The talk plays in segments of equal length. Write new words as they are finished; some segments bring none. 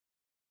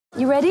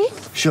You ready?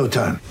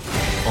 Showtime.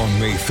 On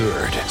May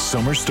 3rd,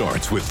 summer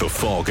starts with The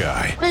Fall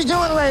Guy. Let's do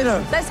it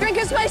later. Let's drink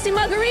a spicy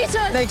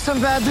margarita. Make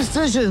some bad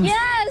decisions.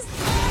 Yes!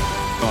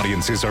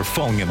 Audiences are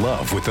falling in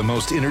love with the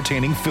most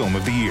entertaining film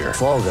of the year.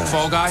 Fall Guy.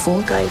 Fall Guy?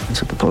 Fall Guy.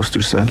 That's what the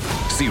poster said.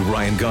 See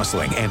Ryan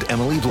Gosling and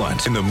Emily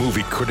Blunt in the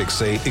movie critics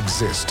say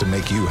exists to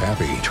make you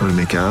happy. Trying to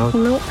make it out?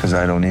 Nope. Because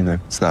I don't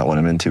either. It's not what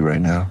I'm into right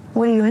now.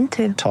 What are you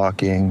into?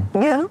 Talking.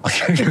 Yeah.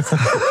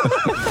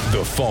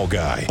 The Fall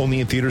Guy.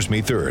 Only in theaters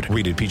May 3rd.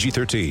 Rated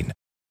PG-13.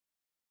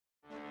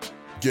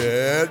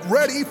 Get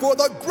ready for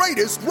the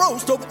greatest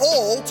roast of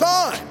all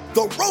time,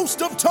 the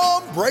Roast of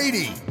Tom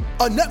Brady,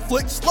 a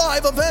Netflix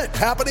live event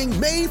happening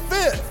May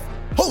 5th.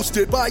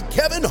 Hosted by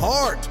Kevin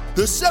Hart,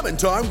 the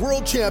 7-time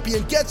world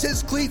champion gets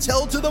his cleats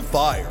held to the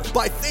fire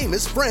by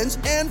famous friends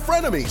and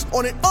frenemies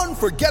on an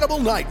unforgettable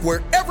night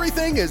where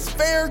everything is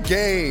fair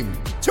game.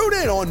 Tune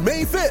in on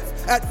May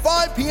 5th at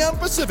 5 p.m.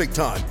 Pacific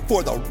time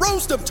for the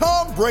Roast of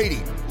Tom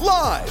Brady,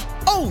 live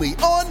only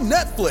on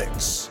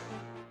Netflix.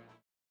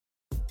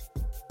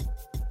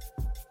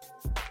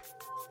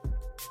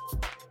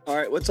 All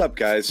right, what's up,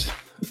 guys?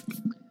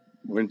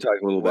 We're going to talk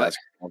a little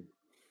basketball.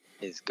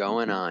 What is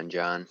going on,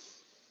 John?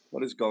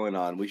 What is going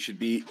on? We should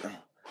be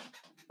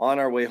on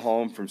our way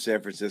home from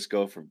San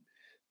Francisco for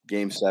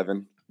Game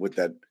 7 with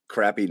that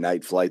crappy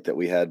night flight that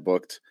we had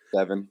booked.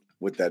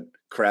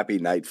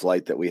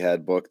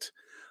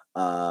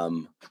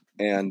 And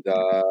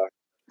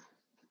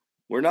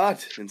we're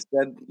not.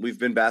 Instead, we've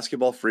been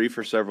basketball free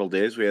for several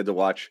days. We had to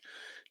watch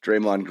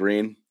Draymond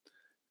Green,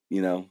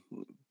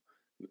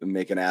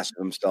 make an ass of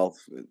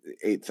himself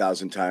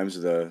 8,000 times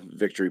at the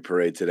victory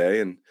parade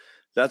today. And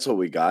that's what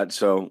we got.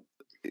 So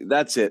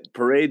that's it.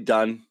 Parade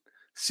done.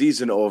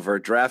 Season over.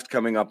 Draft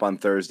coming up on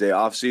Thursday.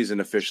 Off season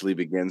officially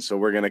begins. So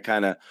we're going to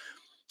kind of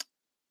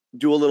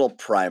do a little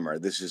primer.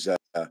 This is a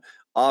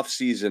off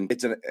season.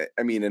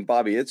 And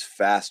Bobby, it's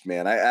fast,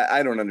 man.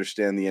 I don't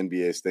understand the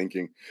NBA's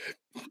thinking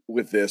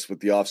with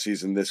the off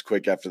season this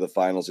quick after the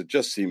finals. It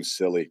just seems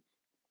silly.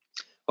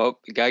 Well,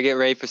 you got to get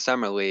ready for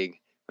Summer League.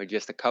 We're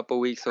just a couple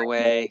weeks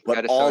away. But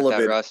got to all start of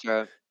that it, roster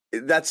up.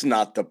 That's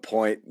not the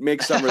point.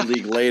 Make Summer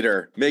League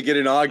later. Make it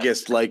in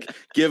August.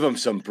 Give them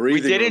some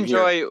breathing.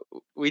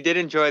 We did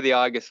enjoy the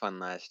August one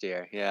last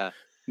year. Yeah.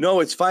 No,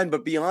 it's fine.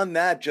 But beyond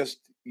that, just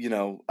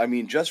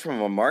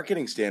from a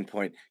marketing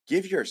standpoint,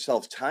 give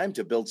yourself time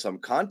to build some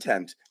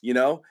content,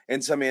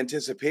 and some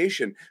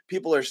anticipation.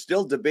 People are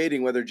still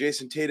debating whether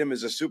Jason Tatum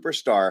is a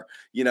superstar,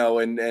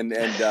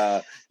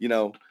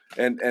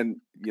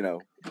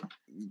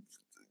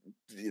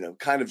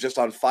 kind of just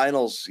on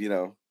finals,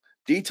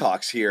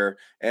 detox here,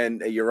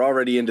 and you're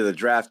already into the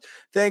draft.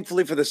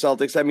 Thankfully for the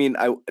Celtics,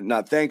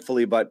 not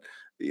thankfully, but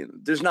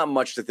there's not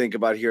much to think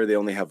about here. They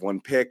only have one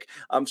pick.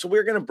 So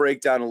we're going to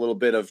break down a little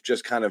bit of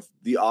just kind of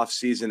the off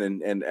season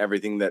and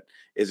everything that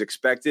is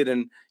expected.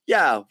 And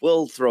yeah,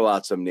 we'll throw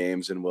out some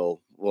names and we'll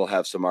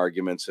have some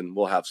arguments and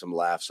we'll have some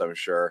laughs, I'm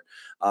sure.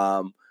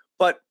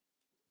 But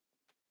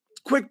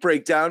quick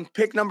breakdown,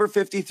 pick number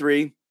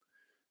 53.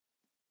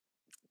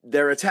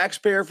 They're a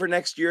taxpayer for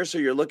next year, so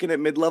you're looking at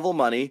mid-level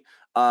money,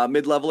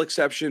 mid-level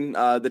exception.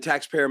 The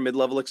taxpayer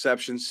mid-level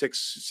exception,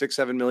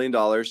 $7 million,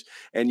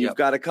 and you've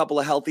got a couple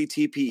of healthy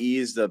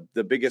TPEs.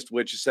 The biggest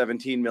which is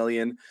 $17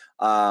 million,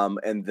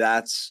 and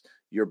that's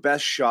your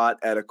best shot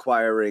at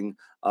acquiring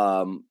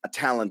a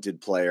talented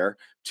player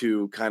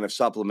to kind of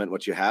supplement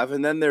what you have.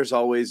 And then there's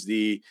always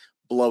the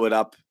blow it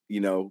up,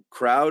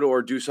 crowd,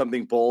 or do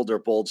something bold or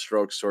bold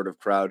strokes sort of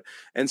crowd.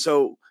 And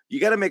so you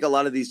got to make a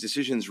lot of these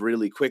decisions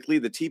really quickly.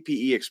 The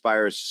TPE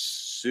expires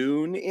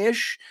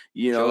soon-ish,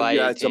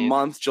 it's a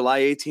month,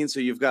 July 18th.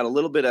 So you've got a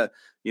little bit of,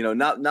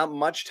 not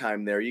much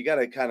time there. You got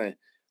to kind of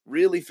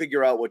really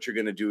figure out what you're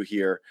going to do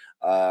here.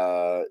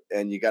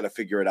 And you got to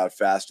figure it out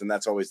fast. And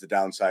that's always the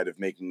downside of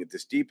making it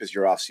this deep, is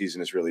your off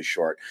season is really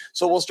short.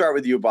 So we'll start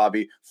with you,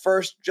 Bobby.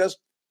 First, just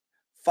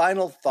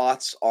final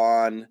thoughts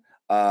on,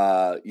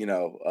 on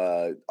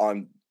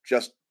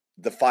just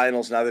the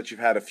finals now that you've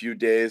had a few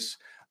days.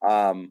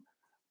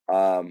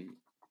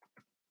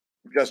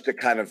 Just to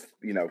kind of,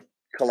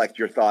 collect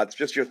your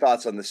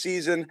thoughts on the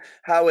season,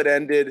 how it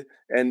ended,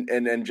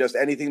 and just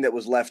anything that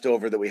was left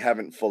over that we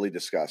haven't fully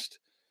discussed.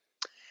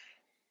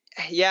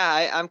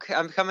 Yeah,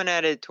 I'm coming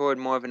at it toward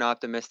more of an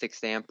optimistic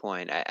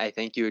standpoint. I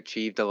think you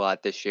achieved a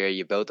lot this year.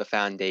 You built a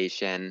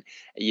foundation.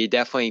 You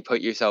definitely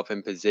put yourself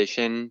in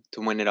position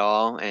to win it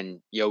all, and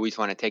you always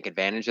want to take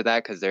advantage of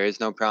that because there is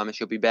no promise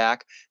you'll be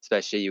back,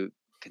 especially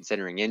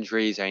considering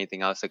injuries or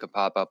anything else that could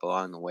pop up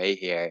along the way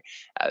here.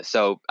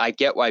 So I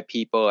get why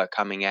people are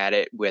coming at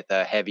it with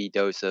a heavy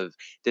dose of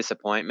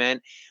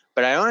disappointment,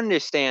 but I don't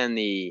understand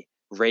the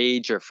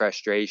rage or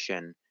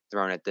frustration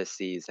thrown at this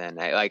season.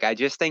 I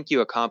just think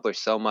you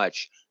accomplished so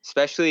much,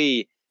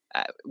 especially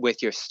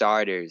with your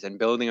starters and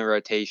building a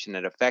rotation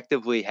that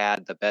effectively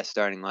had the best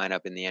starting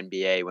lineup in the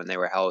NBA when they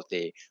were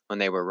healthy, when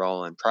they were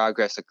rolling.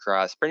 Progress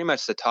across pretty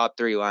much the top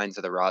three lines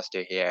of the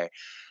roster here.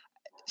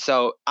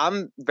 So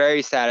I'm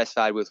very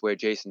satisfied with where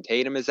Jason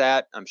Tatum is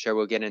at. I'm sure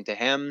we'll get into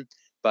him.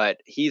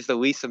 but he's the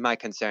least of my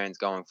concerns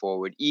going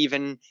forward,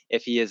 even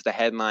if he is the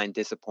headline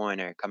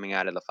disappointer coming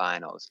out of the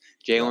finals.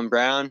 Jaylen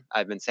Brown,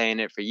 I've been saying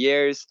it for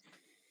years,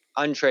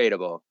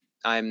 untradeable.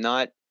 I'm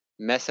not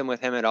messing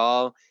with him at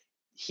all.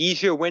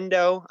 He's your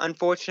window,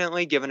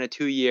 unfortunately, given a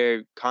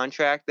 2-year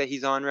contract that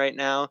he's on right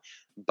now.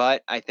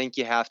 But I think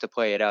you have to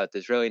play it out.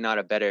 There's really not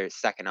a better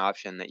second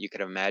option that you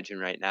could imagine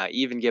right now,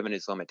 even given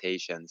his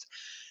limitations.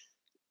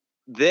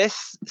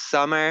 This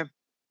summer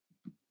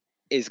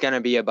is going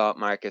to be about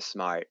Marcus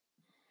Smart.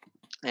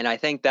 And I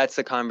think that's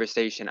the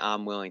conversation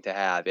I'm willing to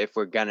have if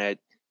we're going to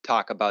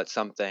talk about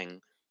something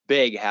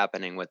big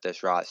happening with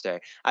this roster.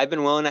 I've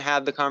been willing to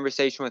have the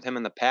conversation with him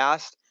in the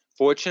past.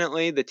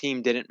 Fortunately, the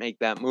team didn't make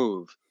that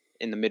move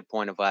in the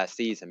midpoint of last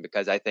season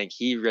because I think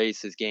he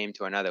raised his game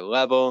to another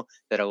level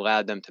that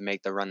allowed them to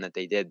make the run that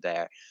they did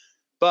there.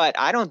 But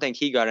I don't think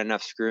he got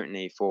enough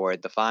scrutiny for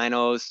the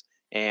finals.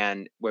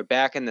 And we're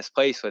back in this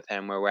place with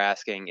him where we're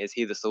asking, is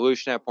he the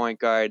solution at point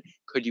guard?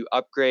 Could you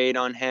upgrade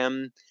on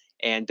him?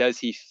 And does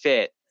he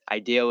fit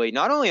ideally,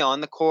 not only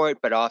on the court,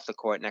 but off the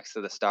court next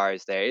to the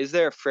stars there? Is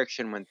there a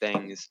friction when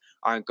things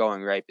aren't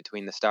going right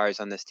between the stars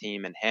on this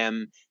team and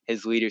him,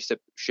 his leadership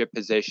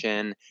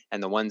position,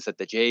 and the ones that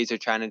the Jays are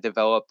trying to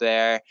develop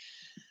there?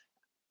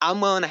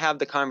 I'm willing to have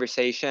the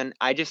conversation.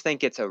 I just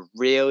think it's a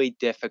really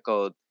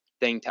difficult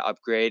thing to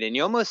upgrade. And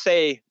you almost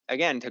say,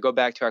 again, to go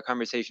back to our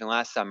conversation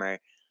last summer,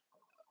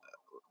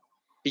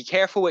 be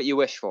careful what you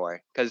wish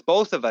for. Because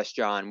both of us,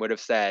 John, would have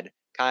said,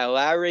 Kyle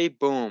Lowry,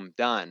 boom,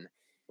 done.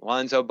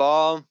 Lonzo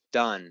Ball,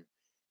 done.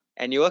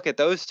 And you look at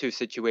those two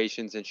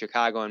situations in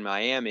Chicago and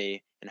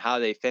Miami and how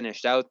they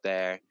finished out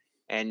there,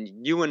 and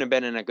you wouldn't have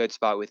been in a good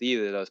spot with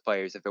either of those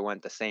players if it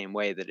went the same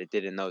way that it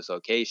did in those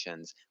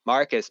locations.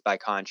 Marcus, by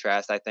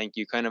contrast, I think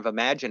you couldn't have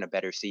imagined a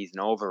better season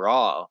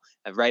overall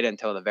right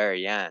until the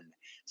very end.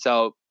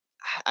 So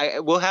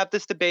we'll have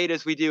this debate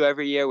as we do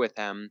every year with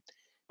him.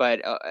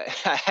 But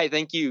I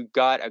think you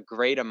got a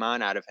great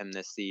amount out of him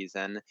this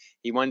season.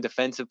 He won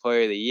Defensive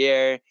Player of the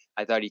Year.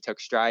 I thought he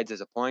took strides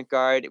as a point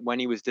guard when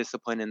he was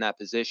disciplined in that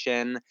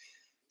position.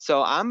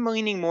 So I'm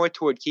leaning more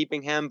toward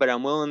keeping him, but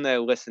I'm willing to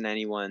listen to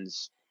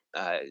anyone's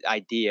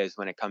ideas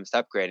when it comes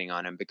to upgrading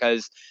on him.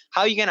 Because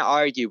how are you going to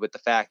argue with the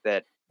fact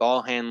that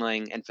ball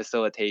handling and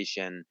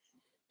facilitation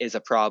is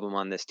a problem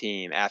on this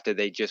team after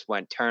they just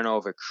went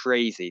turnover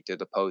crazy through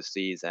the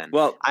postseason?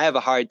 Well, I have a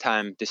hard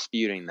time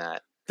disputing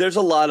that. There's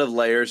a lot of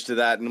layers to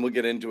that, and we'll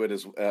get into it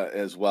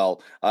as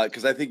well.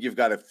 Because I think you've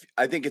got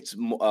I think it's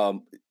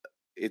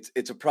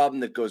a problem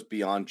that goes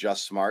beyond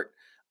just Smart.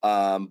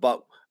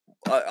 But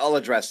I'll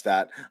address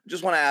that.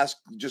 Just want to ask,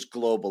 just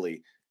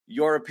globally,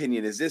 your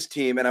opinion. Is this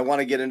team, and I want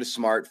to get into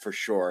Smart for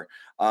sure.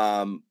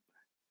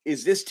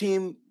 Is this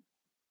team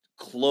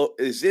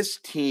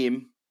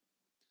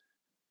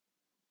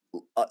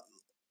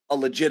a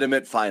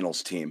legitimate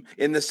finals team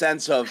in the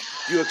sense of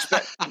you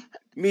expect?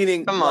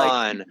 Meaning,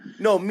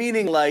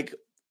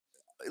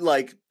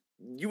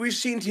 we've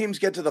seen teams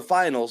get to the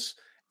finals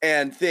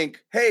and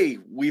think, hey,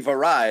 we've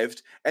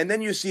arrived. And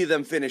then you see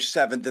them finish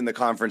 7th in the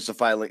conference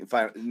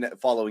the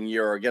following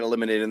year or get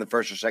eliminated in the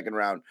first or second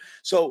round.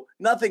 So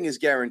nothing is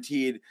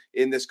guaranteed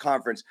in this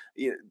conference.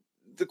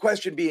 The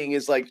question being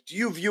is, do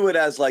you view it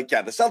as the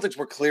Celtics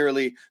were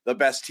clearly the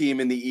best team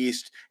in the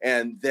East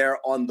and they're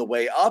on the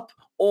way up,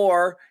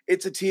 or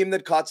it's a team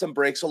that caught some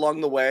breaks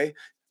along the way?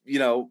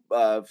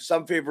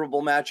 Some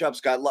favorable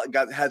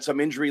matchups, had some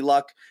injury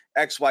luck,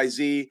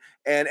 XYZ,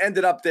 and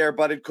ended up there,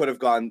 but it could have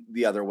gone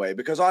the other way.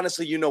 Because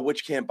honestly,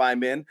 which camp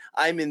I'm in.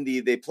 I'm in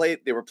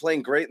they were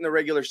playing great in the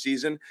regular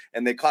season,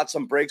 and they caught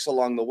some breaks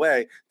along the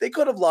way. They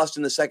could have lost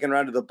in the second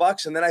round of the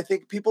Bucks, and then I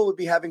think people would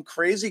be having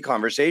crazy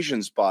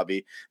conversations,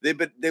 Bobby.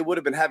 They would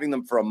have been having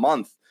them for a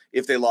month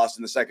if they lost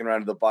in the second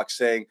round of the Bucks,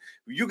 saying,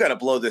 you got to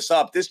blow this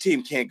up. This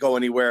team can't go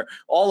anywhere.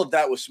 All of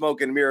that was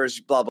smoke and mirrors,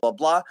 blah, blah,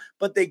 blah.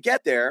 But they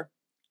get there,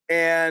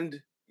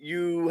 and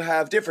you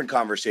have different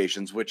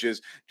conversations, which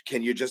is,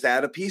 can you just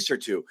add a piece or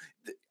two?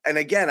 And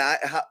again,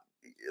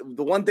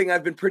 the one thing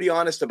I've been pretty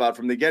honest about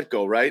from the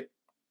get-go, right?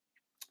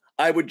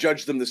 I would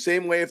judge them the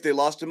same way if they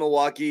lost to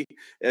Milwaukee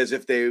as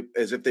if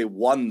they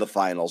won the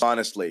finals.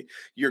 Honestly,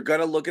 you're going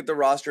to look at the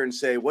roster and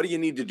say, what do you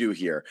need to do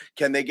here?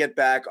 Can they get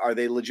back? Are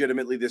they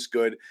legitimately this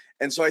good?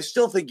 And so I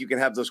still think you can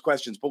have those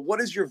questions. But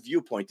what is your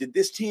viewpoint? Did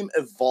this team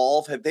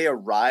evolve? Have they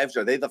arrived?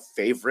 Are they the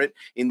favorite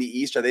in the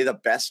East? Are they the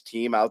best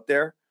team out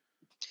there?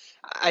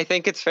 I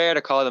think it's fair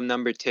to call them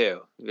number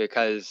 2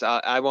 because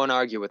I won't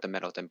argue with the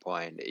Middleton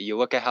point. You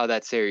look at how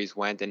that series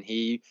went, and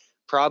he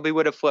probably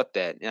would have flipped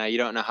it. Now, you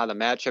don't know how the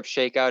matchups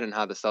shake out and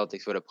how the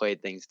Celtics would have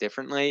played things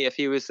differently if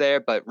he was there,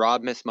 but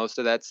Rob missed most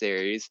of that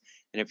series.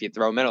 And if you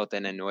throw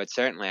Middleton into it,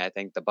 certainly I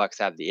think the Bucks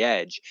have the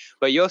edge.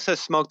 But you also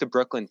smoked the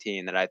Brooklyn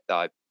team that I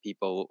thought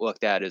people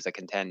looked at as a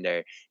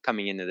contender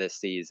coming into this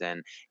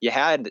season. You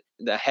had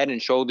the head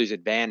and shoulders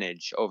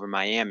advantage over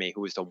Miami,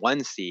 who was the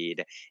 1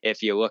 seed,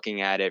 if you're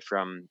looking at it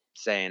from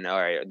saying, all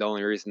right, the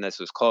only reason this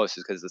was close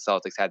is because the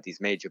Celtics had these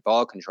major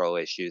ball control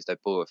issues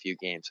that blew a few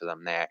games for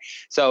them there.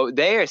 So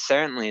they are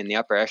certainly in the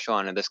upper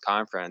echelon of this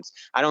conference.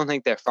 I don't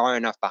think they're far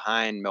enough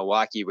behind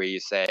Milwaukee where you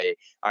say,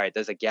 all right,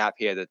 there's a gap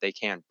here that they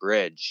can't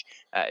bridge.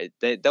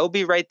 They'll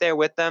be right there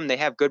with them. They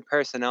have good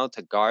personnel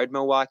to guard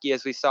Milwaukee,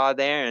 as we saw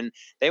there, and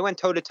they went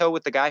toe-to-toe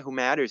with the guy who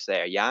matters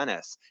there,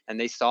 Giannis, and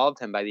they solved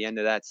him by the end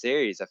of that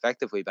series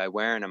effectively by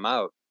wearing him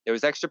out. There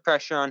was extra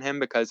pressure on him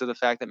because of the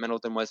fact that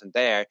Middleton wasn't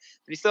there,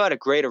 but he still had a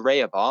great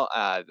array of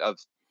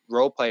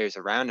role players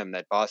around him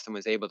that Boston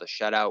was able to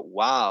shut out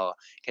while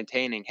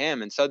containing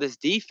him. And so this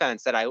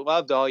defense that I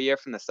loved all year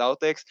from the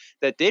Celtics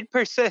that did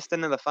persist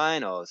into the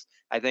finals.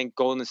 I think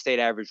Golden State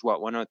averaged,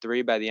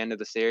 103 by the end of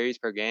the series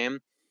per game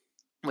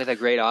with a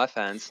great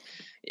offense.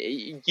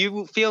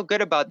 You feel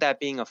good about that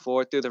being a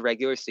 4 through the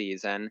regular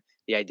season,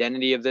 the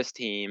identity of this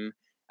team,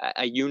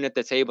 a unit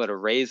that's able to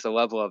raise the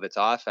level of its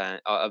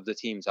offense, of the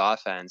team's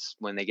offense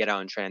when they get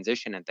out in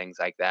transition and things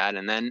like that.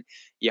 And then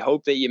you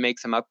hope that you make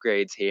some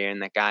upgrades here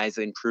and that guys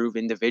improve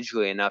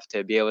individually enough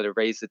to be able to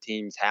raise the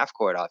team's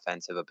half-court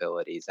offensive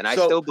abilities. And I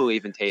still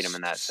believe in Tatum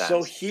in that sense.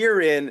 So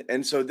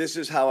so this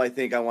is how I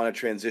think I want to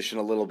transition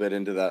a little bit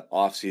into the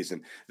offseason.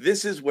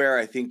 This is where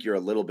I think you're a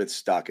little bit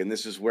stuck. And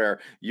this is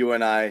where you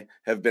and I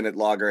have been at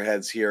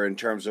loggerheads here in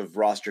terms of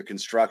roster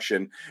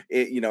construction.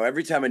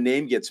 Every time a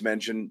name gets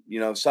mentioned,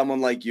 someone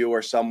like you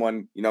or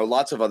someone,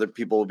 lots of other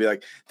people will be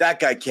like, that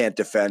guy can't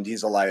defend.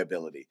 He's a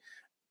liability.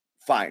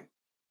 Fine.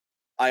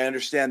 I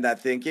understand that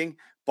thinking,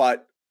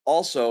 but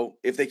also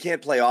if they can't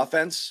play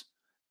offense,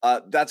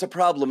 that's a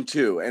problem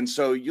too. And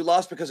so you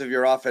lost because of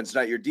your offense,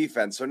 not your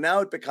defense. So now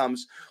it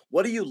becomes,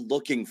 what are you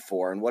looking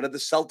for? And what are the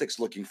Celtics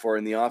looking for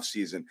in the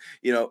offseason?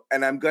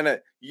 And I'm going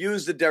to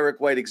use the Derek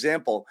White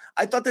example.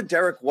 I thought that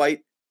Derek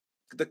White,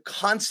 the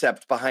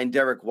concept behind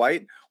Derek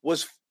White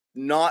was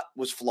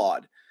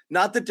flawed.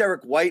 Not that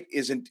Derek White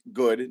isn't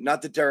good,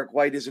 not that Derek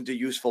White isn't a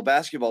useful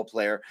basketball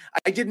player.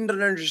 I didn't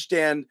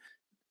understand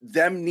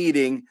them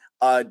needing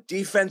a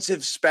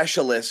defensive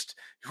specialist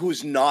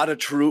who's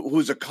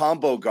a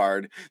combo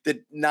guard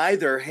that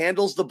neither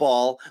handles the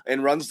ball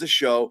and runs the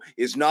show,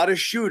 is not a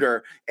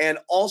shooter, and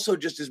also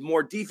just is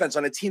more defense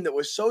on a team that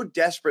was so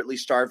desperately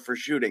starved for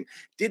shooting.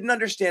 Didn't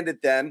understand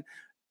it then.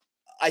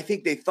 I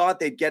think they thought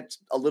they'd get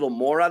a little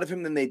more out of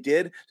him than they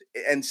did.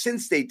 And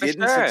since they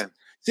didn't,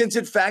 since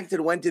in fact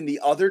it went in the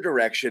other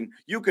direction,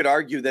 you could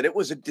argue that it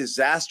was a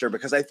disaster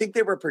because I think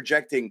they were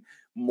projecting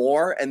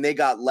more and they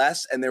got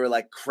less and they were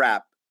like,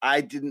 crap,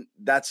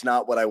 that's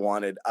not what I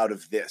wanted out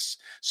of this.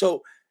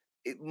 So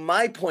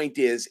my point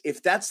is,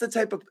 if that's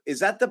is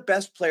that the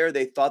best player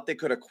they thought they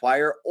could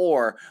acquire,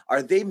 or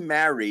are they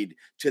married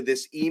to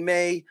this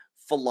Ime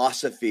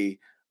philosophy?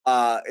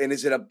 And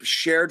is it a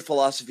shared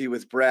philosophy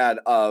with Brad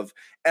of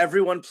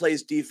everyone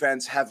plays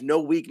defense, have no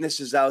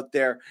weaknesses out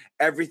there,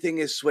 everything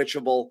is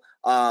switchable,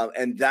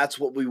 and that's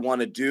what we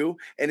want to do?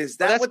 And is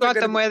that that's got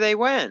them where they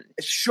went?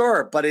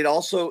 Sure, but it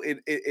also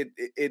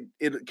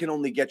it can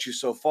only get you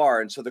so far.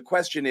 And so the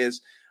question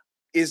is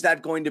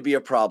that going to be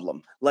a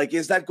problem? Like,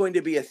 is that going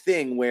to be a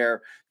thing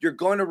where you're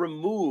going to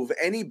remove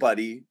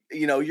anybody?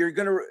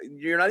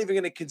 You're not even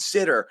going to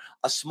consider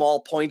a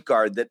small point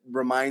guard that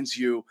reminds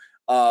you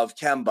of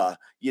Kemba,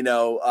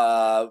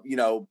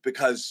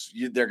 because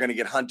they're going to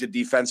get hunted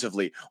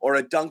defensively, or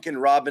a Duncan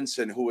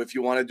Robinson, who, if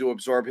you wanted to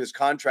absorb his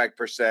contract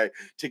per se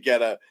to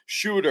get a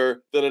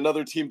shooter that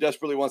another team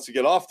desperately wants to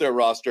get off their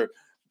roster,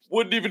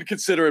 wouldn't even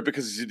consider it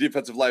because he's a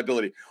defensive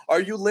liability.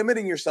 Are you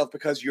limiting yourself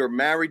because you're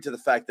married to the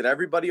fact that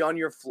everybody on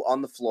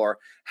the floor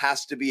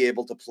has to be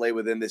able to play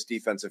within this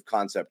defensive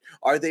concept?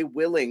 Are they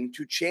willing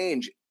to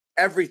change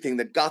everything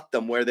that got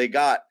them where they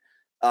got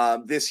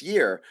this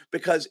year?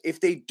 Because if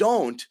they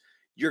don't,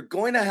 you're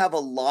going to have a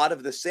lot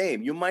of the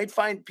same. You might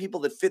find people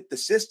that fit the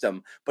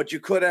system, but you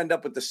could end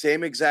up with the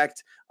same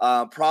exact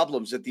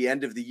problems at the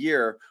end of the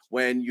year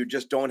when you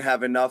just don't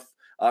have enough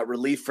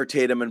relief for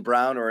Tatum and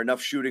Brown, or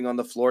enough shooting on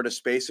the floor to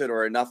space it,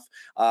 or enough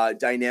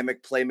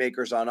dynamic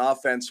playmakers on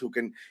offense who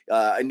can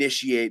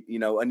initiate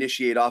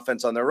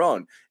offense on their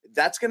own.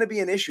 That's going to be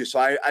an issue. So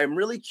I'm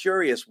really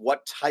curious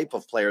what type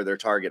of player they're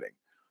targeting.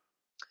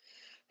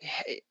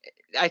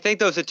 I think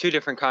those are two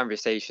different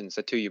conversations,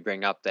 the two you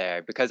bring up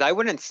there, because I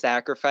wouldn't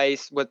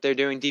sacrifice what they're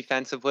doing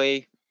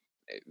defensively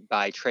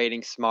by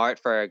trading Smart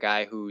for a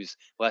guy who's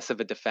less of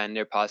a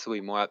defender,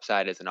 possibly more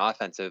upside as an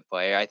offensive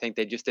player. I think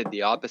they just did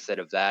the opposite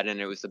of that, and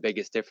it was the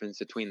biggest difference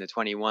between the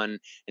 21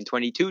 and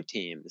 22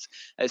 teams.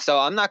 So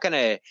I'm not going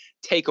to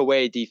take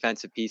away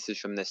defensive pieces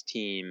from this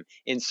team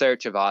in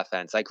search of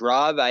offense. Like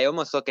Rob, I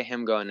almost look at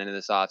him going into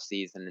this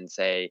offseason and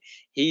say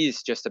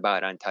he's just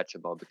about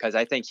untouchable, because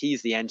I think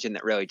he's the engine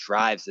that really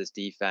drives this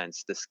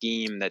defense, the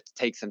scheme that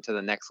takes them to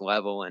the next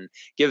level and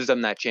gives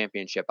them that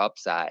championship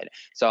upside.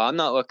 So I'm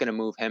not looking to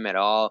move him at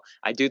all.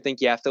 I do think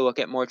you have to look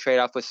at more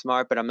trade-off with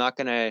Smart, but I'm not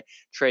going to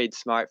trade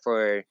Smart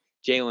for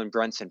Jalen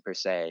Brunson per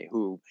se,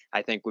 who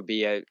I think would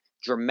be a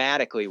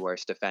dramatically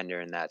worse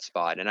defender in that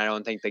spot. And I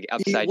don't think the He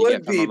upside you would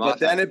get from be, him but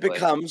then it offensively.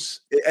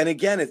 becomes, and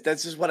again,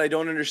 this is what I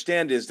don't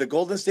understand is the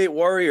Golden State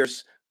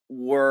Warriors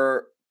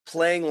were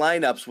playing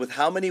lineups with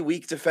how many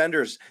weak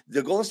defenders?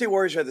 The Golden State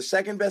Warriors are the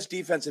second best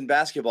defense in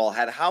basketball,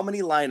 had how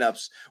many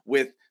lineups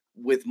with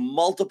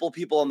multiple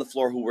people on the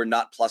floor who were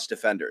not plus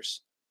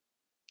defenders?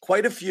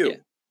 Quite a few.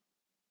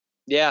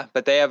 Yeah,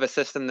 but they have a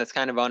system that's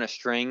kind of on a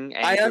string.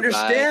 I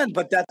understand,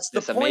 but that's the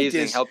this point.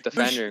 Amazing is help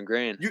defender in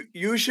Green.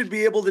 You should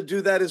be able to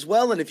do that as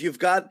well. And if you've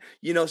got,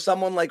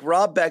 someone like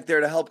Rob back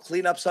there to help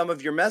clean up some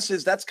of your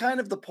messes, that's kind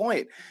of the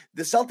point.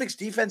 The Celtics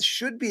defense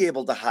should be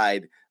able to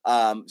hide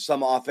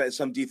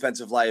some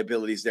defensive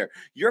liabilities there.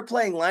 You're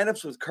playing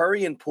lineups with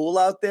Curry and Poole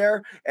out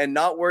there and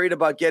not worried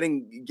about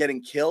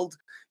getting killed.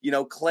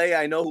 Clay,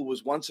 I know, who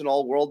was once an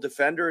all-world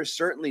defender, is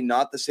certainly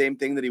not the same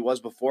thing that he was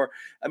before.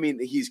 I mean,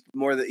 he's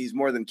more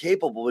than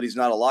capable, but he's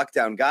not a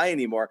lockdown guy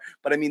anymore.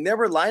 But I mean, there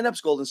were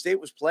lineups Golden State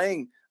was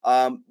playing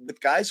with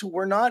guys who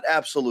were not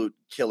absolute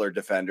killer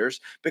defenders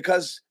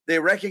because they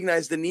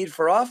recognize the need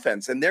for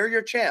offense, and they're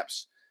your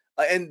champs.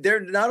 And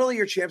they're not only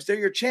your champs, they're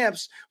your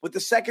champs with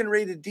the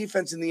second-rated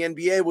defense in the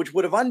NBA, which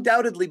would have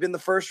undoubtedly been the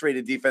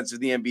first-rated defense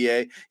in the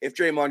NBA if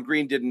Draymond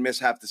Green didn't miss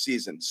half the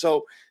season.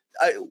 So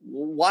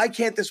why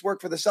can't this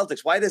work for the Celtics?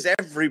 Why does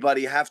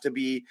everybody have to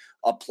be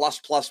a plus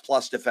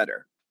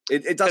defender?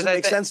 It doesn't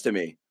make sense to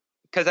me.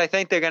 Because I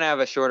think they're going to have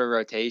a shorter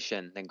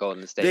rotation than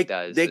Golden State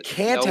does. They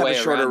can't have a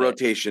shorter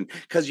rotation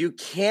because you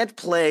can't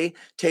play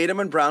Tatum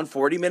and Brown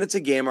 40 minutes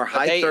a game or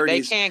high 30s.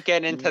 They can't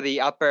get into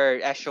the upper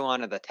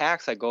echelon of the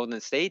tax like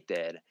Golden State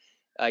did.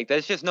 Like,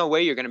 there's just no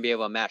way you're going to be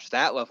able to match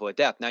that level of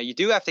depth. Now, you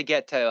do have to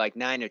get to like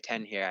 9 or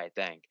 10 here, I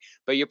think,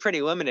 but you're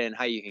pretty limited in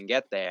how you can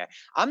get there.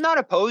 I'm not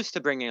opposed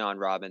to bringing on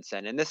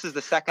Robinson, and this is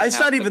the second. It's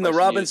not even the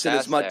Robinson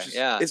as much.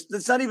 Yeah.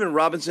 It's not even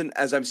Robinson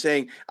as I'm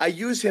saying. I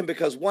use him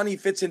because one, he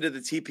fits into the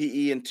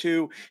TPE, and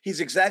two, he's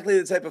exactly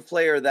the type of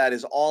player that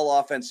is all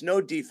offense,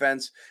 no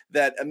defense,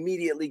 that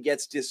immediately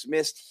gets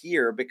dismissed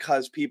here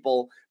because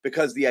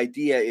the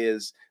idea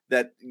is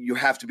that you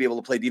have to be able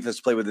to play defense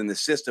to play within the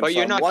system. But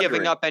you're not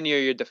giving up any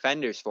of your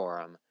defenders for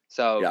him.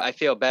 So yeah. I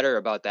feel better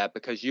about that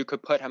because you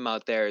could put him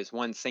out there as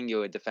one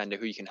singular defender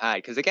who you can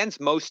hide. Because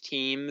against most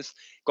teams,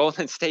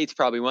 Golden State's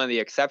probably one of the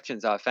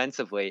exceptions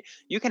offensively.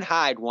 You can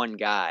hide one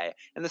guy.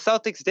 And the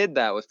Celtics did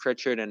that with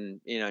Pritchard and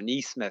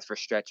Nesmith for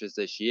stretches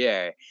this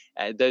year.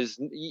 I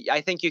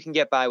think you can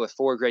get by with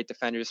 4 great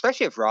defenders,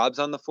 especially if Rob's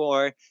on the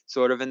floor,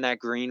 sort of in that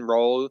Green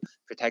role,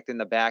 protecting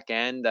the back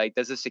end. Like,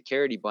 there's a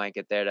security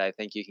blanket there that I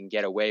think you can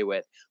get away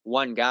with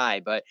one guy.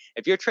 But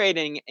if you're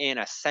trading in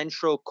a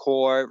central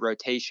core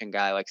rotation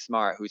guy like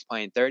Smart, who's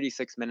playing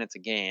 36 minutes a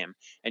game,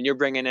 and you're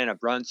bringing in a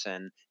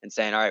Brunson and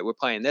saying, all right, we're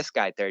playing this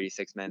guy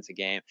 36 minutes a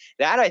game,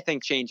 that I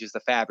think changes the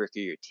fabric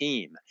of your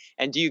team.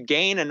 And do you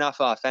gain enough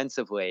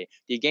offensively?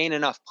 Do you gain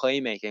enough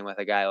playmaking with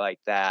a guy like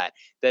that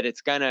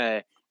it's going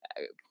to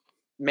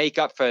make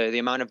up for the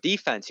amount of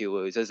defense you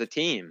lose as a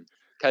team?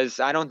 Because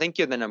I don't think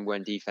you're the number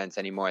one defense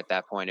anymore at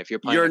that point. If you're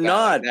playing, you're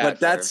not. Like but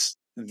that's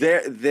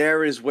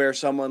there is where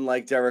someone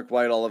like Derek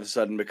White all of a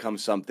sudden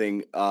becomes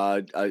something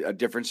a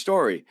different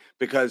story,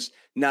 because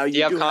now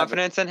you have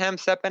confidence in him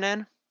stepping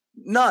in.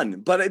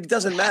 None, but it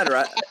doesn't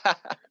matter.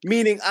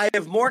 Meaning I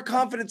have more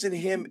confidence in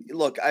him.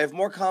 Look, I have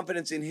more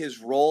confidence in his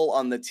role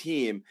on the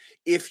team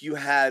if you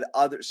had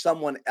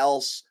someone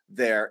else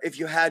there, if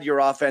you had your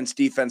offense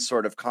defense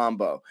sort of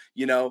combo,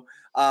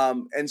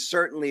 and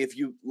certainly if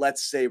you,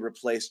 let's say,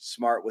 replaced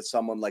Smart with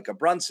someone like a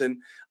Brunson,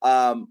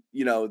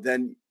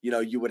 then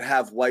you would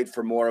have White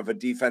for more of a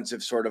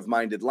defensive sort of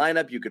minded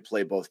lineup. You could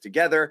play both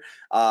together,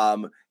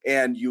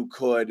 and you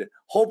could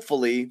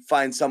hopefully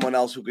find someone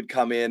else who could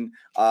come in,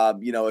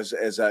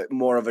 as a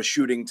more of a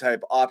shooting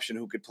type option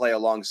who could play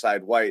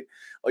alongside White.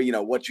 Or,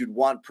 what you'd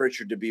want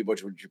Pritchard to be,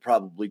 which you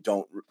probably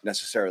don't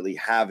necessarily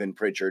have in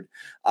Pritchard.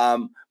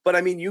 But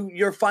I mean,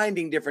 you're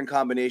finding different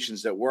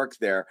combinations that work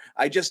there.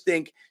 I just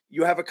think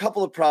you have a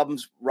couple of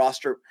problems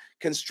roster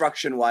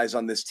construction wise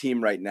on this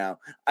team right now.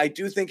 I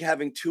do think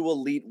having 2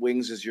 elite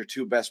wings as your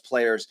 2 best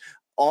players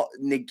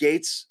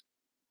negates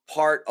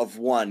part of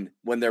one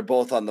when they're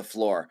both on the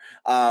floor.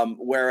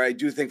 Where I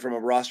do think from a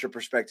roster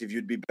perspective,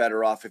 you'd be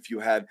better off if you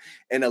had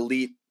an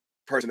elite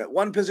person at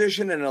one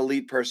position and an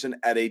elite person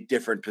at a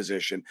different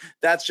position.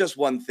 That's just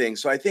one thing.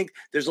 So I think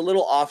there's a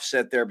little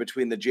offset there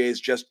between the Jays.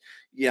 Just,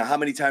 how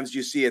many times do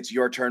you see it's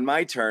your turn,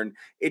 my turn?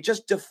 It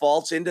just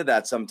defaults into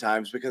that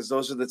sometimes because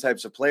those are the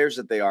types of players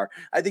that they are.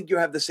 I think you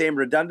have the same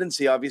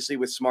redundancy, obviously,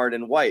 with Smart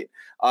and White.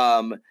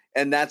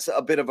 And that's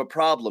a bit of a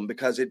problem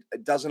because it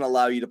doesn't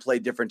allow you to play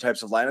different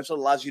types of lineups. It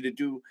allows you to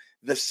do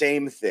the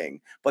same thing.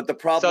 But the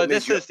problem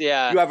is you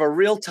have a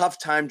real tough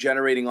time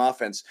generating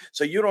offense.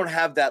 So you don't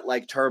have that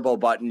like turbo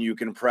button you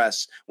can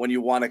press when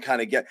you want to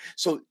kind of get.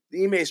 So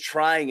Ime's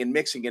trying and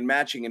mixing and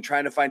matching and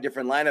trying to find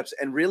different lineups.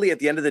 And really at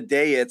the end of the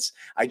day,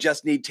 I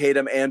just need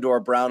Tatum and or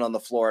Brown on the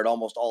floor at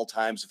almost all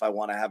times if I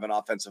want to have an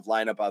offensive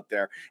lineup out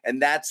there.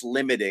 And that's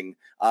limiting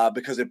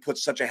because it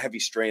puts such a heavy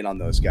strain on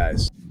those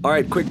guys. All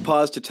right, quick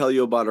pause to tell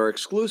you about our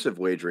exclusive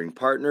wagering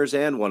partners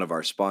and one of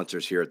our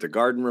sponsors here at the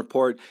Garden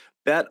Report.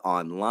 Bet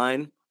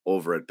Online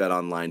over at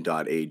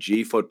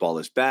betonline.ag. Football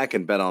is back,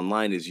 and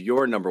BetOnline is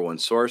your number one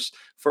source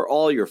for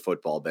all your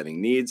football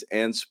betting needs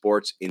and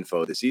sports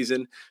info this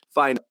season.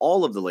 Find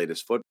all of the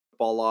latest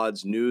football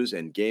odds, news,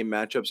 and game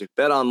matchups.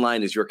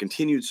 BetOnline is your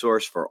continued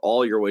source for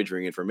all your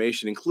wagering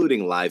information,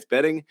 including live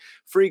betting,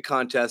 free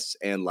contests,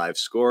 and live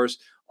scores.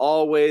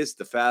 Always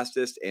the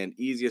fastest and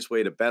easiest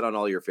way to bet on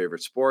all your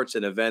favorite sports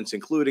and events,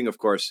 including, of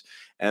course,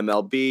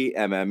 MLB,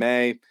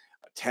 MMA,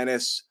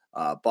 tennis,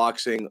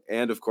 boxing,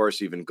 and of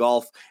course, even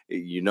golf.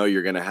 You know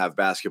you're going to have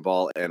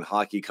basketball and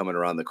hockey coming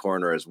around the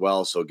corner as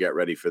well, so get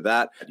ready for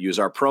that. Use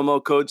our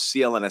promo code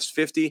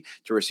CLNS50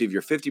 to receive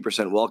your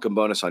 50% welcome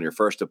bonus on your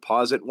first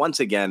deposit. Once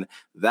again,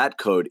 that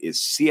code is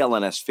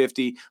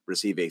CLNS50.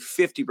 Receive a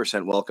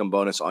 50% welcome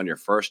bonus on your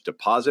first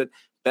deposit.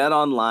 Bet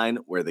Online,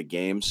 where the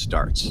game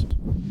starts.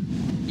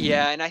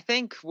 Yeah, and I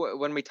think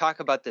when we talk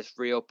about this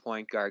real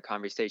point guard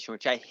conversation,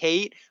 which I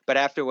hate, but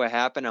after what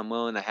happened, I'm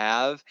willing to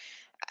have,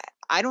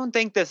 I don't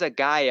think there's a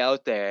guy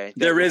out there that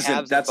There isn't.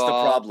 have That's the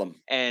ball problem.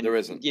 and There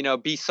isn't.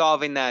 be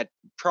solving that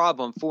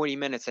problem 40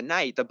 minutes a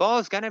night. The ball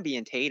is going to be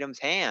in Tatum's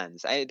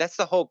hands. That's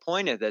the whole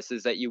point of this,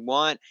 is that you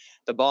want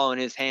the ball in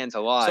his hands a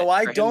lot. So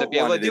I for him don't to be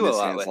able want to it do in his a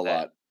lot hands with a it.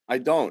 lot.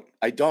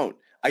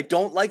 I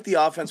don't like the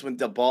offense when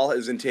the ball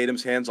is in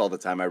Tatum's hands all the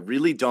time. I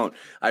really don't.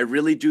 I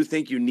really do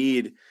think you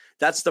need.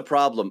 That's the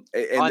problem.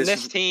 And On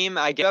this team,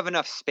 I have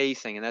enough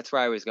spacing, and that's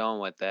where I was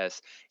going with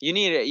this. You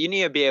need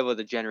to be able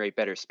to generate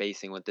better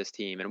spacing with this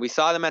team, and we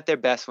saw them at their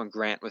best when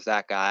Grant was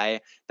that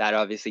guy. That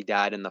obviously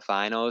died in the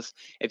finals.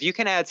 If you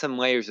can add some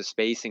layers of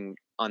spacing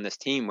on this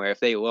team, where if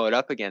they load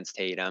up against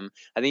Tatum,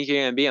 I think you're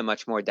going to be a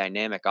much more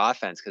dynamic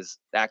offense, because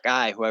that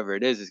guy, whoever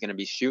it is going to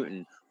be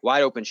shooting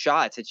wide open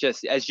shots. It's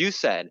just, as you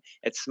said,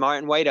 it's Smart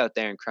and White out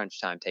there in crunch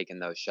time taking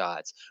those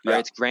shots. Or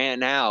it's Grant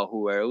now,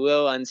 who are a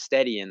little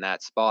unsteady in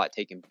that spot,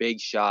 taking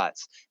big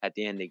shots at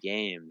the end of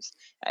games.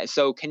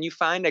 So can you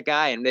find a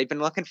guy, and they've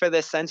been looking for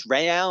this since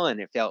Ray Allen,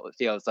 it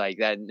feels like,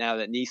 that now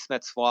that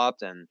Neesmith's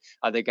flopped and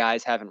other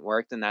guys haven't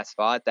worked in that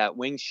spot, that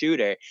wing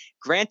shooter.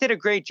 Grant did a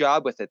great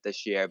job with it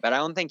this year, but I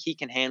don't think he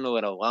can handle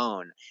it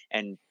alone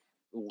and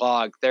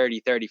log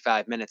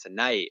 30-35 minutes a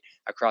night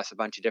across a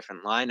bunch of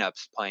different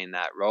lineups playing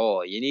that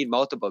role. You need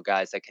multiple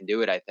guys that can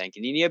do it, I think,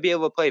 and you need to be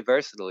able to play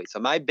versatilely. So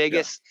my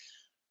biggest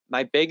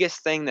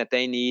thing that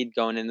they need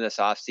going into this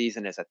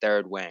offseason is a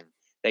third wing.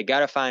 They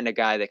got to find a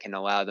guy that can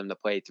allow them to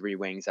play three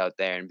wings out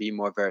there and be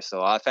more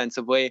versatile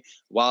offensively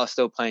while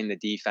still playing the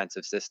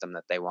defensive system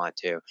that they want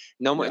to.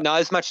 Not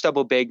as much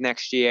double big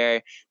next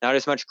year, not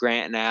as much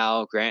Grant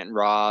and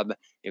Rob.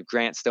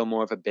 Grant's still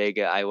more of a big,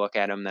 I look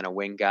at him, than a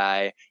wing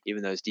guy,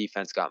 even though his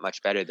defense got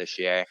much better this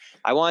year.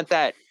 I want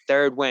that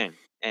third wing,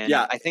 and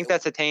I think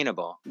that's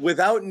attainable.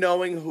 Without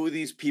knowing who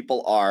these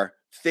people are,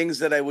 things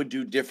that I would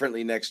do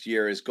differently next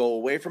year is go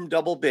away from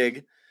double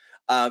big.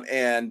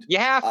 And you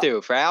have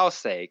to, for Al's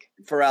sake.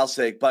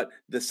 But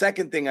the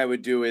second thing I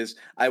would do is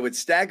I would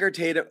stagger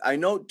Tatum. I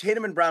know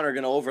Tatum and Brown are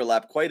going to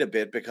overlap quite a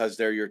bit because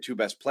they're your two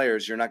best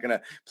players. You're not going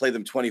to play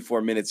them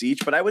 24 minutes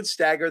each, but I would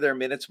stagger their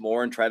minutes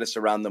more and try to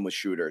surround them with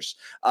shooters.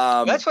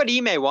 That's what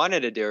Ime wanted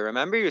to do.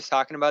 Remember, he was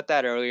talking about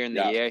that earlier in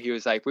the year. He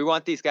was like, we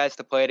want these guys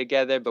to play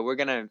together, but we're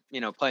going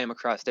to, play them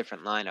across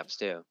different lineups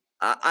too.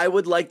 I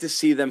would like to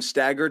see them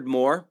staggered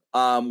more,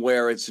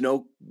 where it's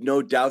no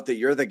doubt that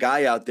you're the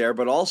guy out there,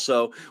 but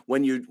also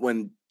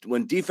when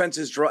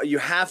defenses draw, you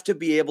have to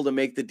be able to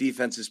make the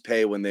defenses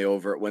pay when they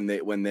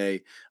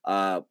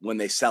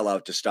sell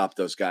out to stop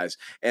those guys,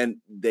 and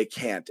they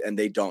can't, and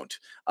they don't.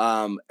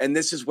 And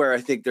this is where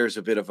I think there's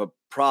a bit of a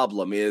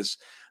problem, is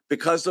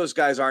because those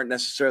guys aren't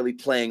necessarily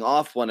playing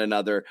off one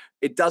another.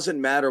 It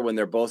doesn't matter when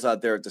they're both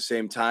out there at the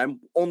same time.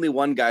 Only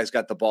one guy's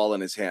got the ball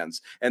in his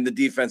hands, and the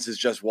defense is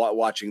just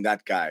watching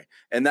that guy,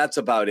 and that's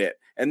about it.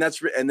 And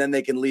then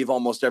they can leave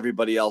almost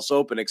everybody else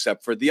open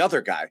except for the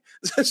other guy.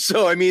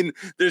 So I mean,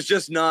 there's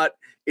just not.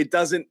 It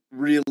doesn't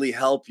really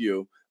help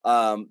you.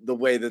 The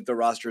way that the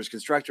roster is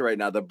constructed right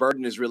now, the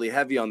burden is really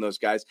heavy on those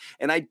guys.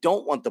 And I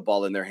don't want the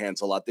ball in their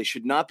hands a lot. They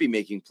should not be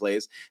making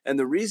plays. And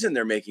the reason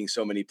they're making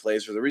so many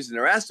plays, or the reason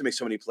they're asked to make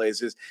so many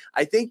plays, is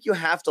I think you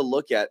have to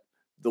look at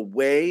the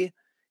way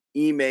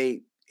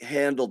Ime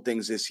handled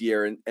things this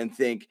year and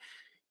think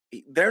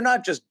they're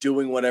not just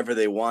doing whatever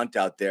they want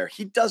out there.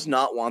 He does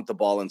not want the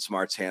ball in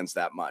Smart's hands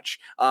that much.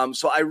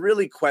 So I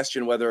really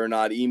question whether or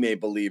not Ime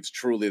believes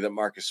truly that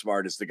Marcus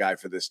Smart is the guy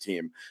for this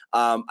team.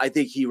 I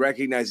think he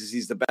recognizes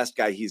he's the best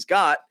guy he's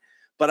got,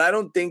 but I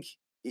don't think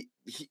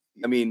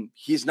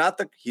he's not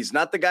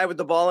the guy with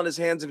the ball in his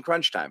hands in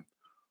crunch time.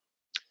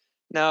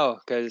 No,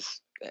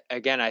 because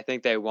again, I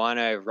think they want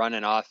to run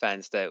an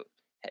offense that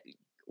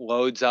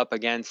loads up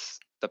against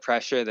the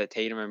pressure that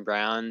Tatum and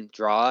Brown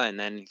draw, and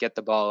then get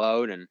the ball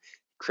out and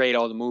create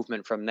all the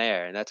movement from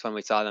there. And that's when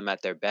we saw them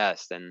at their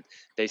best. And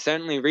they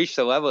certainly reached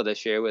a level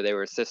this year where they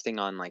were assisting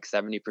on like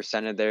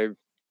 70% of their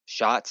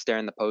shots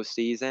during the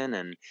postseason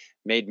and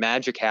made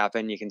magic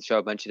happen. You can show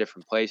a bunch of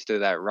different plays through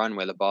that run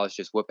where the ball is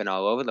just whipping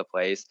all over the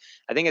place.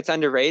 I think it's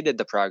underrated,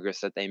 the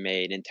progress that they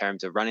made in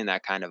terms of running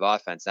that kind of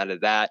offense. Now,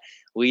 did that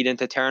lead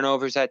into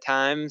turnovers at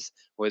times?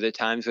 Were there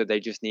times where they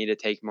just need to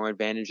take more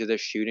advantage of their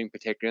shooting,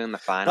 particularly in the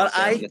finals?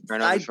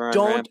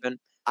 But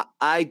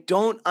I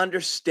don't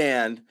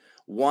understand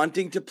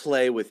wanting to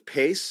play with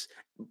pace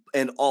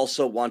and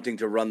also wanting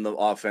to run the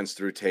offense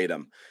through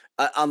Tatum.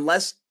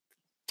 Unless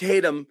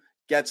Tatum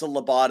gets a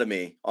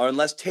lobotomy, or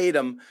unless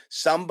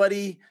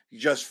somebody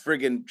just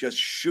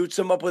shoots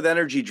him up with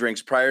energy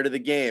drinks prior to the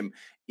game,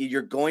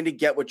 you're going to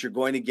get what you're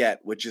going to get,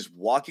 which is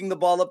walking the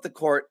ball up the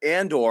court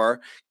and or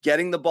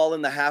getting the ball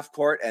in the half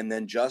court and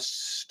then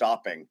just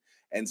stopping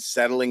and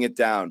settling it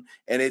down.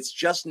 And it's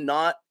just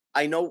not,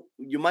 I know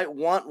you might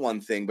want one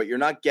thing, but you're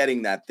not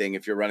getting that thing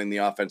if you're running the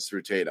offense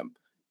through Tatum.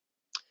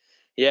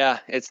 Yeah,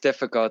 it's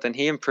difficult. And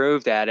he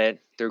improved at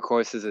it through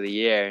courses of the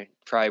year.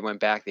 Probably went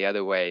back the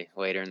other way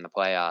later in the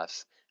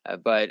playoffs.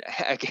 But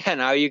again,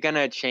 how are you going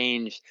to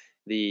change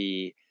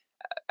the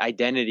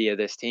identity of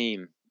this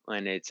team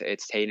when it's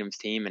Tatum's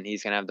team and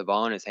he's going to have the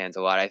ball in his hands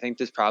a lot? I think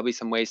there's probably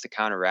some ways to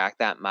counteract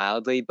that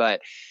mildly.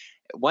 But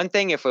one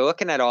thing, if we're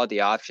looking at all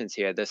the options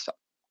here this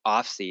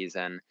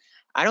offseason,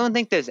 I don't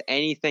think there's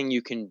anything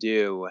you can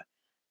do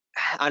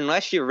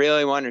unless you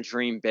really want to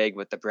dream big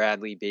with the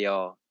Bradley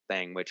Beal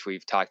thing, which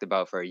we've talked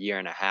about for a year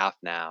and a half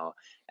now,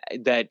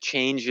 that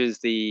changes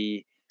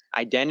the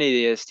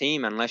identity of this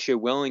team, unless you're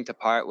willing to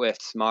part with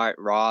Smart,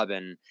 Rob,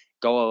 and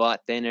go a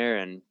lot thinner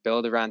and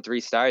build around 3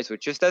 stars,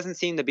 which just doesn't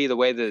seem to be the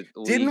way the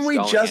league's Didn't we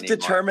just anymore.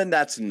 determine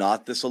that's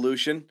not the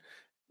solution?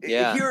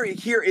 Yeah.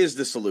 Here is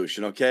the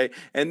solution, okay?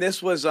 And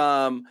this was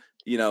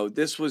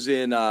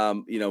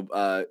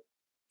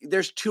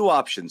there's 2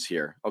 options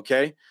here,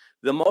 okay?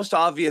 The most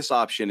obvious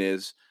option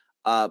is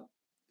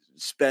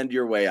spend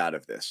your way out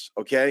of this,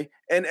 okay?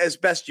 And as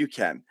best you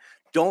can.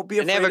 Don't be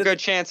afraid. And they have a good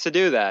chance to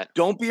do that.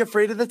 Don't be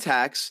afraid of the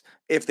tax.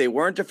 If they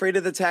weren't afraid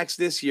of the tax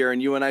this year,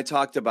 and you and I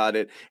talked about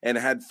it, and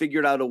had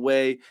figured out a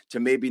way to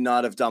maybe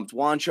not have dumped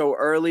Juancho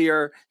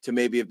earlier, to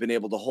maybe have been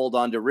able to hold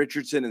on to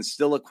Richardson and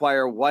still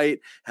acquire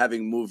White,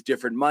 having moved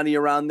different money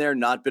around there,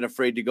 not been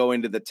afraid to go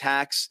into the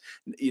tax,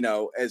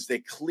 as they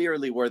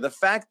clearly were. The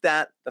fact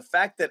that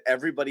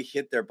everybody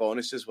hit their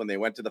bonuses when they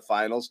went to the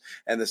finals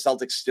and the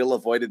Celtics still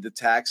avoided the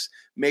tax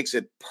makes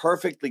it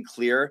perfectly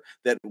clear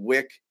that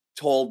Wick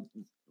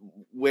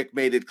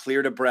made it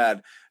clear to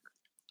Brad,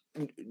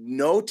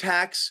 no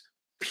tax,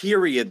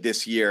 period,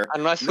 this year.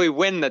 Unless we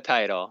win the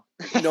title.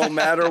 No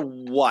matter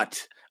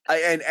what.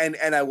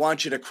 And I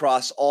want you to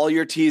cross all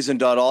your T's and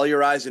dot all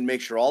your I's and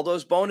make sure all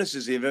those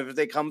bonuses, even if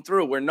they come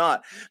through, we're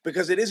not.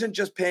 Because it isn't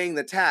just paying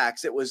the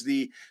tax. It was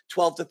the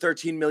 $12 to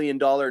 $13 million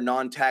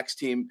non-tax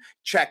team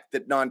check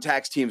that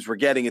non-tax teams were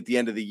getting at the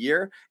end of the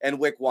year. And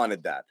Wick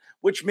wanted that,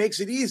 which makes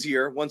it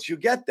easier once you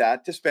get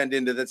that to spend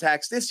into the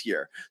tax this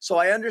year. So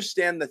I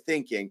understand the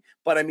thinking.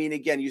 But I mean,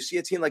 again, you see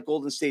a team like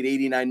Golden State,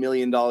 $89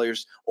 million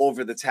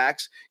over the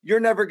tax. You're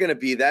never going to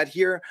be that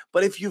here.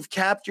 But if you've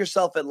capped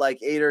yourself at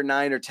like 8 or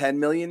 9 or 10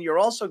 million, you're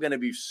also going to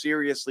be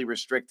seriously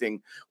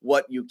restricting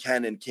what you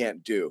can and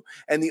can't do.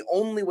 And the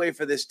only way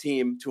for this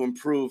team to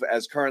improve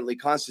as currently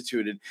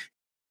constituted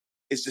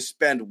is to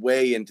spend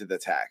way into the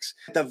tax.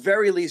 At the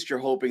very least, you're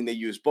hoping they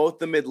use both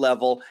the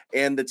mid-level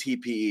and the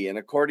TPE. And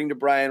according to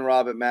Brian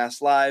Robb at Mass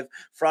Live,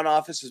 front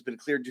office has been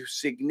cleared to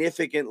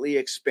significantly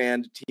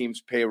expand teams'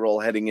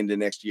 payroll heading into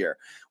next year.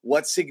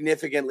 What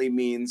significantly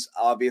means,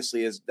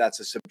 obviously, is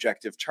that's a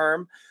subjective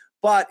term.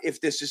 But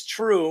if this is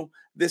true,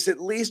 this at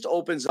least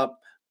opens up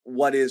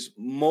what is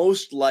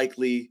most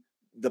likely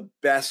the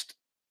best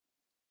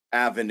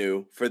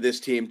avenue for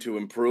this team to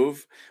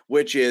improve,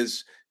 which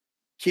is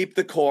keep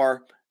the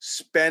core,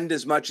 spend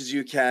as much as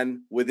you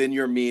can within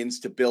your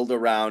means to build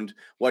around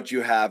what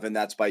you have, and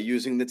that's by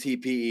using the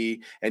TPE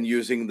and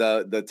using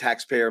the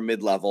taxpayer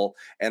mid-level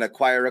and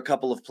acquire a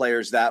couple of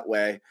players that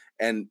way,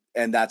 and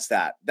that's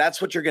that.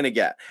 That's what you're going to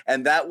get,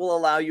 and that will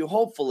allow you,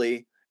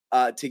 hopefully,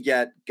 to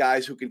get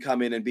guys who can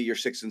come in and be your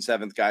 6th and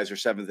 7th guys or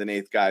 7th and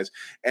 8th guys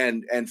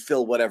and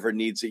fill whatever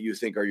needs that you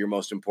think are your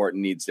most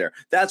important needs there.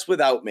 That's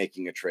without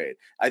making a trade.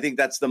 I think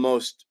that's the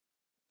most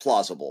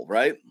plausible,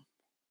 right?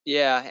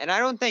 Yeah, and I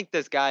don't think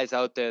there's guys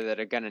out there that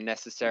are going to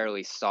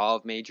necessarily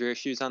solve major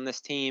issues on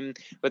this team.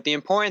 But the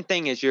important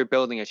thing is you're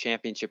building a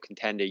championship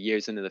contender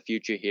years into the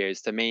future here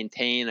is to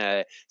maintain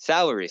a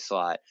salary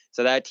slot.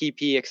 So that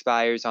TP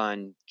expires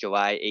on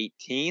July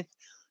 18th.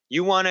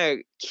 You want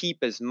to keep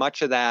as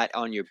much of that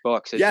on your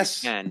books as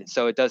you can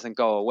so it doesn't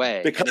go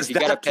away. Because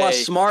that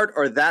plus Smart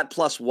or that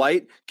plus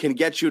White can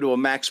get you to a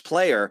max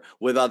player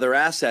with other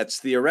assets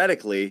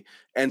theoretically.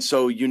 And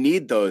so you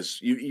need those.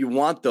 You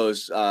want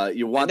those.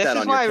 You want that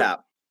on your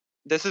cap.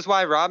 this is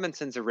why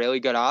Robinson's a really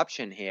good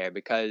option here,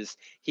 because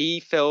he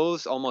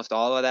fills almost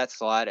all of that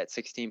slot at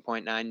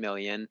 $16.9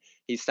 million.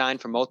 He's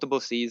signed for multiple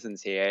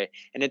seasons here,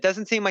 and it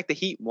doesn't seem like the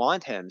Heat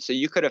want him. So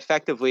you could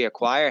effectively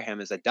acquire him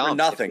as a dump for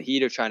nothing. if the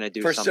Heat are trying to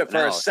do something for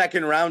else. A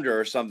second rounder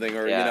or something,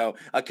 or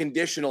a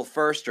conditional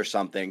first or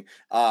something.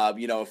 A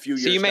few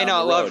years. So you may down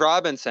not the road. love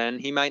Robinson.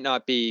 He might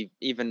not be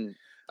even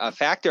a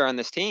factor on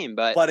this team,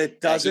 but it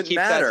doesn't he keeps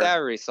matter. that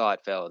salary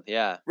slot filled.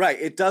 Yeah, right.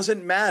 It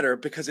doesn't matter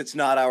because it's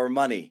not our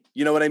money.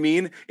 You know what I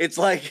mean? It's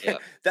like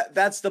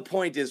that's the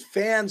point. Is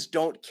fans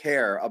don't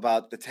care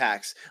about the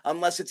tax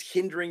unless it's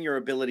hindering your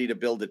ability to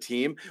build a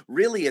team.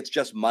 Really, it's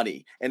just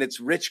money, and it's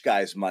rich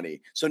guys'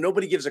 money. So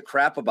nobody gives a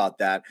crap about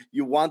that.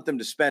 You want them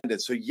to spend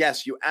it. So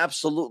yes, you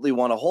absolutely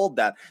want to hold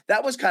that.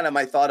 That was kind of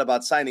my thought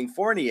about signing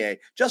Fournier.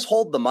 Just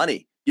hold the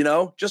money.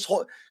 Just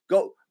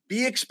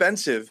be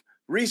expensive.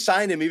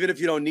 Re-sign him even if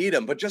you don't need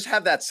him, but just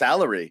have that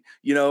salary,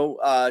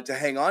 to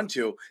hang on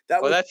to.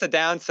 That's the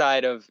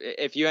downside of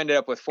if you ended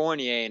up with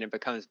Fournier and it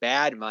becomes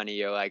bad money,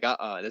 you're like,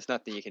 there's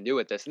nothing you can do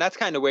with this. And that's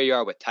kind of where you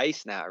are with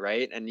Tice now,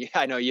 right? And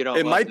I know you don't.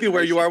 It might be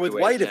where you are with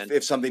White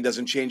if something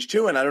doesn't change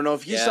too. And I don't know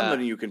if he's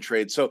somebody you can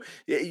trade. So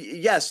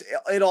yes,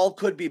 it all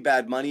could be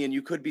bad money and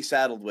you could be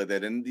saddled with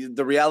it. And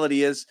the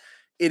reality is,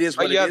 it is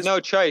what you have no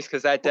choice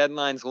because that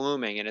deadline's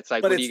looming, and it's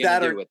like, what are you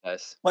going to do with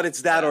this? But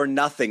it's that or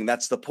nothing.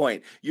 That's the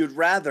point. You'd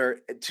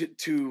rather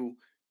to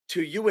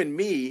you and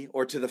me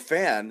or to the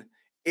fan,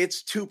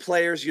 it's two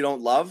players you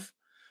don't love,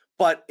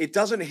 but it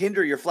doesn't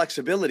hinder your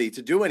flexibility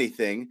to do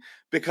anything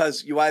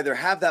because you either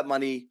have that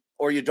money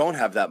or you don't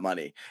have that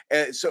money.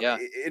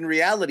 In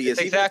reality, it's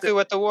exactly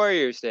what the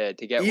Warriors did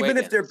to get even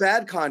Wiggins. If they're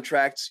bad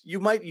contracts, you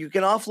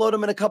can offload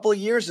them in a couple of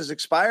years as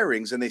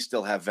expirings and they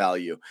still have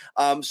value.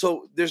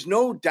 So there's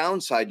no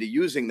downside to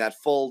using that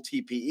full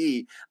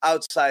TPE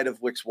outside of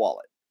Wyc's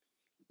wallet.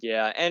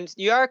 Yeah, and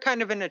you are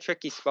kind of in a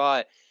tricky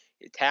spot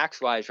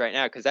tax-wise right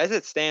now because as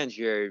it stands,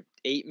 you're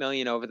 $8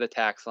 million over the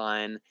tax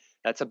line.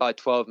 That's about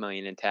 $12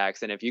 million in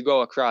tax, and if you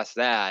go across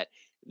that,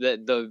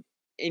 the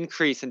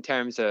increase in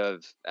terms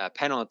of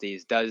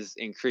penalties does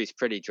increase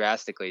pretty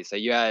drastically. So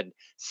you had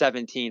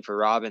 17 for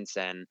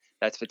Robinson.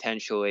 That's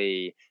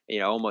potentially,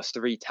 almost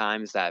 3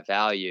 times that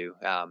value.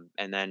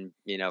 And then,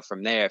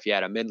 from there, if you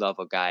had a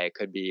mid-level guy, it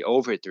could be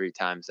over 3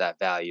 times that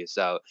value.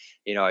 So,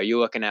 are you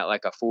looking at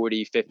like a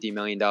 $40-50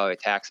 million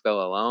tax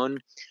bill alone?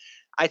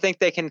 I think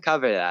they can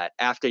cover that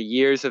after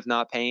years of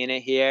not paying it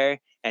here.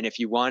 And if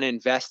you want to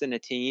invest in a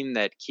team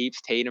that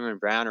keeps Tatum and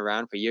Brown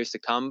around for years to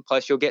come,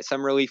 plus you'll get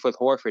some relief with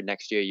Horford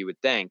next year, you would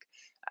think.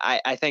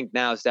 I think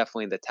now is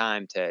definitely the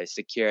time to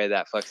secure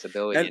that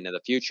flexibility into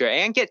the future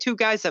and get 2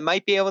 guys that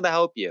might be able to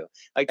help you.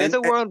 Like there's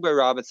a world where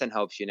Robinson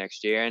helps you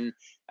next year, and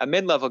a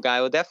mid-level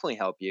guy will definitely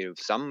help you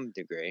to some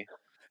degree.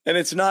 And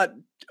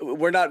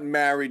we're not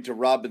married to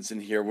Robinson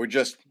here.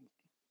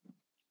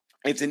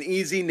 It's an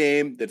easy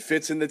name that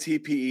fits in the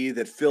TPE,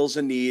 that fills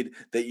a need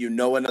that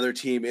another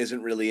team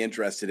isn't really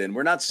interested in.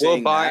 We're not saying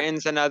Will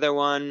Barton's another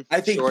one.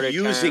 I think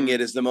using it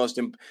is the most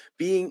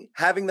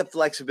having the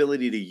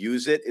flexibility to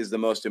use it is the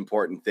most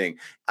important thing.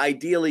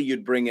 Ideally,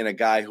 you'd bring in a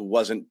guy who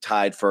wasn't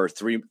tied for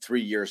three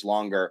years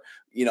longer,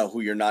 who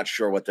you're not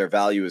sure what their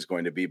value is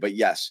going to be. But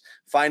yes,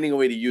 finding a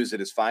way to use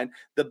it is fine.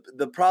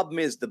 The problem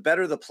is the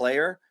better the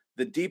player,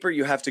 the deeper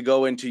you have to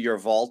go into your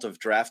vault of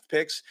draft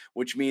picks,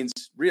 which means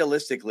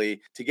realistically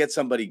to get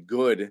somebody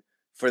good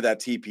for that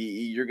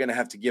TPE, you're going to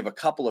have to give a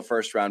couple of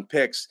first-round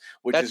picks.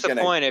 That's the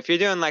point. If you're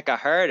doing like a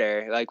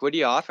herder, like what do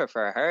you offer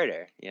for a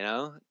herder?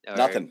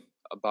 Nothing.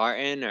 A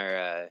Barton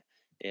or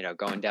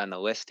going down the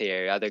list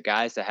here, other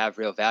guys that have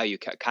real value.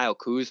 Kyle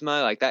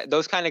Kuzma, like that.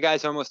 Those kind of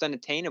guys are almost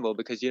unattainable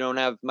because you don't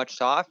have much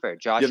to offer.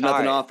 Josh you have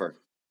nothing to Hart. offer.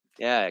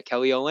 Yeah,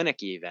 Kelly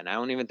Olynyk even. I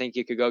don't even think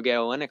you could go get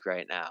Olynyk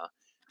right now.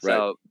 Right.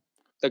 So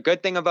the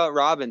good thing about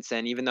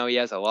Robinson, even though he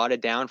has a lot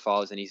of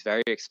downfalls and he's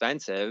very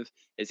expensive,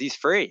 is he's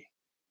free.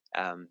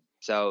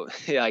 So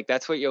like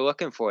that's what you're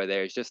looking for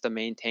there, is just to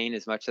maintain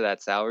as much of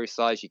that salary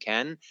slot as you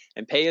can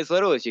and pay as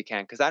little as you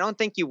can. Because I don't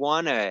think you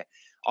want to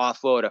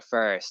offload a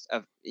first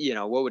of,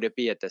 what would it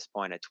be at this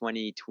point, a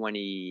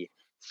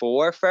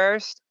 2024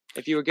 first?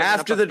 If you were getting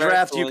after the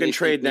draft, you can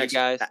trade next.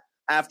 Guys.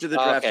 After the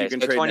draft, you can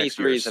trade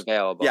 23 is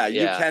available. Yeah,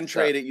 you can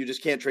trade it. You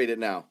just can't trade it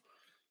now.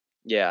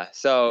 Yeah,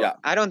 so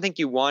I don't think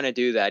you want to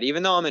do that,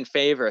 even though I'm in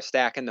favor of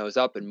stacking those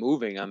up and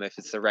moving them if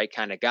it's the right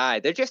kind of guy.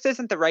 There just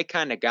isn't the right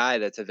kind of guy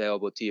that's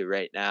available to you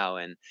right now,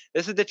 and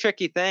this is the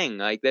tricky thing.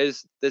 Like,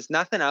 there's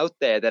nothing out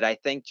there that I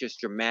think just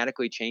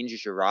dramatically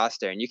changes your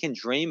roster, and you can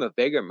dream of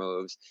bigger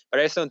moves, but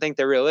I just don't think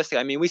they're realistic.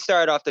 I mean, we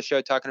started off the show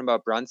talking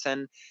about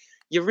Brunson.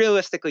 You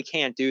realistically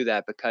can't do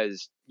that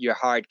because you're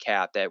hard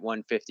capped at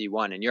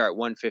 151 and you're at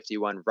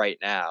 151 right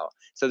now.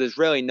 So there's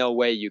really no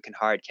way you can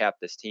hard cap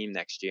this team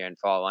next year and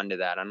fall under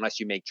that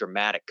unless you make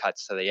dramatic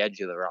cuts to the edge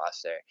of the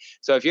roster.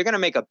 So if you're going to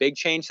make a big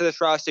change to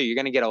this roster, you're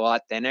going to get a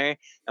lot thinner.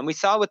 And we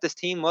saw what this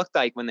team looked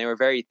like when they were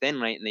very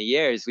thin late in the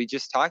years. We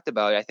just talked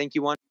about it. I think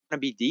you want to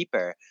be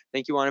deeper. I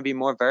think you want to be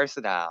more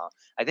versatile.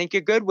 I think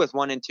you're good with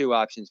 1 and 2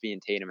 options being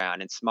Tatum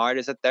Brown, and Smart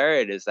is a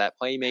third, is that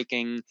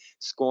playmaking,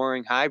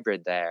 scoring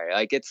hybrid there.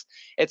 Like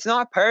it's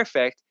not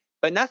perfect,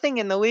 but nothing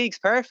in the league's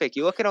perfect.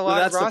 You look at a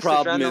lot of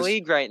rosters around the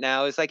league right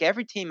now, it's like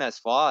every team has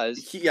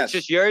flaws. Yes. It's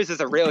just yours is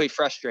a really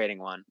frustrating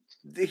one.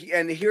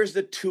 And here's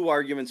the two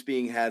arguments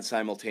being had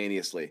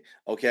simultaneously,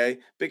 okay?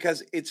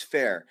 Because it's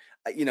fair.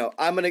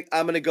 I'm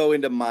gonna go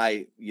into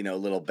my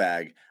little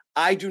bag.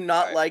 I do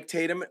not like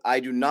Tatum. I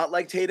do not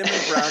like Tatum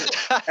and Brown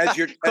as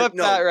your clip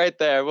that right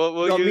there.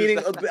 We'll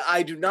use that.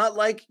 I do not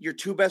like your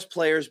two best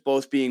players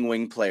both being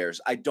wing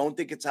players. I don't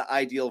think it's an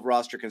ideal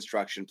roster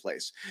construction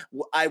place.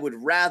 I would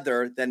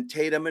rather than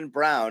Tatum and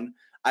Brown.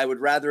 I would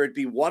rather it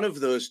be one of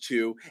those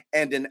two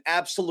and an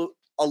absolute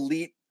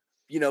elite,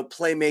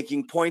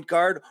 playmaking point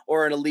guard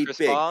or an elite Chris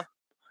big. Paul?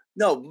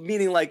 No,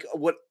 meaning like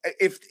what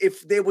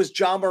if there was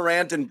Ja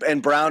Morant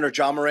and Brown or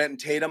Ja Morant and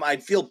Tatum,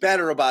 I'd feel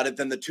better about it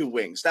than the two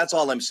wings. That's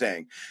all I'm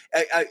saying.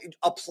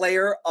 A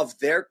player of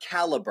their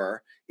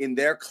caliber in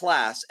their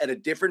class at a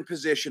different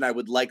position, I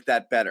would like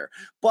that better.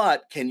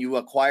 But can you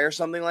acquire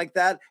something like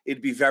that?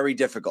 It'd be very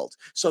difficult.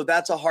 So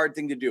that's a hard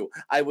thing to do.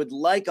 I would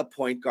like a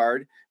point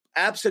guard.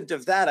 Absent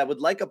of that, I would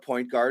like a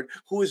point guard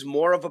who is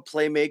more of a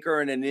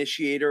playmaker, an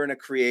initiator, and a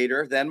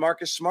creator than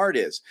Marcus Smart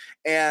is.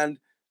 And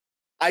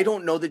I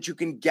don't know that you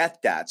can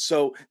get that.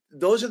 So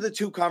those are the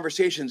two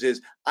conversations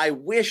is I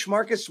wish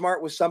Marcus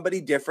Smart was somebody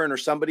different or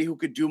somebody who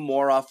could do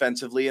more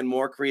offensively and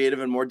more creative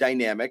and more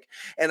dynamic.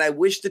 And I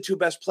wish the two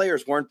best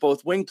players weren't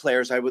both wing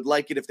players. I would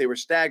like it if they were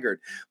staggered,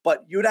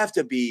 but you'd have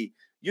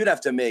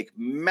to make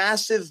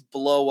massive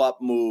blow up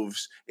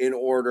moves in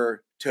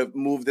order to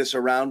move this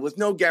around with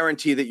no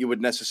guarantee that you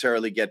would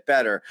necessarily get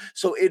better.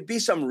 So it'd be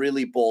some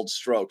really bold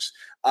strokes.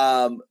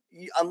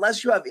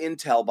 Unless you have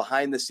intel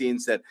behind the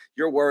scenes that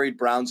you're worried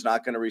Brown's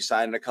not going to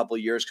resign in a couple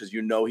of years because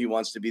he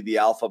wants to be the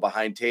alpha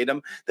behind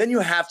Tatum, then you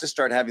have to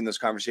start having those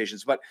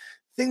conversations. But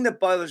thing that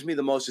bothers me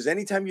the most is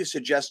anytime you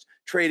suggest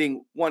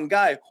trading one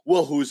guy,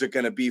 well, who's it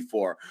going to be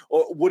for?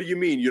 Or what do you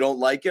mean? You don't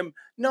like him?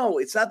 No,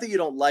 it's not that you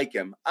don't like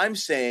him. I'm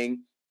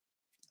saying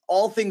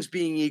all things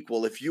being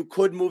equal, if you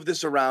could move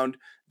this around,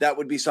 that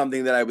would be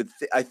something that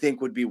I think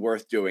would be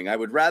worth doing. I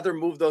would rather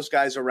move those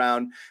guys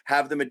around,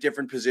 have them at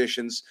different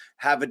positions,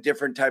 have a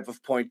different type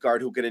of point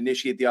guard who could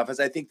initiate the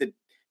offense. I think the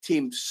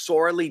team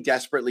sorely,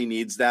 desperately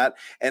needs that.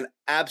 And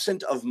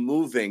absent of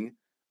moving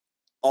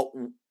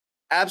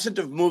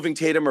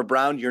Tatum or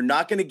Brown, you're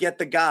not going to get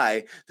the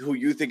guy who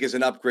you think is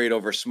an upgrade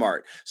over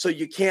Smart. So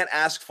you can't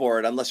ask for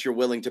it unless you're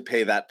willing to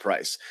pay that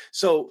price.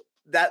 So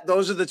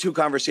those are the two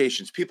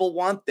conversations. People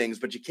want things,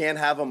 but you can't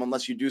have them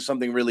unless you do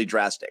something really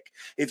drastic.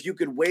 If you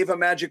could wave a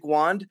magic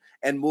wand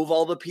and move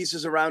all the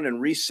pieces around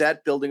and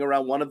reset building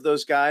around one of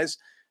those guys,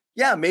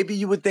 yeah, maybe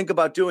you would think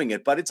about doing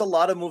it, but it's a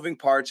lot of moving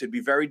parts. It'd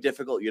be very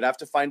difficult. You'd have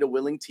to find a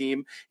willing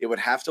team. It would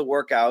have to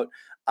work out.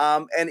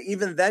 And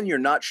even then you're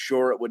not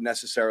sure it would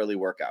necessarily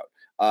work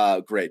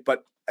out. Great.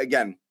 But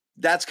again,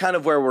 that's kind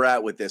of where we're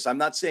at with this. I'm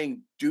not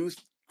saying do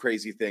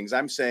crazy things.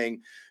 I'm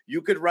saying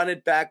you could run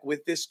it back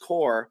with this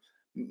core,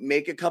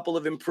 make a couple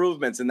of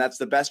improvements, and that's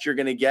the best you're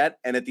going to get.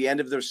 And at the end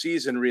of their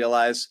season,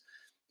 realize,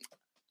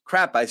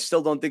 crap, I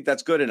still don't think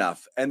that's good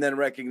enough. And then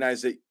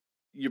recognize that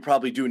you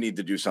probably do need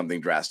to do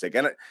something drastic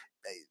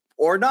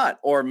or not,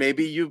 or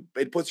maybe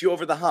it puts you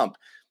over the hump.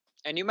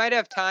 And you might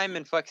have time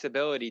and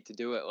flexibility to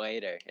do it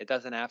later. It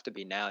doesn't have to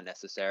be now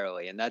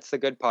necessarily. And that's the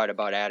good part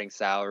about adding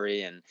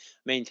salary and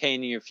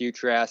maintaining your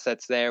future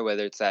assets there,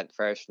 whether it's that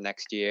first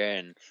next year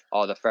and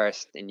all the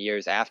first in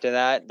years after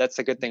that. That's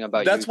the good thing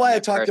about That's why I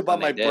talked about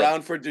my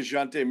Brown for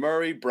DeJounte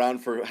Murray, Brown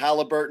for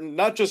Halliburton,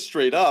 not just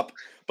straight up,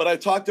 but I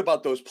talked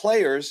about those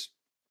players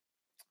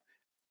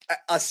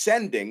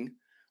ascending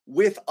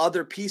with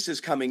other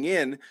pieces coming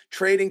in,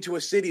 trading to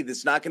a city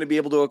that's not going to be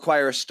able to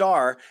acquire a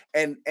star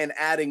and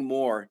adding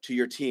more to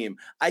your team.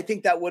 I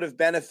think that would have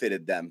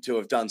benefited them to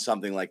have done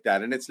something like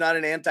that. And it's not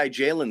an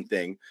anti-Jalen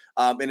thing.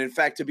 And in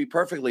fact, to be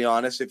perfectly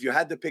honest, if you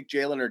had to pick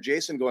Jalen or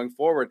Jason going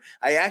forward,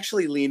 I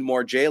actually lean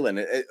more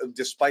Jalen,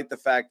 despite the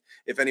fact,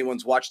 if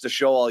anyone's watched the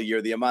show all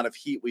year, the amount of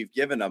heat we've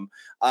given him.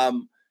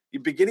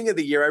 Beginning of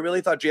the year, I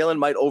really thought Jalen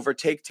might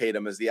overtake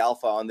Tatum as the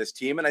alpha on this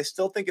team. And I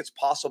still think it's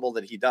possible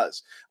that he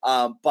does.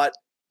 But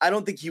I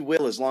don't think he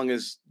will, as long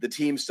as the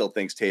team still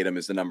thinks Tatum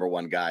is the number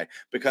one guy,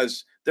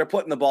 because they're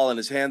putting the ball in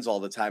his hands all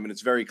the time, and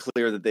it's very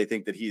clear that they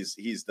think that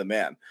he's the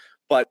man.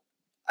 But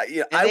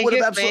I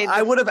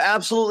would have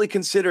absolutely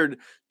considered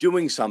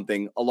doing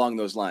something along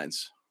those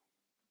lines.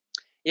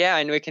 Yeah,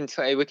 and we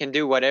can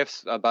do what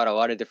ifs about a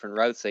lot of different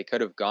routes they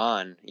could have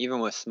gone, even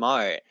with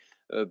Smart.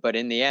 But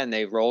in the end,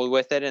 they rolled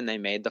with it and they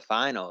made the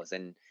finals.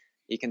 And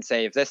you can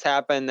say if this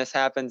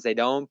happens. They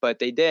don't, but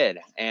they did.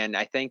 And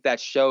I think that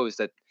shows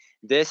that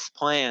this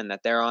plan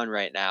that they're on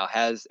right now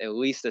has at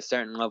least a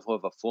certain level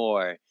of a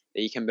floor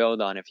that you can build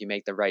on if you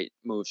make the right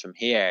moves from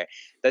here.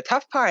 The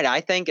tough part,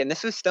 I think, and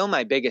this was still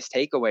my biggest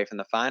takeaway from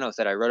the finals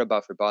that I wrote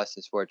about for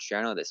Boston Sports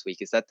Journal this week,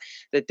 is that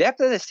the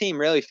depth of this team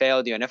really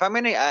failed you. And if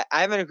I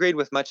haven't agreed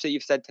with much that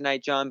you've said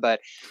tonight, John,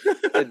 but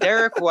the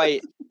Derek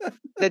White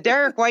the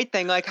Derek White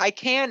thing, like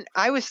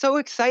I was so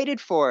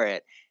excited for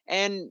it.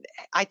 And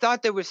I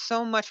thought there was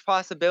so much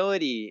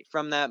possibility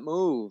from that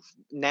move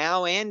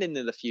now and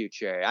into the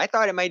future. I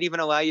thought it might even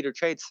allow you to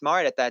trade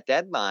Smart at that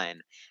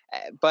deadline.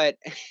 But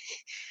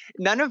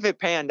none of it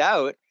panned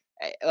out.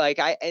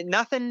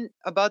 Nothing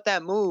about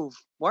that move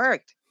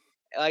worked.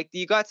 Like,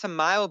 you got some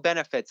mild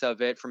benefits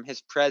of it from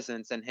his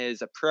presence and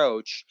his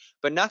approach,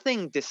 but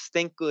nothing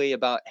distinctly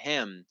about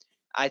him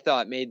I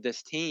thought made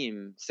this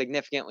team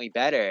significantly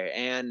better.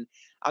 And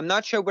I'm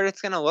not sure what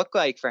it's going to look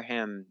like for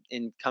him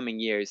in coming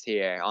years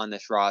here on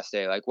this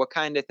roster. Like, what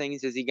kind of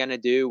things is he going to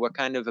do? What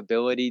kind of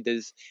ability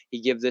does he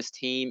give this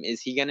team?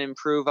 Is he going to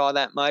improve all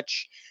that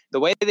much? The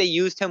way they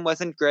used him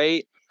wasn't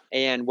great,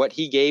 and what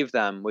he gave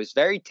them was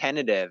very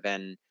tentative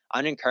and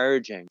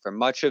unencouraging for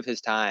much of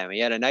his time. He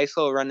had a nice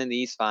little run in the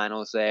East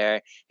Finals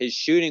there. His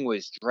shooting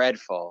was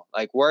dreadful,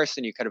 like worse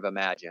than you could have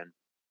imagined.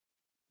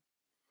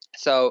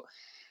 So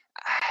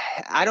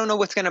I don't know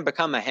what's going to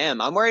become of him.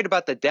 I'm worried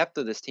about the depth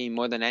of this team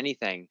more than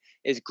anything.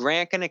 Is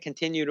Grant going to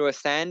continue to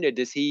ascend, or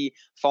does he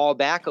fall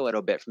back a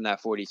little bit from that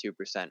 42%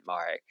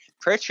 mark?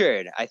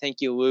 Pritchard, I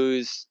think you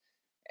lose.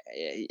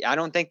 I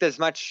don't think there's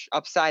much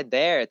upside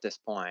there at this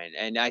point.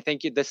 And I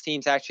think this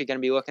team's actually going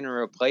to be looking to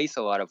replace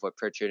a lot of what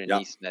Pritchard and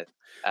Nesmith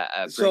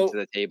bring to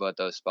the table at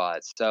those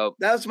spots. So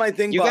that's my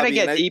thing, you got to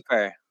get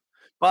deeper.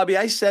 Bobby,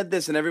 I said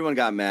this and everyone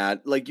got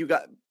mad. Like, you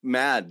got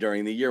mad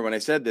during the year when I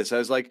said this. I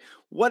was like,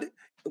 what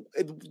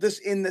this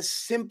in the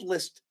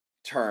simplest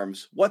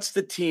terms, what's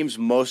the team's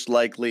most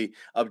likely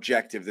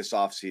objective this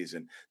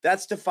offseason?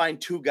 That's to find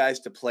two guys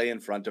to play in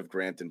front of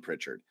Grant and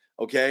Pritchard.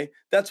 Okay.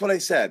 That's what I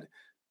said.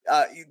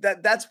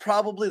 That's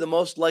probably the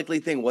most likely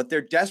thing. What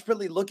they're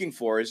desperately looking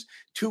for is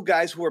two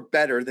guys who are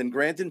better than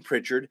Grant and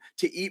Pritchard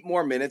to eat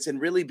more minutes and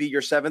really be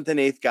your 7th and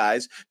 8th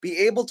guys, be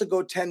able to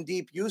go 10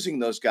 deep using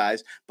those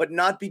guys, but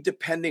not be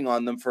depending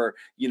on them for,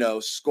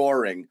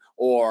 scoring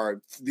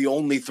or the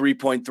only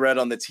 3-point threat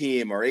on the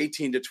team or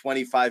 18 to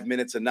 25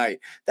 minutes a night.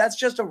 That's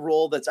just a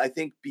role that's, I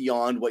think,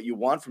 beyond what you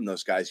want from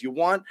those guys. You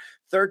want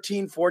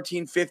 13,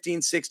 14,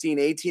 15, 16,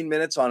 18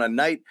 minutes on a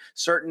night.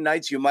 Certain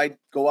nights you might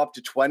go up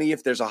to 20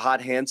 if there's a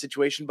hot hand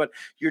situation, but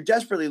you're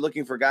desperately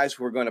looking for guys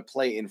who are going to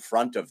play in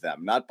front of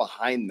them, not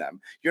behind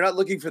them. You're not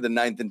looking for the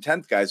 9th and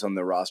 10th guys on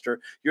the roster.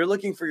 You're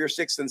looking for your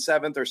 6th and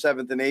 7th or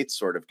 7th and 8th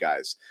sort of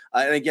guys.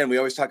 And again, we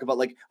always talk about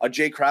like a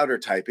Jay Crowder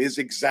type is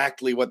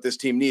exactly what this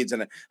team needs.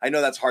 And I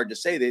know that's hard to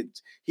say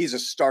that he's a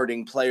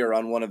starting player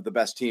on one of the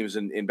best teams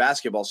in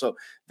basketball. So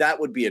that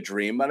would be a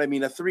dream. But I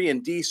mean, a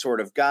 3-and-D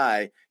sort of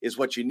guy is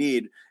what you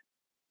need.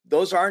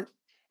 Those aren't.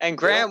 And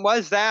Grant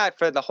was that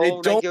for the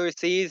whole regular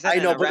season. I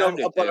know,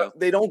 but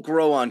they don't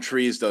grow on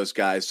trees, those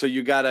guys. So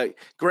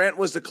Grant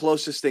was the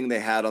closest thing they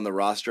had on the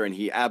roster, and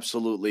he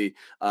absolutely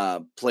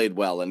played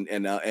well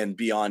and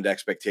beyond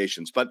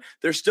expectations. But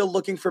they're still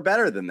looking for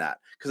better than that,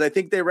 because I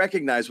think they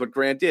recognize what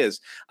Grant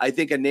is. I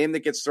think a name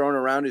that gets thrown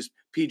around is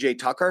PJ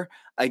Tucker.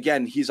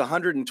 Again, he's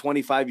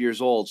 125 years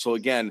old. So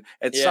again,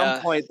 at some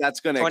point that's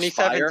going to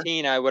expire.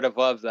 2017, I would have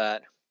loved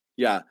that.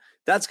 Yeah,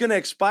 that's going to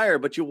expire,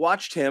 but you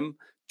watched him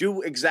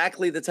do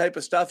exactly the type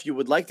of stuff you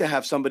would like to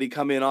have somebody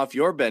come in off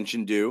your bench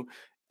and do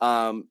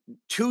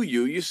to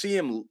you. You see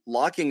him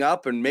locking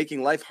up and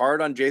making life hard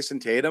on Jason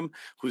Tatum,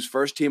 who's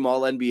first team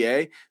All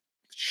NBA.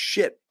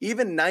 Shit,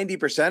 even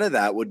 90% of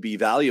that would be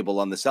valuable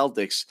on the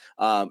Celtics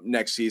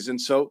next season.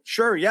 So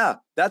sure, yeah,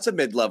 that's a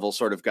mid-level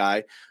sort of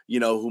guy,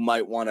 who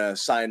might want to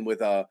sign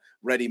with a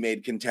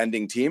ready-made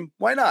contending team.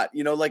 Why not?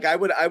 I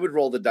would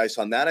roll the dice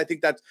on that. I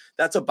think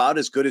that's about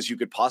as good as you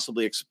could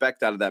possibly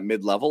expect out of that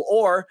mid-level.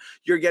 Or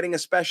you're getting a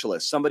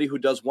specialist, somebody who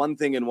does one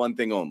thing and one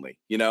thing only,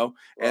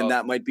 and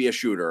that might be a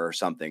shooter or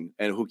something,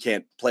 and who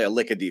can't play a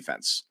lick of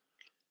defense.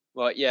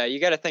 Well, yeah, you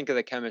got to think of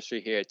the chemistry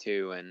here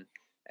too, and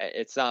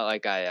it's not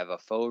like I have a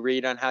full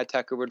read on how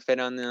Tucker would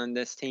fit on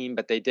this team,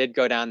 but they did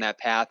go down that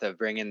path of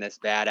bringing this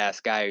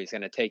badass guy who's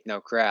going to take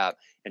no crap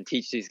and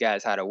teach these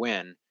guys how to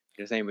win.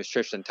 His name was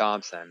Tristan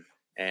Thompson,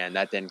 and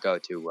that didn't go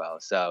too well.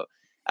 So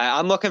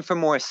I'm looking for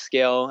more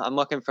skill. I'm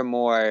looking for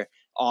more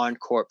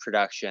on-court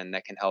production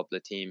that can help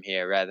the team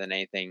here rather than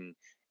anything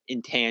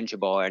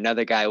intangible or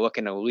another guy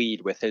looking to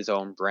lead with his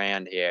own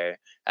brand here.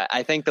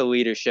 I think the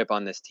leadership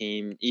on this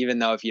team, even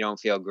though if you don't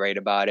feel great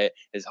about it,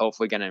 is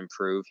hopefully going to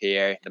improve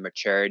here. The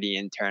maturity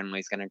internally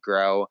is going to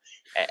grow.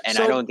 And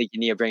I don't think you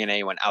need to bring in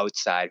anyone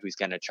outside who's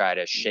going to try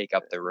to shake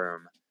up the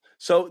room.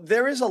 So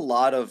there is a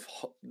lot of,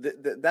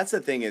 that's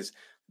the thing is,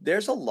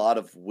 there's a lot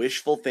of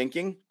wishful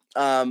thinking,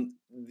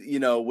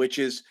 which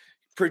is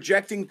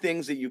projecting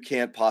things that you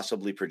can't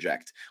possibly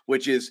project,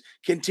 which is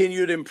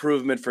continued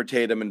improvement for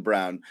Tatum and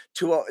Brown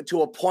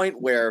to a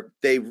point where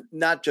they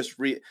not just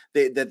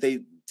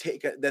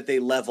that they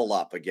level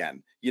up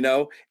again,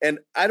 and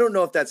I don't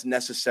know if that's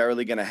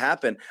necessarily going to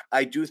happen.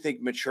 I do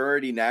think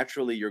maturity,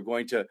 naturally, you're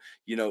going to,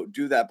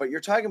 do that, but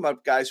you're talking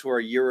about guys who are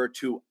a year or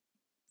two,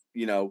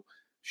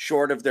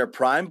 short of their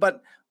prime,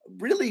 but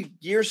really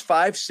years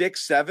 5,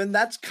 6, 7,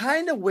 that's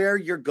kind of where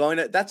you're going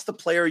to, that's the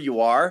player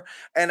you are.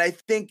 And I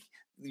think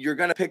you're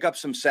going to pick up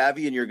some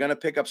savvy and you're going to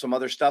pick up some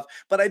other stuff,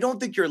 but I don't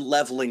think you're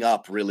leveling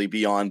up really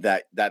beyond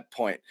that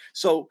point.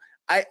 So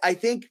I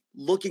think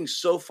looking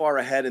so far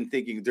ahead and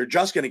thinking they're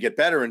just going to get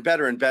better and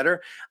better and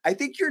better, I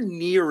think you're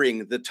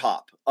nearing the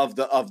top of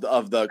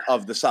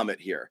the summit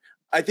here.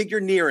 I think you're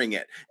nearing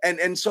it.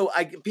 And so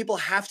people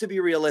have to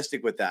be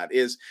realistic with that.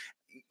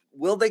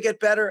 Will they get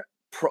better?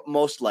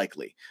 Most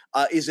likely.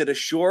 Is it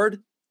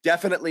assured?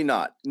 Definitely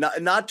not.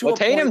 Not to. Well, a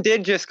Tatum point.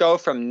 did just go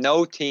from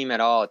no team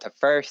at all to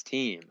first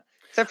team.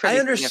 I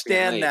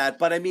understand that,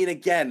 but I mean,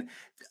 again,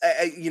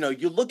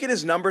 you look at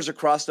his numbers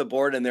across the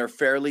board and they're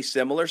fairly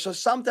similar. So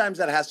sometimes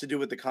that has to do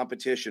with the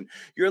competition.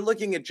 You're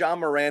looking at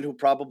John Morant, who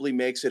probably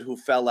makes it, who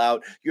fell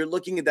out. You're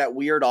looking at that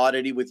weird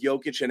oddity with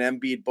Jokic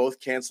and Embiid both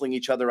canceling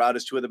each other out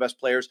as two of the best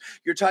players.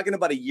 You're talking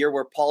about a year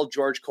where Paul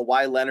George,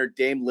 Kawhi Leonard,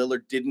 Dame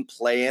Lillard didn't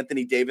play.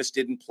 Anthony Davis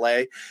didn't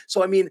play.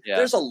 So, I mean,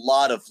 there's a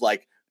lot of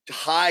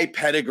high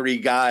pedigree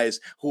guys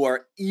who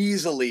are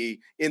easily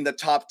in the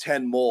top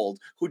 10 mold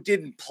who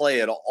didn't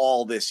play at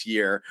all this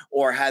year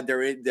or had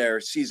their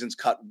seasons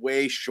cut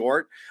way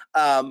short.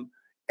 And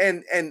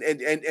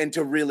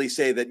to really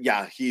say that,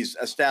 yeah, he's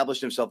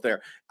established himself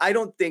there. I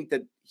don't think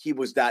that he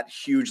was that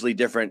hugely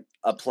different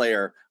a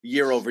player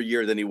year over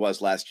year than he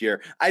was last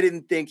year. I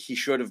think he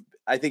should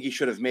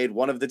have made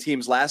one of the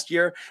teams last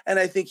year. And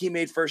I think he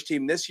made first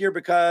team this year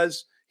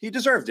because he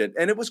deserved it,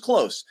 and it was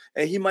close.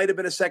 And he might have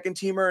been a second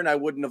teamer, and I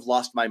wouldn't have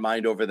lost my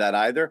mind over that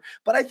either.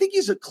 But I think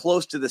he's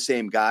close to the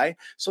same guy.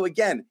 So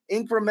again,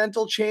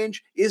 incremental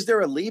change. Is there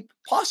a leap?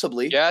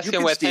 Possibly. You're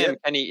asking with him,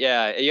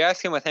 you're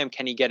asking with him,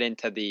 can he get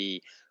into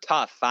the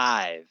top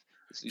 5?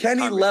 Can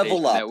he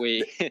level up? That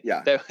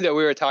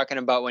we were talking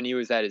about when he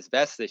was at his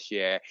best this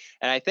year.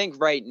 And I think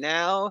right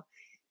now,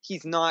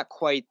 he's not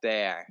quite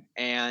there,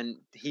 and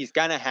he's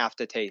gonna have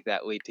to take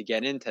that leap to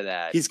get into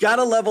that. He's got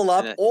to level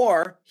up,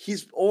 or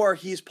he's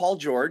Paul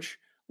George,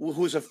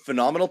 who's a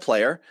phenomenal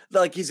player.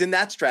 He's in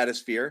that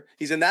stratosphere,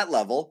 he's in that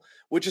level,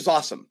 which is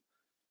awesome.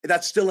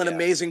 That's still an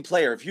amazing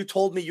player. If you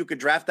told me you could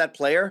draft that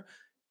player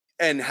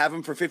and have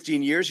him for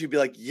 15 years, you'd be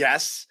like,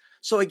 yes.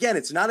 So again,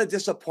 it's not a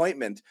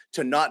disappointment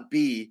to not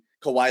be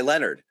Kawhi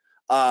Leonard.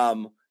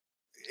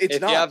 If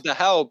you have the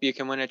help, you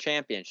can win a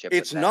championship.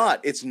 It's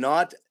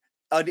not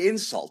an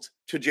insult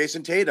to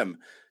Jason Tatum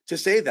to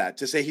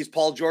say he's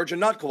Paul George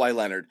and not Kawhi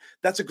Leonard.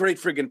 That's a great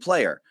friggin'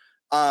 player.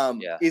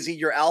 Is he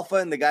your alpha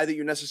and the guy that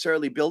you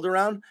necessarily build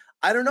around?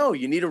 I don't know.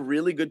 You need a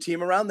really good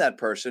team around that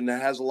person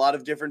that has a lot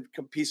of different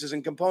pieces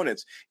and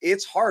components.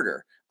 It's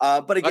harder.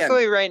 But again,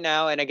 luckily right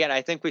now, and again,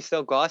 I think we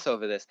still gloss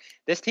over this.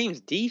 This team's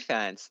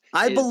defense.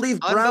 I believe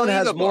Brown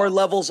has more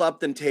levels up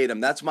than Tatum.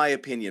 That's my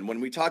opinion.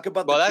 When we talk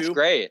about that's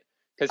great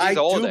because he's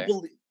older.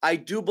 I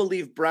do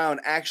believe Brown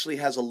actually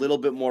has a little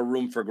bit more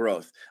room for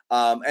growth.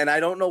 And I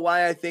don't know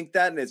why I think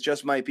that, and it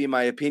just might be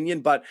my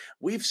opinion, but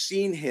we've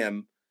seen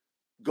him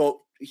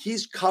go.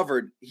 He's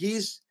covered.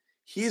 He's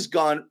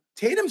gone.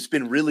 Tatum's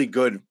been really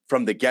good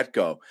from the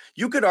get-go.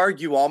 You could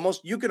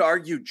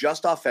argue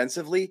just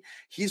offensively,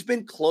 he's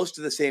been close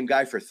to the same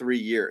guy for 3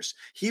 years.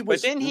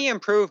 But didn't he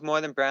improve more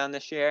than Brown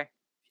this year?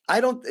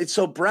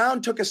 So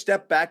Brown took a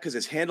step back because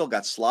his handle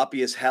got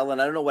sloppy as hell,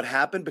 and I don't know what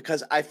happened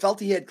because I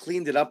felt he had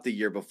cleaned it up the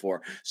year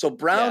before. So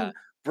Brown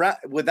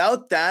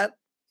without that,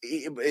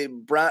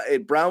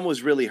 Brown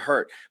was really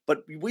hurt.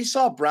 But we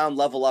saw Brown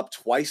level up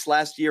twice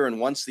last year and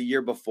once the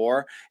year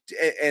before,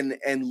 and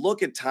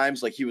look at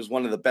times like he was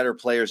one of the better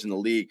players in the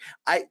league.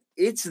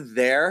 It's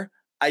there.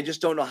 I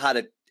just don't know how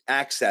to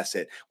access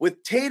it.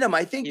 With Tatum,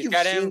 I think you've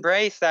got to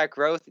embrace that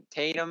growth.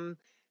 Tatum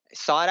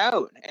sought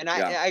out. And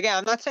again,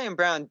 I'm not saying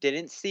Brown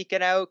didn't seek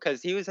it out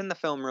because he was in the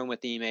film room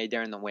with Ime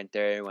during the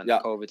winter when the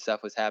COVID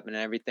stuff was happening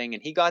and everything.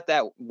 And he got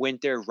that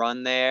winter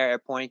run there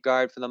at point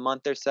guard for the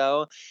month or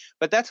so.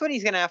 But that's what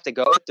he's going to have to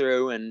go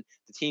through and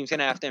the team's going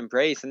to have to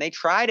embrace. And they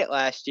tried it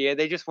last year.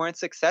 They just weren't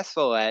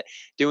successful at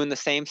doing the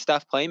same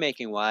stuff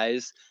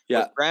playmaking-wise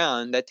with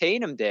Brown that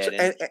Tatum did.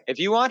 And if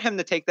you want him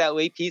to take that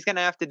leap, he's going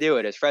to have to do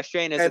it, as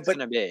frustrating as it's going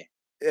to be.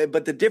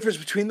 But the difference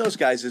between those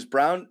guys is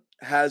Brown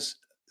has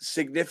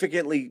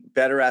significantly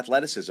better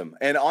athleticism,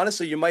 and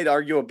honestly, you might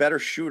argue a better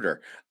shooter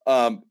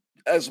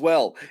as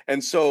well.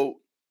 And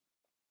so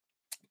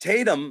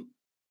Tatum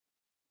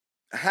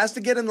has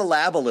to get in the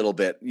lab a little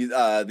bit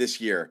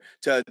this year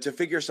to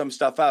figure some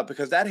stuff out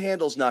because that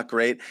handle's not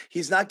great.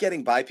 He's not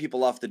getting by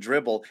people off the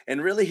dribble,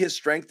 and really his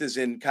strength is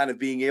in kind of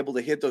being able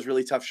to hit those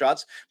really tough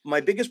shots. My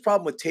biggest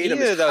problem with Tatum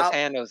is those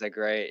handles are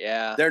great.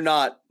 Yeah, they're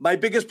not. My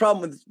biggest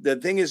problem with the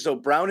thing is, though,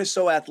 Brown is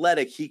so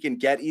athletic, he can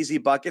get easy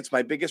buckets.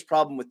 My biggest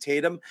problem with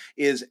Tatum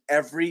is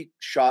every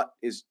shot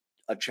is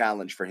a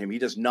challenge for him.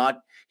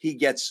 He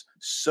gets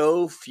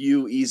so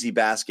few easy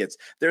baskets.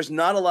 There's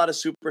not a lot of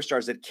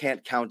superstars that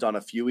can't count on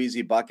a few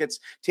easy buckets.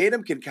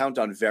 Tatum can count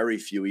on very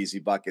few easy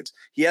buckets.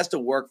 He has to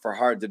work for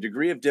hard. The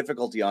degree of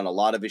difficulty on a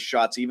lot of his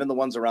shots, even the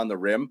ones around the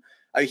rim,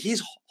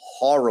 he's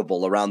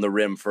horrible around the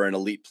rim for an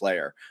elite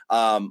player.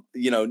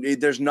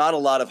 There's not a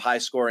lot of high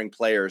scoring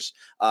players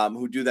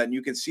who do that. And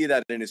you can see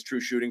that in his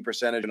true shooting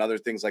percentage and other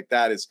things like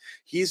that.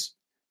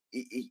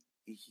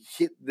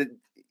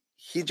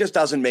 he just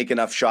doesn't make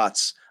enough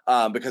shots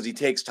because he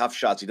takes tough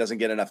shots. He doesn't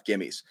get enough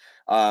gimmies.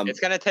 It's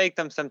going to take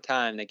them some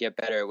time to get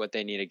better at what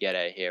they need to get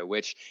at here,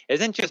 which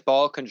isn't just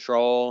ball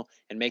control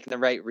and making the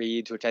right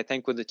reads, which I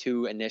think were the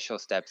two initial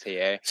steps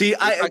here. See,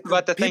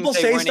 about the people things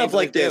they say weren't stuff able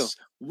like to do. this.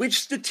 Which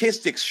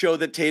statistics show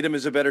that Tatum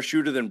is a better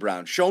shooter than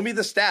Brown? Show me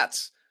the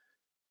stats.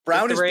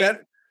 Brown is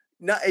better.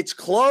 No, it's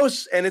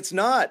close, and it's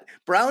not.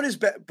 Brown is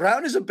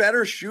a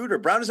better shooter.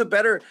 Brown is a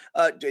better.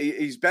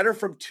 He's better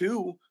from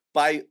two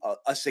by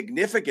a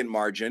significant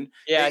margin.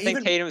 Yeah, I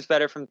think Tatum's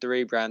better from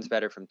three. Brown's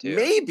better from two.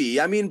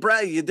 Maybe. I mean,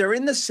 they're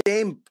in the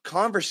same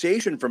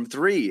conversation from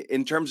three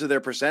in terms of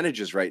their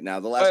percentages right now.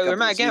 The last couple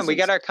of seasons. We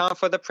got our count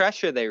for the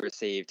pressure they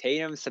received.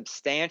 Tatum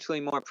substantially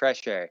more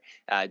pressure,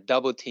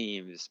 double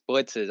teams,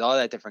 blitzes, all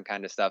that different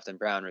kind of stuff than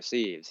Brown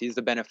receives. He's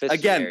the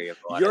beneficiary of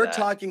a lot you're of that.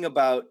 talking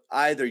about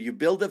either you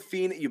build a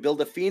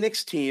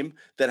Phoenix team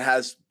that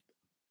has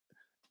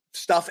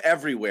stuff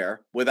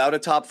everywhere without a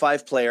top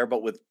 5 player,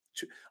 but with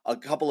a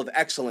couple of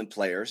excellent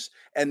players,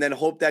 and then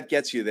hope that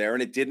gets you there.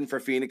 And it didn't for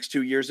Phoenix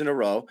 2 years in a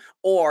row.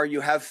 Or you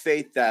have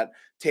faith that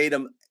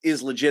Tatum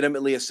is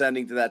legitimately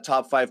ascending to that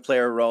top 5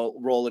 player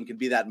role and can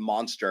be that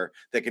monster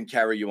that can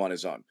carry you on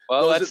his own.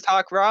 Well, let's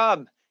talk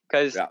Rob,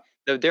 because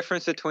the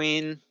difference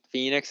between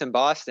Phoenix and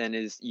Boston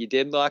is you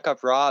did lock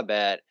up Rob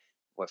at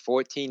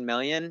 $14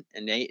 million,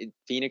 and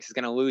Phoenix is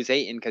going to lose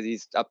Ayton because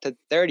he's up to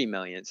 $30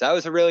 million. So that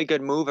was a really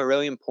good move, a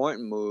really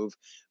important move.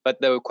 But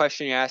the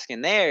question you're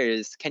asking there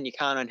is, can you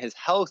count on his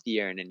health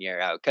year in and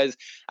year out? Because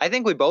I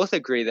think we both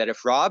agree that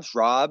if Rob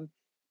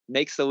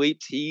makes the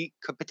leaps he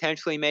could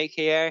potentially make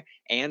here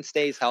and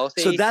stays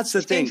healthy, so that's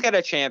the thing. He's got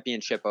a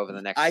championship over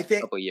the next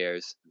couple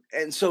years.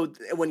 And so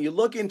when you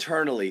look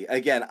internally,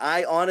 again,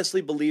 I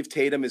honestly believe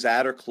Tatum is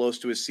at or close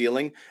to his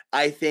ceiling.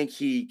 I think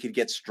he could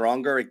get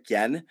stronger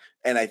again.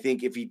 And I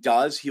think if he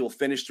does, he will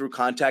finish through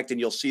contact and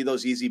you'll see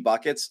those easy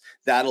buckets.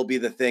 That'll be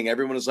the thing.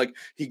 Everyone is like,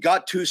 he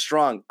got too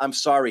strong. I'm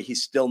sorry.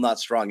 He's still not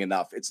strong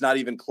enough. It's not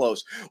even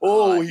close.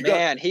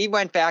 He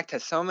went back to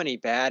so many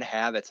bad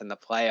habits in the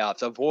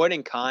playoffs,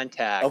 avoiding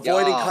contact.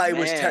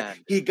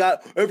 He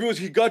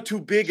got too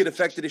big. It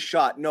affected his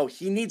shot. No,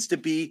 he needs to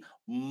be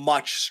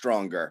much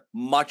stronger.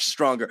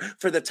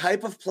 For the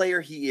type of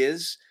player he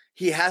is,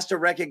 he has to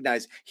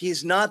recognize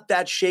he's not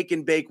that shake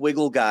and bake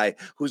wiggle guy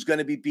who's going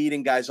to be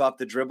beating guys off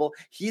the dribble.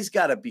 He's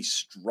got to be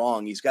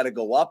strong. He's got to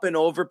go up and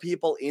over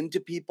people, into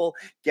people,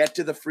 get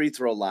to the free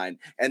throw line,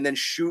 and then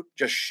shoot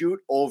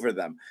over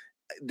them.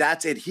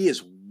 That's it. He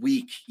is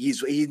weak. He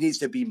needs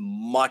to be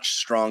much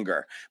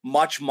stronger,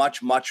 much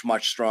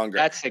stronger.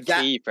 That's the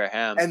key for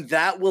him. And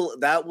that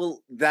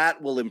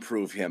will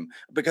improve him,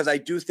 because I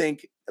do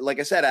think, like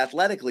I said,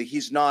 athletically,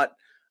 he's not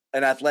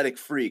an athletic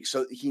freak.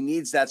 So he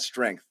needs that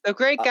strength. The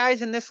great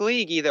guys in this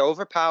league either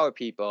overpower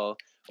people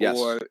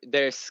or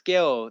their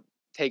skill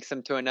takes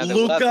them to another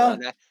level.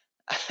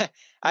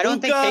 I don't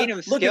think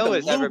Tatum's skill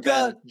has ever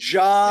been.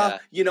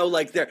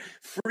 Like their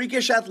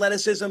freakish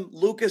athleticism.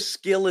 Luka's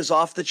skill is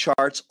off the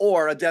charts,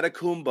 or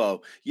Antetokounmpo.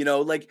 You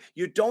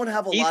don't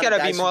have a lot of guys. He's got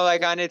to be more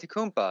like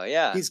Antetokounmpo.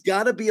 Yeah. He's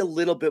got to be a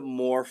little bit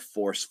more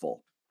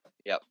forceful.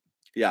 Yep.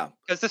 Yeah.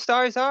 Because the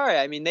Stars are.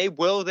 I mean, they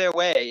will their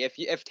way.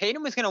 If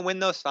Tatum was going to win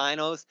those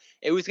finals,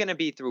 it was going to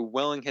be through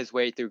willing his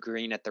way through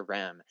Green at the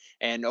rim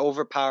and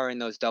overpowering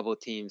those double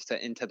teams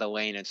into the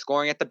lane and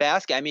scoring at the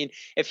basket. I mean,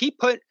 if he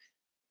put,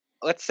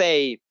 let's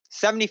say,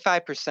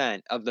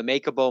 75% of the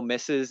makeable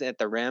misses at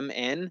the rim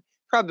in,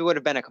 probably would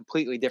have been a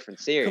completely different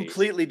series.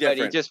 Completely different.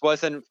 But he just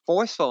wasn't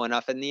forceful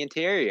enough in the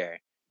interior.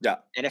 Yeah.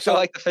 And it felt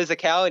like the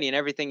physicality and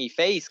everything he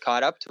faced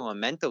caught up to him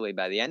mentally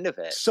by the end of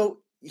it. So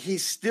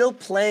he's still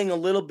playing a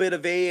little bit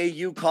of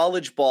AAU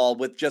college ball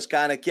with just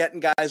kind of getting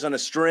guys on a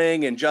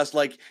string and just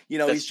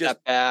he's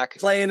just back.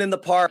 Playing in the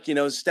park,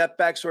 step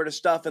back sort of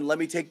stuff. And let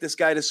me take this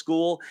guy to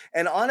school.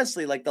 And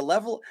honestly,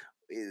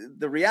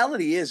 the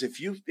reality is, if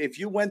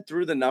you went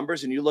through the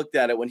numbers and you looked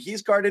at it, when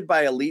he's guarded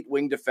by elite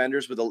wing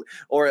defenders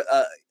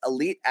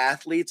elite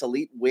athletes,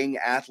 elite wing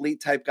athlete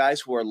type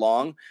guys who are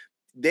long,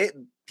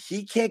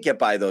 he can't get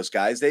by those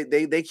guys.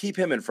 They keep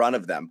him in front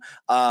of them.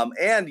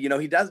 And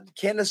he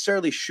can't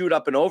necessarily shoot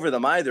up and over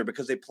them either,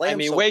 because they play.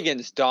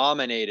 Wiggins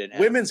dominated him.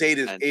 Wiggins ate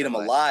him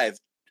alive,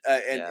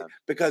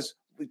 because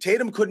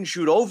Tatum couldn't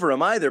shoot over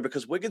him either,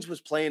 because Wiggins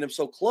was playing him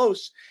so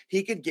close.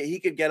 He could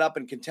get up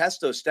and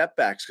contest those step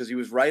backs because he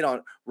was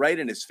right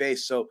in his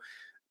face. So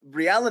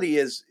reality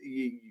is,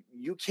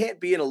 you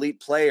can't be an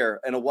elite player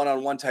and a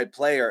one-on-one type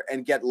player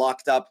and get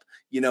locked up,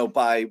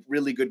 by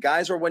really good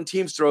guys, or when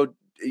teams throw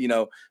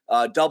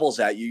doubles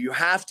at you. You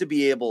have to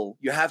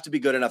be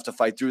good enough to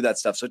fight through that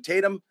stuff. So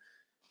Tatum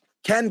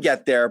can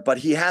get there, but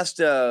he has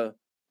to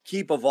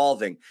keep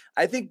evolving.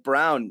 I think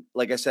Brown,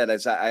 like I said,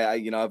 as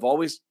I've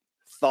always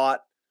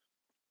thought,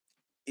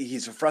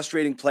 he's a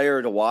frustrating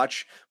player to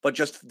watch, but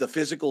just the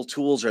physical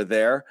tools are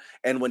there.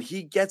 And when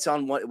he gets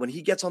on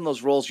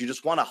those rolls, you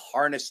just want to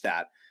harness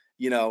that,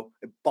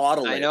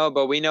 bottle it. I know,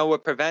 but we know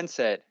what prevents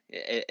it.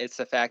 It's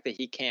the fact that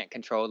he can't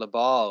control the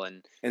ball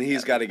and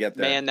he's got to get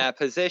there. man that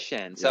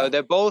position. So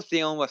they're both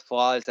dealing with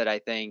flaws that I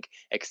think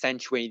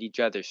accentuate each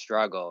other's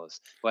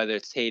struggles, whether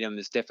it's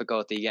Tatum's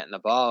difficulty getting the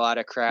ball out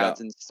of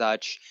crowds and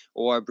such,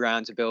 or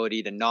Brown's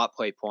ability to not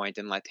play point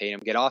and let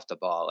Tatum get off the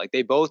ball. Like,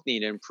 they both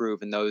need to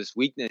improve in those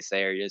weakness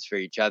areas for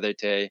each other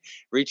to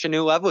reach a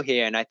new level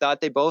here. And I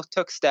thought they both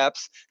took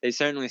steps. They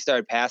certainly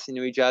started passing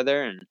to each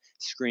other and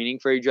screening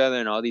for each other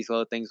and all these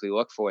little things we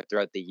look for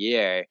throughout the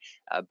year.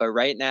 But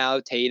right now,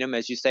 Tatum,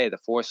 as you say, the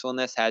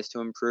forcefulness has to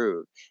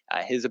improve.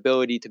 His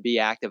ability to be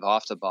active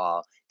off the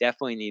ball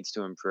definitely needs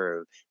to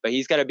improve. But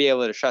he's got to be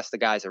able to trust the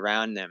guys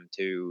around him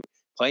to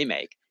play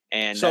make.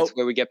 And that's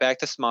where we get back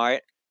to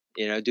Smart.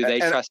 Do they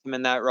trust him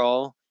in that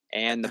role?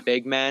 And the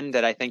big men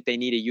that I think they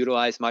need to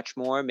utilize much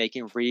more,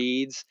 making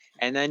reads,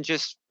 and then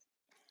just,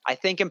 I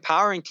think,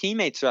 empowering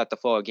teammates throughout the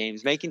flow of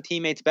games, making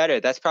teammates better.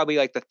 That's probably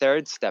like the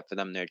third step for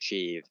them to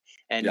achieve.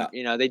 And,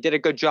 they did a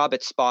good job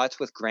at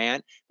spots with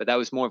Grant, but that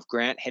was more of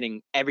Grant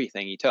hitting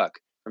everything he took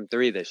from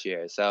three this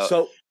year.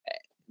 So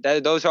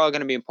those are all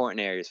going to be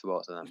important areas for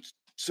both of them.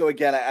 So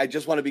again, I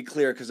just want to be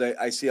clear, because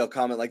I see a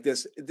comment like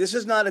this. This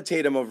is not a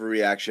Tatum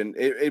overreaction.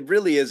 It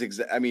really is.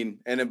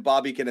 And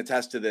Bobby can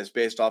attest to this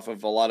based off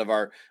of a lot of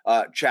our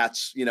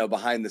chats,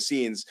 behind the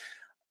scenes.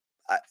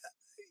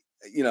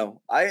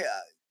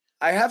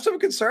 I have some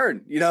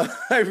concern,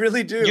 I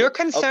really do. You're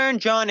concerned,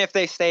 John, if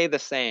they stay the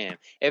same.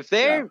 If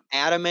they're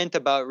adamant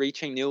about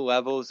reaching new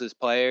levels as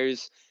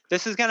players,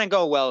 this is going to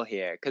go well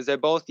here, because they're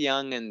both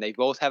young and they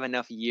both have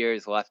enough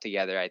years left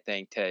together, I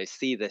think, to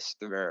see this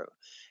through.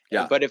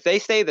 Yeah. But if they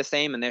stay the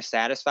same and they're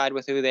satisfied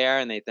with who they are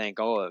and they think,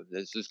 oh,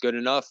 this is good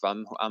enough,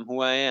 I'm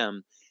who I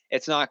am,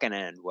 it's not going to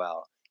end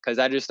well. Because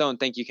I just don't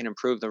think you can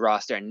improve the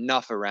roster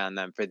enough around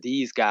them for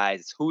these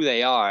guys, who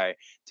they are,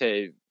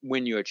 to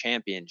win you a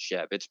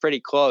championship. It's pretty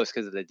close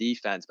because of the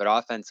defense, but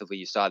offensively,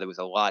 you saw there was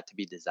a lot to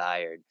be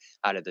desired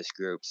out of this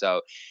group.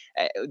 So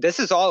this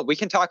is all, we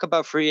can talk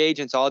about free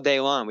agents all day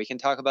long. We can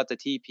talk about the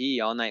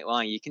TP all night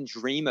long. You can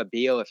dream a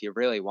Beal if you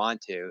really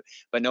want to,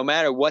 but no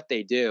matter what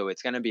they do,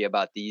 it's going to be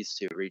about these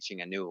two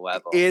reaching a new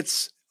level.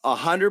 It's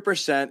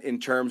 100% in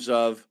terms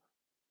of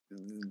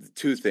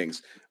two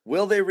things.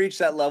 Will they reach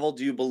that level?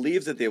 Do you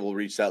believe that they will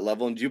reach that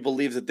level? And do you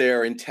believe that they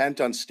are intent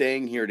on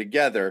staying here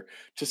together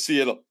to see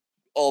it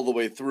all the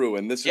way through?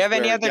 And this do you have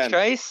any other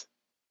choice?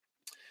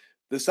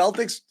 The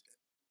Celtics,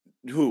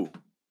 who?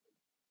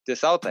 The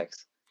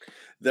Celtics.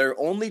 Their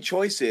only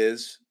choice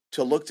is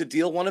to look to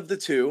deal one of the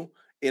two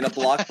in a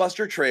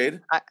blockbuster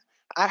trade.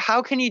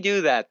 How can you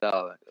do that,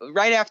 though?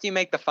 Right after you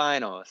make the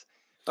finals.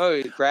 Oh,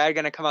 is Brad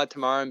going to come out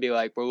tomorrow and be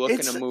like, we're looking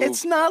to move?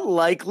 It's not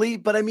likely,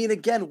 but I mean,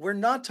 again, we're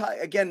not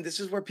again, this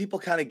is where people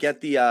kind of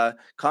get the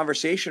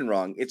conversation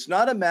wrong. It's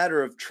not a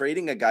matter of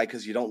trading a guy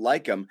because you don't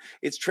like him.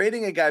 It's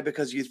trading a guy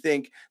because you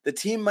think the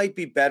team might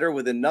be better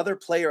with another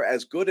player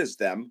as good as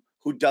them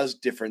who does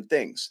different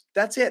things.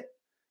 That's it.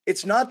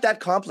 It's not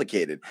that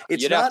complicated.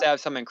 You'd have to have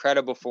some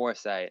incredible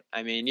foresight.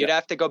 I mean, you'd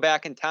have to go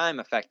back in time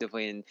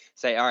effectively and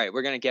say, all right,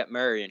 we're going to get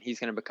Murray and he's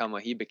going to become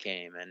what he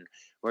became. And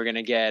we're going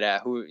to get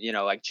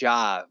like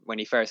Ja when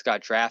he first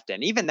got drafted.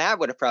 And even that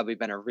would have probably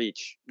been a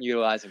reach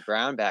utilizing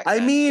Brown back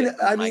then.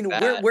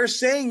 We're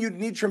saying you'd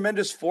need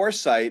tremendous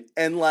foresight,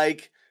 and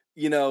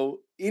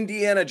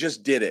Indiana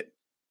just did it.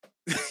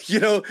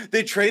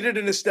 They traded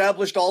an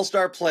established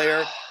all-star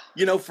player,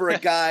 for a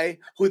guy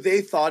who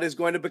they thought is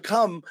going to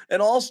become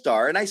an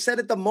all-star. And I said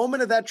at the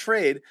moment of that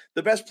trade,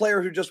 the best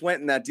player who just went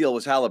in that deal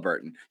was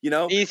Halliburton.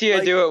 Easier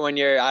to do it when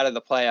you're out of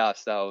the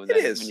playoffs, though. It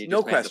is. When you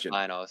No just made question. the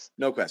finals.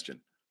 No question.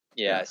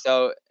 Yeah.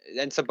 So,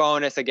 and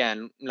Sabonis,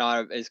 again,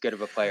 not as good of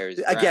a player as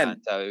Brown,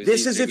 again, so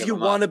this is if you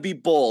want to be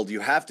bold.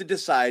 You have to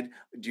decide,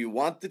 do you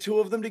want the two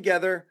of them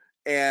together?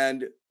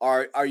 And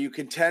are you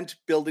content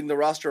building the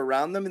roster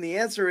around them? And the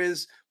answer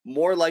is,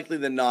 more likely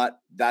than not,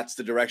 that's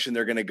the direction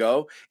they're going to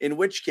go, in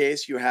which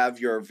case you have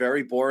your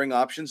very boring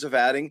options of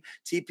adding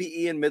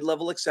TPE and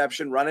mid-level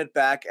exception, run it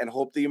back, and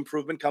hope the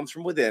improvement comes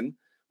from within,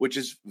 which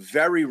is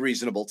very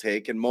reasonable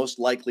take and most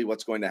likely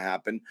what's going to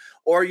happen.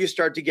 Or you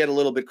start to get a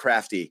little bit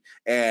crafty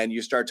and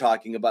you start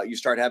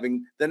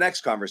having the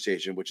next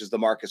conversation, which is the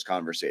Marcus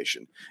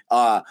conversation,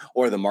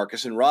 or the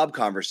Marcus and Rob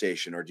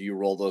conversation, or do you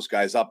roll those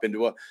guys up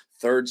into a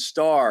third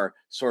star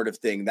sort of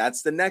thing?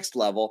 That's the next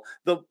level.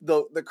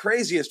 The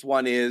craziest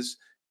one is,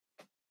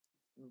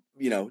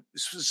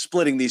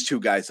 splitting these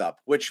two guys up,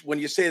 which when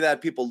you say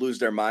that, people lose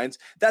their minds.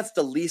 That's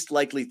the least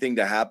likely thing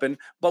to happen.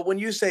 But when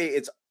you say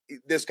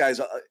this guy's,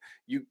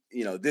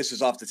 this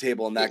is off the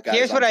table and that guy's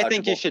here's what I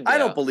think you should do. I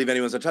don't believe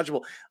anyone's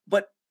untouchable,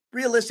 but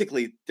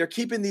realistically, they're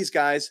keeping these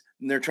guys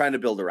and they're trying to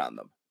build around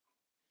them.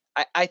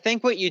 I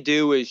think what you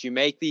do is you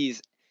make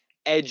these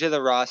edge of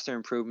the roster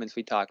improvements.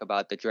 We talk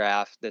about the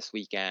draft this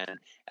weekend,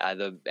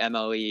 the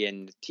MLE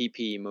and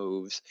TP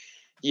moves.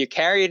 You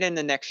carry it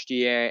into next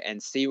year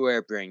and see where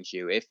it brings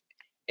you.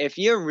 If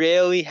you're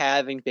really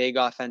having big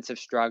offensive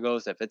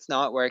struggles, if it's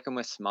not working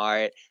with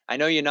Smart, I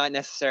know you're not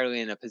necessarily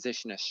in a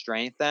position of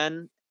strength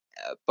then,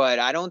 but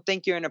I don't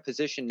think you're in a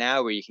position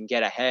now where you can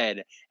get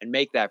ahead and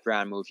make that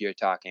Brown move you're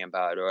talking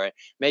about, or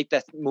make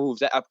that move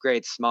that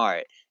upgrades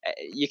Smart.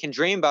 You can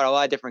dream about a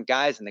lot of different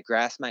guys, and the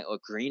grass might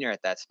look greener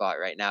at that spot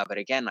right now. But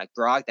again, like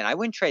Brogdon, I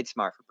wouldn't trade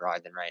Smart for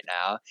Brogdon right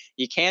now.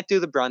 You can't do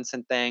the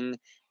Brunson thing.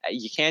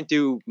 You can't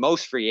do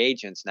most free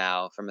agents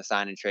now from a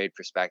sign and trade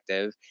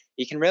perspective.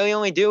 You can really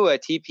only do a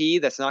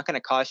TP that's not going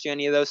to cost you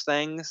any of those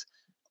things,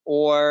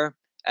 or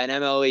an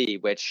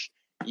MLE, which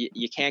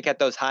you can't get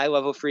those high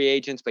level free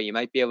agents, but you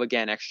might be able to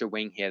get an extra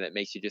wing here that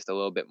makes you just a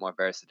little bit more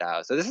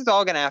versatile. So this is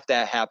all going to have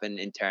to happen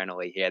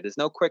internally here. There's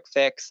no quick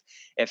fix.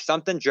 If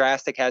something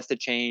drastic has to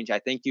change, I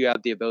think you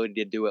have the ability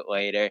to do it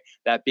later.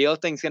 That Beal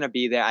thing's going to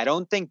be there. I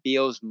don't think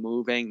Beal's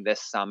moving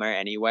this summer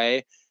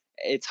anyway.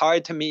 It's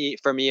hard for me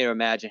to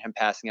imagine him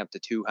passing up to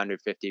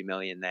 $250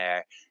 million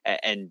there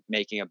and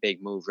making a big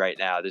move right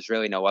now. There's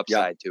really no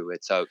upside to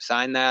it. So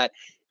sign that.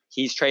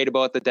 He's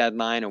tradable at the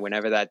deadline or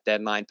whenever that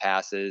deadline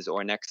passes,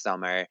 or next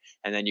summer,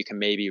 and then you can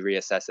maybe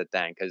reassess it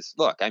then. Because,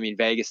 look, I mean,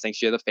 Vegas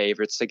thinks you're the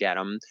favorites to get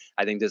him.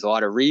 I think there's a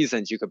lot of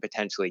reasons you could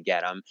potentially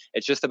get him.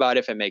 It's just about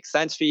if it makes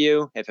sense for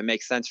you, if it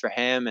makes sense for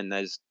him, and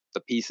there's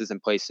the pieces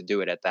in place to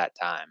do it at that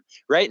time.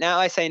 Right now,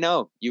 I say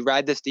no. You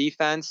ride this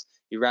defense.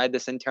 You ride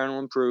this internal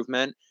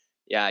improvement.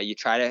 Yeah, you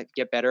try to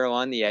get better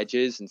along the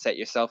edges and set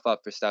yourself up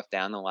for stuff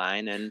down the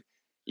line, and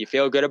you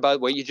feel good about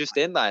what you just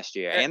did last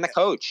year and the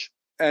coach.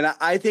 And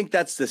I think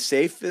that's the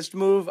safest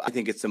move. I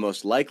think it's the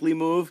most likely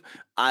move.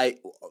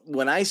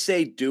 When I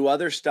say do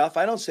other stuff,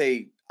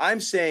 I'm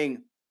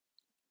saying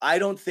I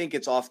don't think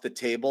it's off the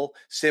table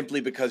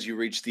simply because you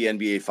reached the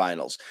NBA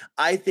Finals.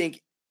 I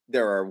think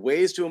there are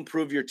ways to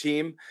improve your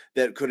team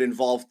that could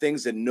involve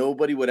things that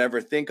nobody would ever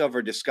think of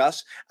or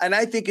discuss. And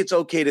I think it's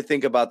okay to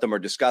think about them or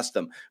discuss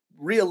them.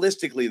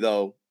 Realistically,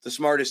 though, the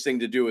smartest thing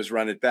to do is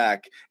run it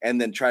back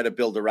and then try to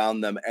build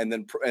around them and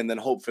then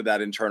hope for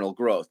that internal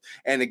growth.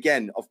 And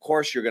again, of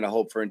course, you're going to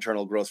hope for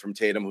internal growth from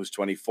Tatum, who's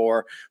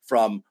 24,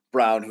 from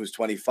Brown, who's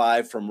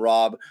 25, from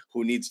Rob,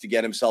 who needs to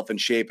get himself in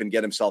shape and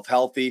get himself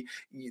healthy.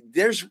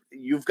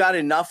 You've got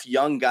enough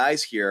young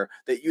guys here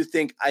that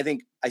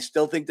I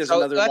still think there's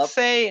another level. Let's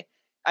say,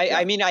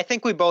 I mean, I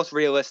think we both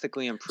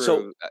realistically improve.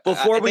 So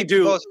before we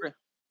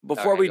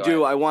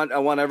do, I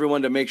want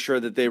everyone to make sure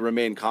that they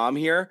remain calm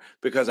here,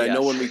 because I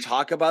know when we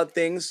talk about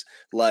things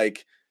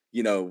like,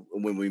 you know,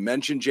 when we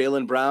mention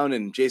Jaylen Brown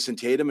and Jason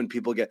Tatum and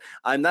people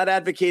I'm not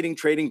advocating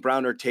trading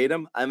Brown or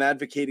Tatum. I'm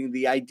advocating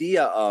the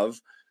idea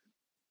of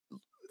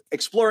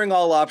exploring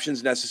all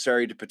options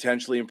necessary to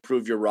potentially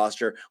improve your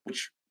roster,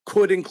 which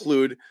could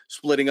include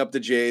splitting up the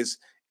Jays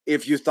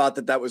if you thought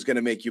that was going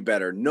to make you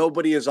better.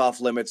 Nobody is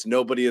off limits.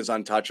 Nobody is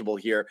untouchable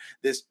here.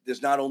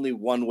 There's not only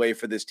one way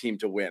for this team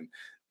to win.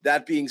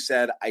 That being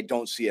said, I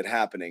don't see it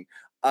happening.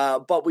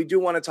 But we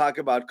do want to talk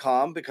about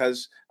calm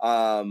because,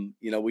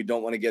 we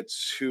don't want to get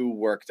too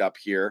worked up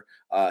here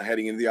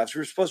heading into the offseason.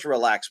 We're supposed to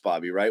relax,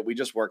 Bobby, right? We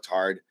just worked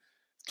hard.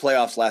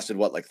 Playoffs lasted,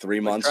 3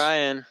 months? We're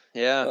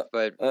trying,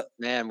 but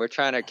man, we're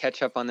trying to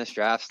catch up on this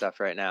draft stuff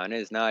right now, and it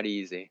is not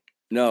easy.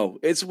 No,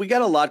 we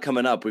got a lot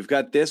coming up. We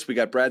got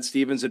Brad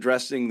Stevens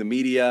addressing the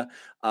media.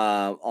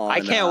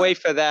 I can't wait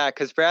for that,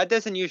 because Brad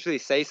doesn't usually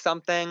say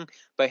something,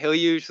 but he'll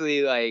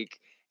usually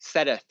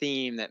set a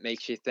theme that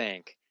makes you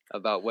think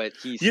about what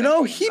he's. He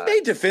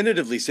may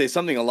definitively say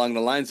something along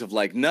the lines of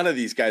none of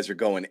these guys are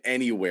going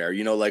anywhere.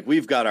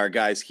 We've got our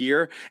guys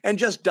here, and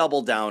just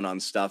double down on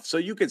stuff. So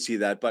you could see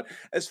that. But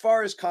as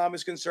far as calm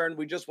is concerned,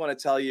 we just want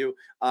to tell you,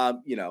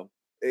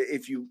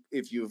 if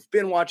you've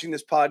been watching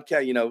this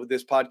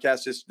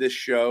podcast, this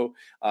show,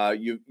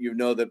 you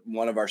know that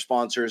one of our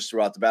sponsors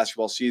throughout the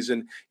basketball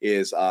season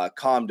is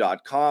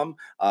calm.com,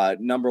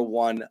 number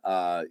one,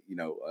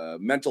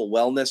 mental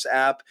wellness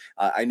app.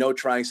 I know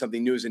trying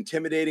something new is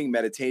intimidating.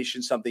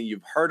 Meditation, something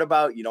you've heard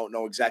about, you don't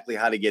know exactly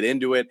how to get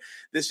into it.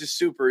 This is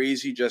super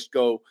easy. Just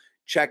go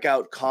check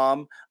out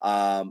Calm.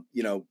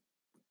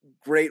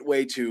 Great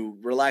way to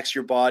relax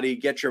your body,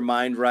 get your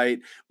mind right.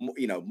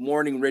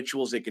 Morning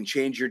rituals, they can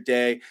change your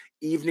day.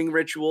 Evening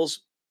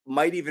rituals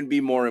might even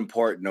be more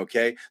important,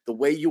 okay? The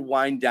way you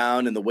wind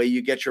down and the way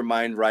you get your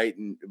mind right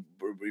and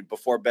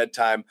before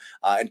bedtime,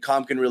 and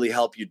Calm can really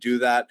help you do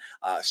that.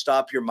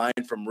 Stop your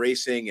mind from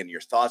racing and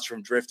your thoughts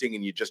from drifting,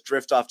 and you just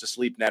drift off to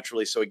sleep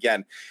naturally. So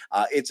again,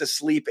 it's a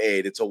sleep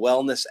aid. It's a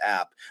wellness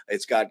app.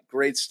 It's got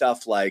great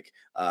stuff like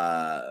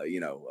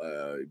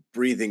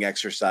breathing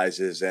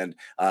exercises and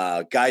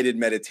guided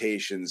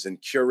meditations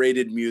and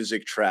curated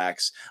music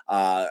tracks,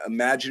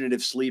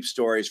 imaginative sleep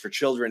stories for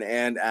children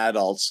and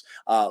adults.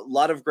 A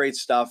lot of great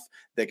stuff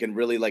that can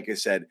really, like I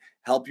said,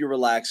 help you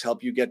relax,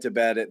 help you get to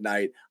bed at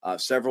night.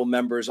 Several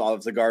members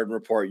of the Garden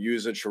Report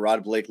use it.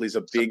 Sherrod Blakely's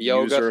a big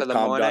user of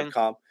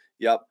Calm.com.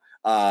 Yep.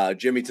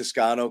 Jimmy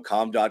Toscano,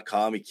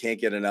 Calm.com. He can't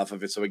get enough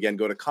of it. So again,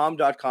 go to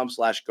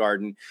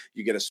Calm.com/garden.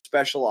 You get a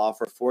special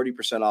offer,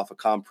 40% off a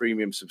Calm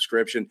premium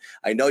subscription.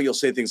 I know you'll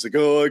say things like,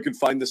 I can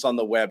find this on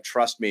the web.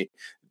 Trust me.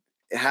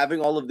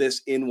 Having all of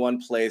this in one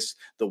place,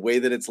 the way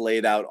that it's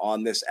laid out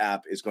on this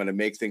app is going to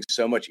make things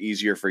so much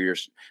easier for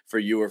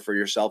you or for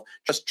yourself.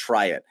 Just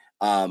try it.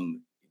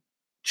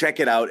 check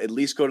it out. At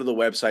least go to the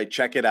website,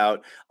 check it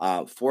out.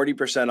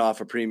 40%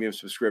 off a premium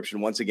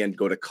subscription. Once again,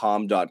 go to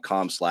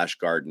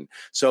calm.com/garden.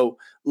 So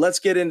let's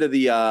get into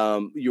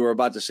the, you were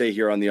about to say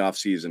here on the off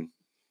season.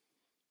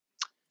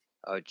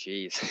 Oh,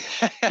 geez.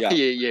 Yeah.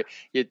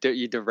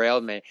 you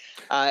derailed me.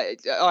 All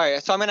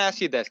right. So I'm going to ask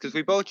you this, because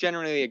we both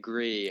generally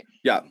agree.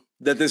 Yeah.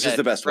 That this is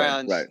the best way.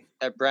 Right.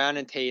 That Brown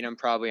and Tatum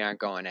probably aren't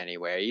going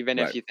anywhere, even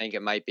if you think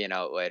it might be an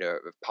outlet or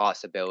a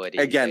possibility.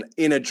 Again,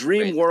 in a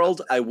dream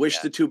world, I wish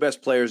the two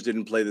best players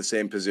didn't play the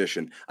same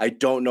position. I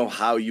don't know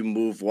how you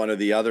move one or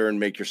the other and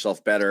make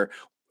yourself better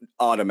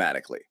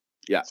automatically.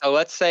 Yeah. So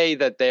let's say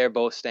that they're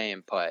both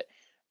staying put.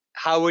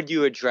 How would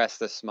you address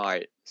the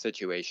Smart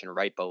situation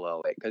right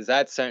below it? Because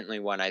that's certainly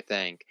one I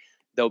think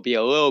there'll be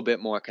a little bit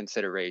more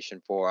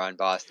consideration for on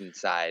Boston's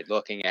side,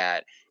 looking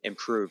at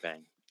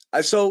improving.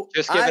 So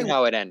just given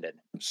how it ended.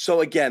 So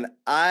again,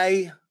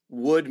 I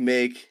would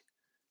make.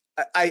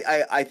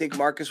 I think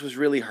Marcus was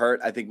really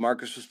hurt. I think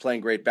Marcus was playing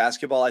great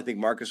basketball. I think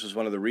Marcus was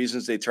one of the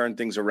reasons they turned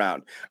things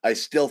around. I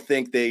still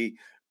think they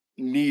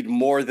need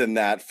more than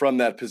that from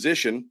that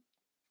position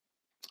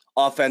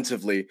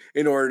offensively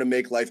in order to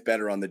make life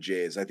better on the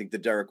Jays. I think the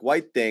Derek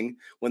White thing,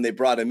 when they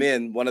brought him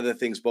in, one of the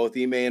things both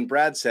Ime and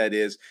Brad said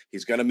is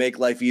he's going to make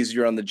life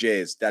easier on the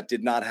Jays. That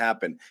did not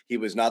happen. He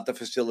was not the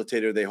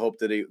facilitator they hoped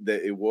that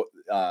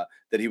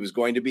he was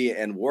going to be.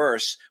 And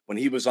worse, when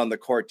he was on the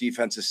court,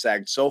 defenses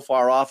sagged so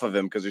far off of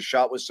him because his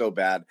shot was so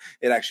bad,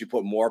 it actually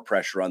put more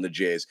pressure on the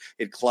Jays.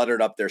 It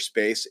cluttered up their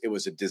space. It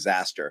was a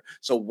disaster.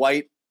 So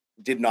White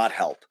did not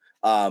help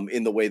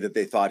in the way that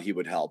they thought he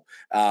would help.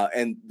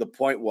 And the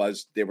point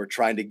was they were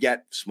trying to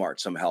get Smart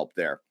some help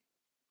there,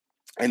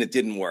 and it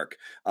didn't work.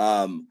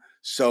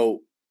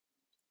 So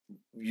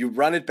you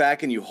run it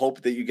back and you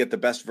hope that you get the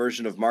best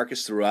version of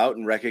Marcus throughout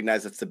and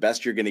recognize that's the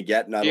best you're going to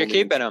get. You're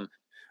keeping him.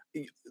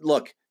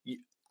 Look,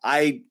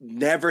 I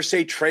never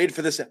say trade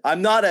for this.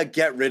 I'm not a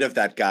get rid of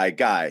that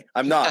guy.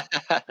 I'm not.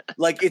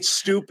 Like, it's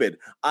stupid.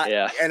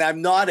 And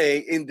I'm not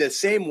in the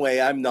same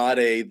way, I'm not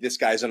this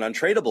guy's an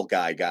untradeable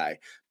guy,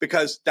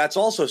 because that's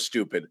also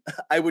stupid.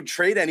 I would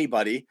trade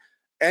anybody,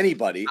 and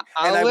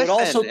I would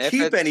also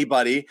keep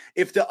anybody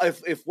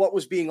if what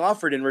was being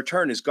offered in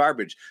return is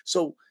garbage.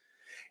 So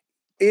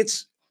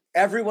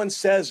everyone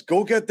says,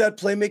 go get that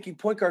playmaking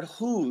point guard.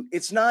 Who?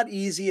 It's not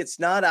easy. It's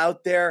not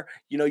out there.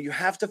 You know, you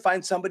have to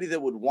find somebody that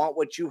would want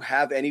what you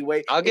have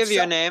anyway. I'll give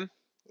you a name.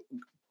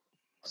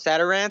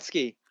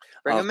 Satoransky.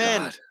 Bring him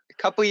in. A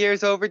couple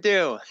years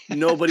overdue.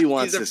 Nobody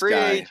wants this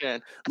guy. He's a free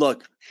agent.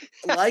 Look,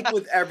 like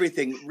with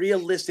everything,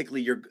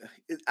 realistically,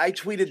 I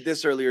tweeted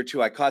this earlier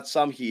too. I caught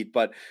some heat,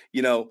 but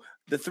you know,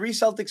 the three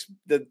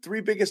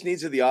biggest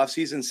needs of the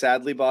offseason,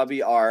 sadly,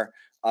 Bobby, are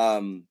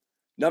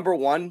number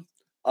one,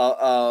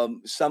 a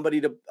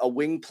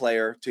wing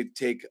player to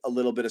take a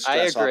little bit of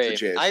stress off the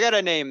Jays. I got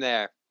a name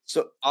there.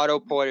 So Otto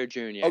Porter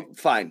Jr. Oh,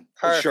 fine.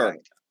 Perfect. Sure.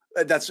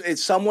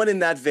 It's someone in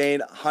that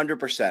vein,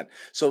 100%.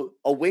 So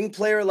a wing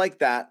player like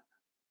that,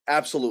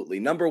 absolutely.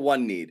 Number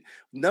one need.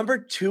 Number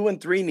 2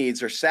 and 3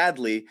 needs are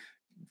sadly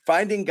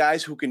finding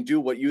guys who can do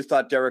what you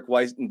thought Derek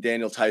White and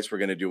Daniel Theis were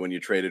going to do when you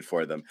traded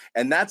for them.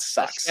 And that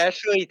sucks.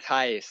 Especially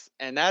Theis.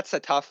 And that's a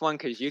tough one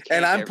because you can't.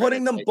 And I'm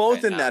putting them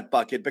both in that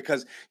bucket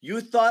because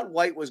you thought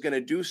White was going to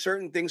do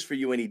certain things for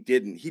you and he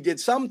didn't. He did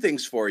some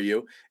things for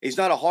you. He's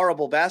not a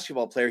horrible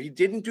basketball player. He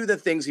didn't do the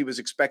things he was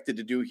expected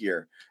to do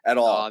here at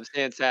all. Oh, I'm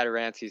saying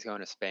Satoransky's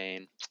going to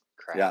Spain.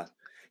 Crap. Yeah.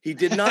 He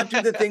did not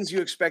do the things you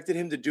expected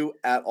him to do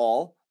at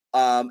all.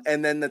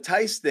 And then the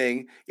Theis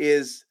thing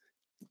is,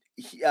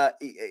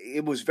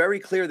 it was very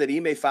clear that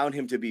Ime found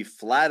him to be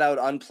flat out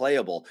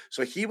unplayable.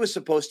 So he was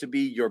supposed to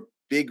be your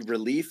big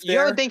relief there.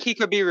 You don't think he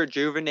could be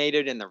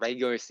rejuvenated in the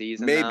regular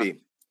season?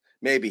 Maybe.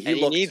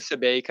 He needs to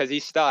be because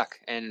he's stuck,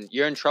 and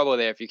you're in trouble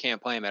there if you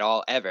can't play him at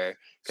all ever.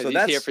 Because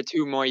he's here for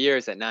 2 more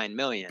years at $9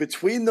 million.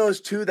 Between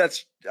those two,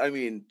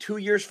 2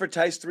 years for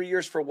Theis, 3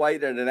 years for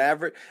White, at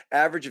an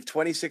average of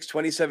 26,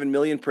 27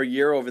 million per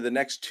year over the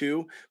next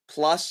 2,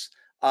 plus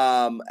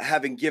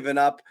having given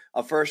up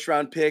a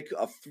first-round pick,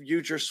 a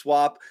future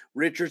swap,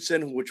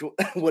 Richardson, which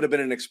would have been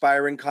an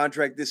expiring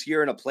contract this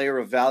year, and a player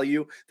of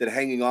value that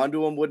hanging on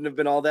to him wouldn't have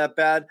been all that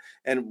bad,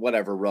 and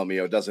whatever,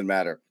 Romeo, doesn't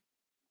matter.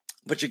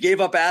 But you gave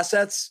up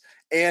assets,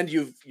 and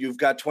you've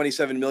got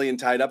 27 million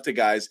tied up to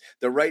guys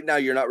that right now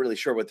you're not really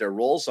sure what their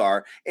roles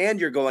are,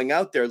 and you're going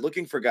out there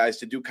looking for guys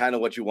to do kind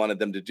of what you wanted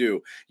them to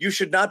do. You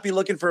should not be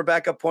looking for a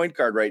backup point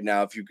guard right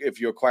now if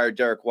you acquired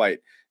Derek White.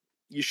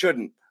 You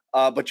shouldn't,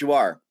 but you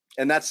are.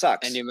 And that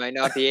sucks. And you might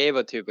not be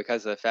able to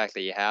because of the fact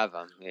that you have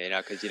them,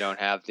 because you don't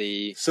have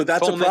the so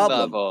that's a problem.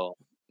 Level,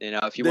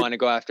 if you want to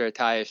go after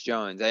Tyus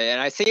Jones. And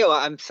I see,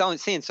 I'm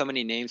seeing so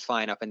many names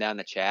flying up and down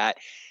the chat.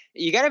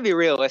 You got to be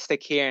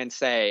realistic here and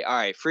say, all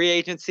right, free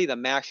agency, the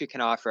max you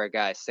can offer a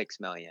guy is $6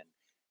 million.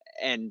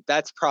 And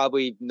that's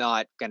probably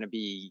not going to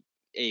be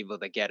able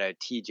to get a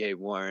TJ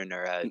Warren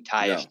or a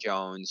Tyus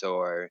Jones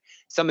or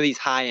some of these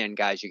high-end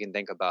guys you can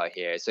think about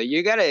here. So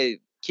you got to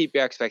keep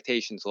your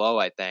expectations low,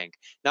 I think.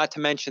 Not to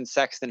mention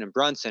Sexton and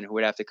Brunson, who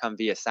would have to come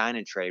via sign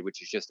and trade,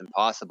 which is just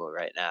impossible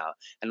right now,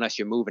 unless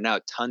you're moving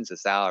out tons of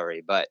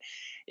salary. But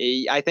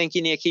I think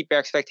you need to keep your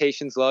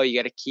expectations low. You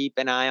got to keep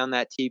an eye on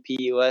that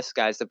TPE list,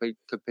 guys that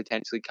could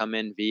potentially come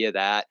in via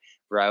that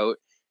route.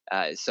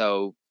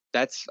 So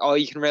that's all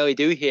you can really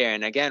do here.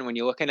 And again, when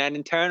you're looking at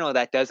internal,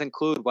 that does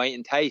include White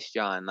and Tice,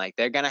 John. Like,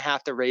 they're going to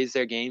have to raise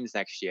their games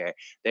next year.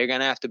 They're going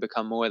to have to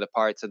become more of the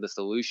parts of the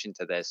solution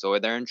to this, or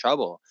they're in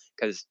trouble,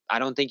 because I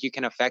don't think you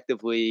can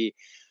effectively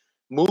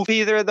move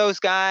either of those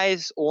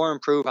guys or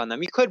improve on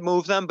them. You could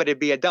move them, but it'd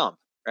be a dump,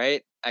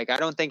 right? Like, I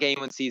don't think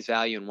anyone sees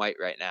value in White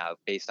right now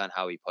based on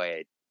how he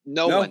played.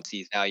 No one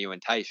sees value in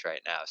Tice right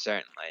now,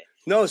 certainly.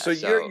 No, so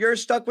you're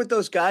stuck with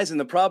those guys, and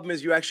the problem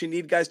is you actually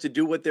need guys to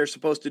do what they're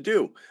supposed to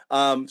do.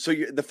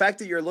 The fact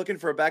that you're looking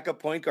for a backup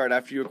point guard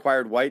after you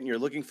acquired White, and you're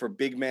looking for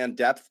big man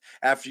depth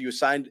after you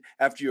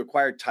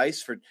acquired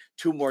Tice for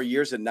 2 more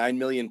years at $9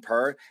 million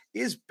per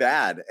is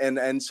bad,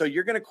 and so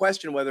you're going to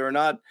question whether or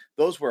not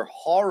those were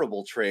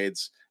horrible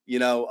trades.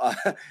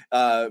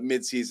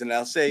 Mid-season. And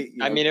I'll say,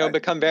 it'll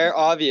become very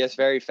obvious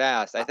very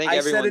fast. I think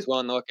everyone's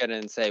going to look at it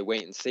and say,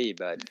 wait and see.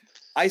 But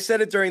I said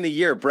it during the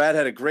year. Brad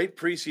had a great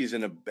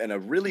preseason and a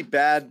really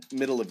bad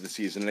middle of the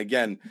season. And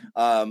again,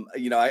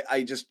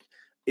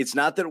 it's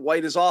not that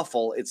White is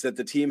awful. It's that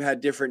the team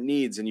had different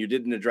needs and you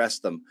didn't address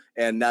them.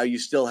 And now you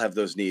still have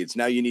those needs.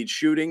 Now you need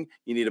shooting.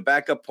 You need a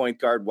backup point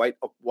guard. White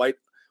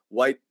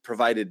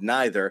provided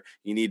neither.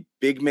 You need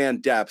big man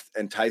depth,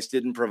 and Tice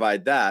didn't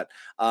provide that.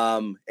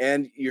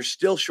 And you're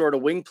still short a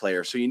wing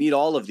player. So you need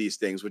all of these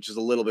things, which is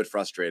a little bit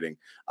frustrating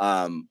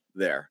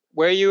there.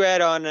 Where are you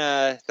at on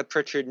the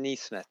Pritchard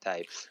Nesmith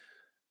types?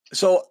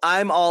 So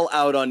I'm all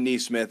out on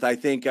Nesmith. I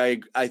think,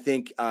 and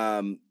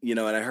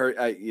I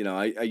heard,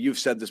 you've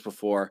said this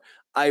before.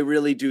 I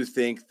really do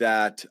think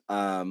that,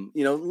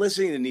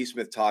 listening to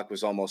Nesmith talk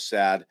was almost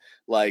sad.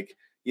 Like,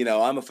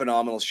 I'm a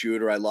phenomenal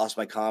shooter. I lost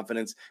my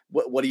confidence.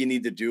 What do you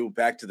need to do?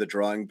 Back to the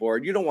drawing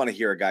board. You don't want to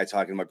hear a guy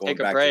talking about going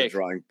back to the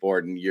drawing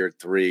board in year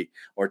 3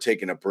 or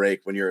taking a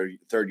break when you're a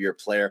third-year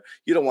player.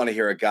 You don't want to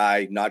hear a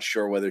guy not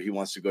sure whether he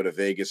wants to go to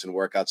Vegas and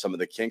work out some of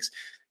the kinks.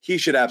 He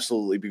should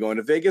absolutely be going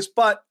to Vegas,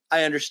 but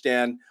I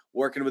understand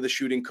working with a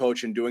shooting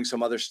coach and doing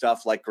some other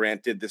stuff like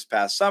Grant did this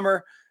past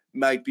summer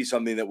might be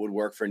something that would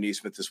work for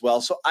Nesmith as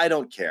well. So I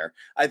don't care.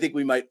 I think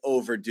we might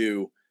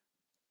overdo.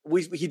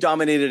 He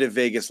dominated at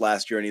Vegas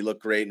last year and he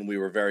looked great, and we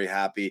were very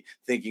happy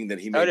thinking that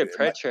he might have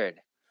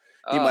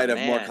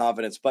more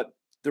confidence. But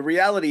the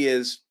reality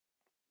is,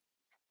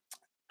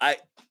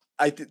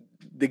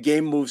 the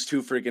game moves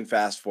too freaking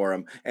fast for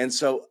him, and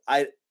so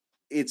I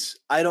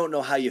don't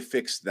know how you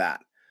fix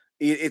that.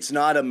 It's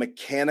not a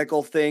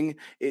mechanical thing.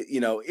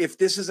 If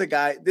this is a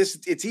guy,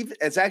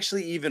 it's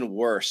actually even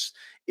worse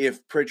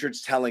if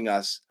Pritchard's telling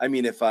us.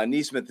 If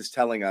Nesmith is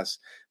telling us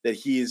that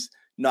he's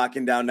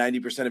knocking down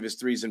 90% of his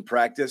threes in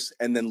practice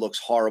and then looks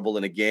horrible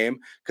in a game,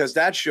 because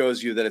that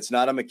shows you that it's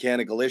not a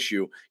mechanical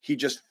issue. He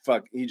just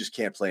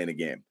can't play in a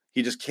game.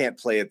 He just can't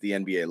play at the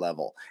NBA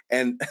level.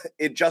 And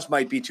it just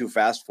might be too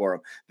fast for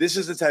him. This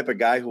is the type of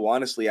guy who,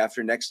 honestly,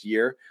 after next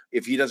year,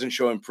 if he doesn't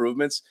show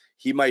improvements,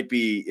 he might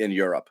be in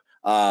Europe.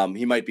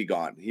 He might be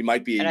gone. He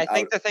might be. And I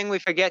think the thing we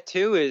forget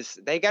too is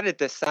they got to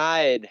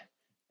decide,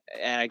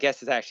 and I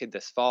guess it's actually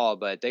this fall,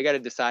 but they got to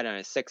decide on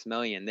a $6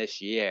 million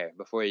this year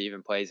before he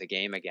even plays a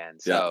game again.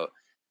 So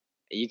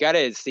you got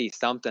to see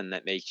something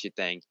that makes you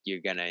think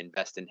you're going to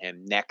invest in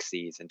him next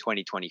season,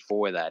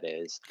 2024, that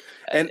is.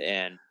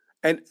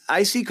 And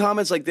I see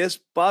comments like this,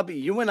 Bobby,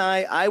 you and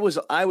I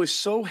was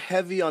so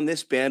heavy on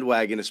this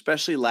bandwagon,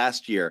 especially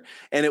last year.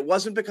 And it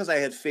wasn't because I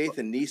had faith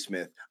in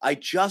Nesmith. I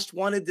just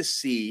wanted to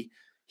see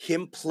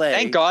him play.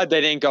 Thank God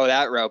they didn't go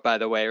that route, by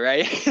the way,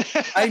 right?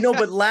 I know,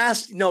 but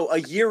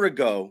a year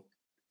ago,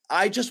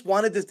 I just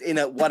wanted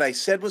to, what I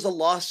said was a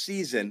lost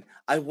season,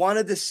 I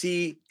wanted to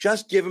see,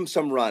 just give him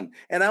some run.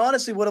 And I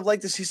honestly would have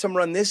liked to see some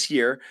run this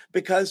year,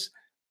 because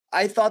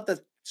I thought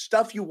the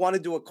stuff you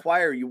wanted to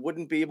acquire, you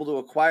wouldn't be able to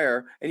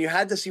acquire, and you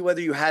had to see whether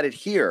you had it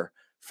here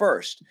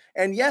first.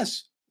 And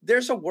yes,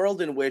 there's a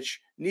world in which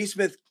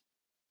Nesmith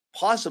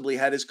possibly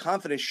had his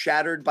confidence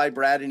shattered by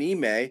Brad and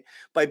Ime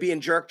by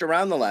being jerked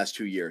around the last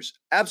 2 years.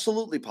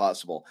 Absolutely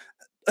possible.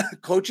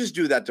 Coaches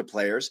do that to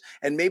players,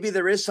 and maybe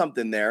there is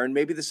something there, and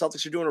maybe the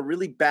Celtics are doing a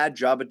really bad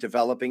job at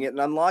developing it and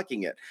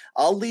unlocking it.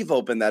 I'll leave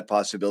open that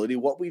possibility.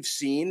 What we've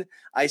seen,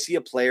 I see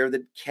a player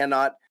that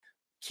cannot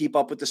keep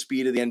up with the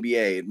speed of the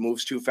NBA. It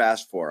moves too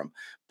fast for him.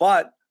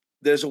 But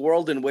there's a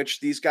world in which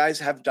these guys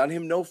have done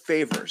him no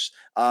favors,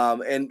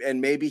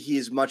 and maybe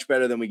he's much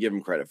better than we give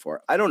him credit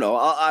for. I don't know.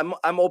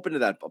 I'm open to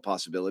that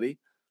possibility.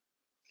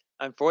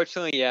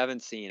 Unfortunately, you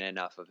haven't seen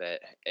enough of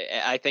it.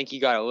 I think he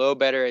got a little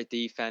better at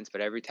defense, but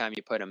every time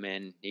you put him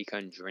in, he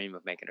couldn't dream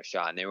of making a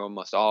shot, and they were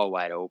almost all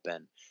wide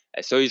open.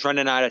 So he's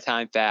running out of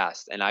time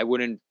fast, and I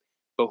wouldn't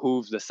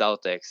behoove the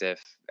Celtics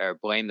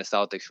blame the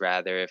Celtics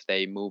rather if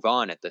they move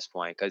on at this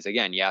point, because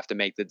again, you have to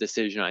make the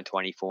decision on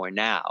 24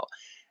 now.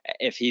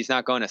 If he's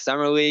not going to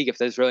summer league, if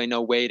there's really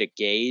no way to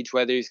gauge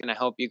whether he's going to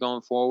help you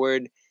going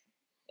forward,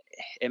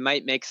 it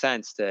might make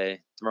sense to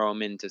throw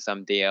him into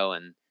some deal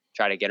and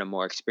try to get a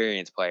more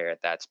experienced player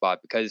at that spot,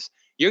 because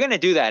you're going to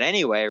do that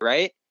anyway,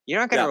 right? You're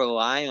not going to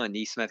rely on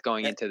Neesmith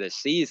going into this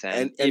season.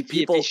 And if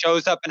people, he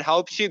shows up and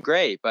helps you,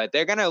 great. But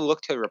they're going to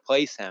look to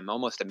replace him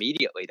almost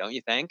immediately, don't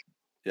you think?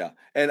 Yeah,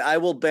 and I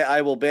will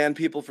ban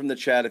people from the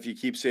chat if you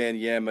keep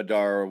saying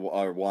Madar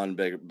or Juan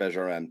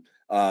Bejaran.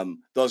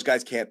 Those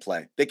guys can't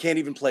play. They can't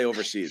even play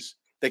overseas.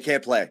 They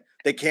can't play.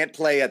 They can't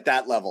play at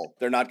that level.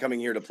 They're not coming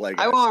here to play,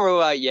 guys. I won't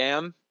rule out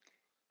Yam.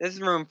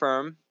 There's room for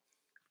him.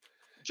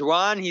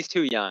 Juwan, he's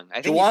too young.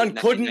 I think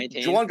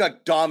Juwan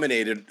got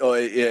dominated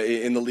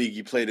in the league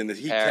he played in.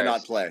 He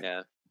cannot play.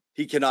 Yeah.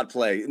 He cannot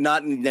play.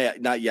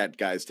 Not yet,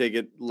 guys. Take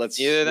it.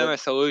 Neither of them are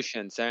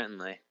solution,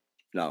 certainly.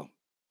 No.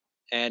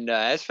 And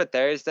as for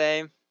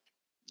Thursday,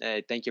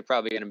 I think you're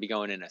probably going to be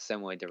going in a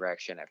similar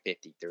direction at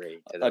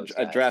 53. To those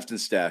a draft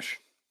and stash.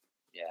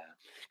 Yeah.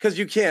 Because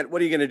you can't.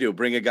 What are you going to do?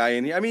 Bring a guy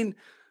in here? I mean,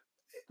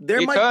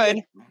 they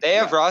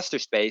have roster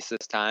space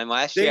this time.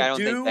 Last year, I don't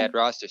think they had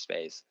roster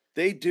space.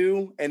 They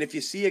do. And if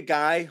you see a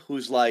guy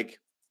who's like,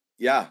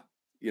 yeah,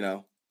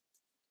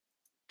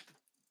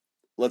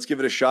 let's give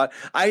it a shot.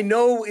 I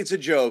know it's a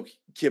joke,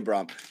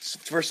 Kibram.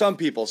 For some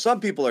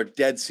people are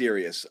dead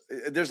serious.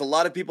 There's a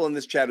lot of people in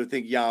this chat who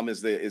think Yam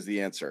is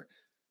the answer.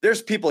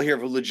 There's people here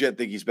who legit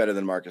think he's better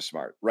than Marcus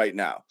Smart right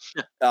now.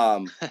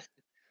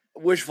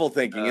 Wishful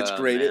thinking. It's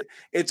great.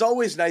 It's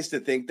always nice to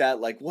think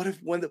that, like, what if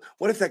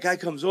that guy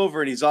comes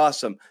over and he's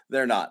awesome?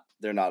 They're not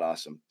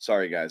awesome.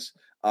 Sorry, guys.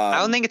 I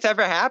don't think it's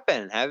ever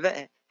happened.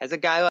 Has a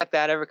guy like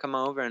that ever come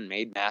over and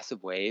made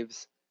massive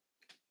waves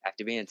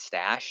after being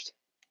stashed?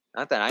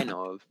 Not that I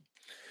know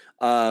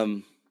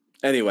of.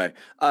 Anyway,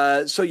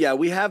 so yeah,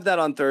 we have that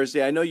on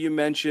Thursday. I know you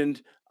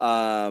mentioned,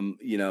 we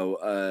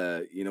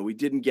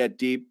didn't get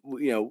deep.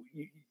 You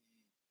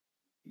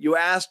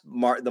asked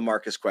the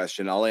Marcus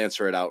question. I'll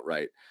answer it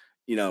outright.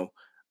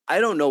 I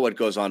don't know what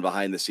goes on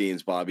behind the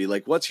scenes, Bobby.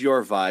 Like, what's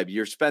your vibe?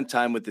 You spent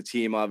time with the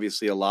team,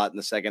 obviously, a lot in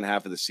the second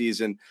half of the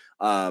season.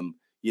 I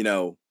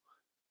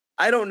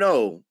don't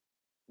know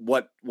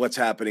what's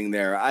happening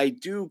there. I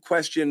do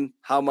question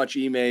how much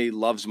Ime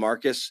loves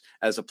Marcus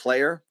as a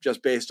player,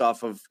 just based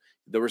off of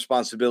the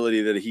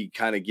responsibility that he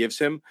kind of gives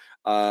him.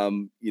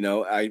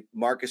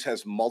 Marcus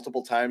has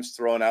multiple times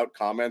thrown out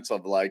comments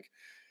of like,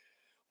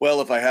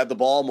 well, if I had the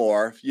ball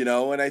more,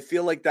 and I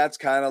feel like that's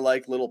kind of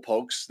like little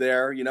pokes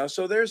there,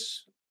 so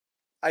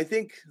I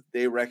think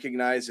they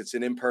recognize it's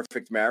an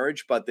imperfect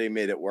marriage, but they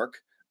made it work.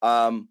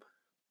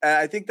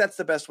 I think that's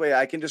the best way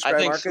I can describe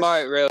Marcus.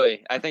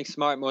 I think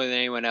Smart more than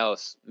anyone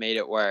else made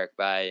it work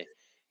by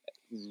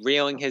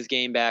reeling his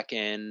game back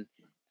in,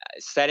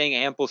 setting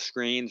ample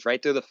screens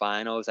right through the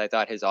finals. I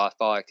thought his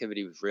off-ball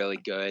activity was really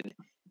good.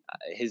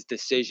 His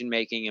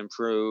decision-making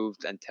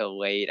improved until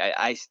late.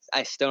 I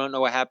still don't know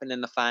what happened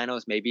in the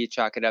finals. Maybe you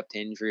chalk it up to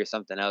injury or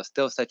something else.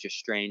 Still such a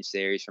strange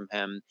series from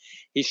him.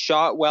 He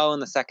shot well in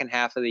the second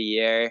half of the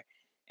year,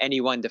 and he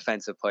won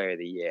Defensive Player of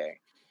the Year.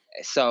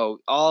 So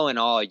all in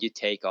all, you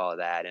take all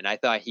that, and I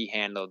thought he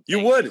handled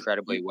things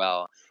incredibly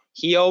well.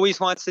 He always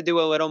wants to do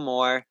a little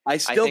more. I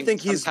still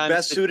think he's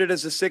best suited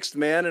as a sixth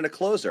man and a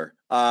closer.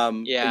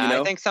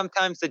 I think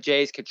sometimes the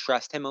Jays could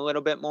trust him a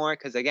little bit more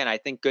because, again, I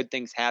think good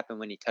things happen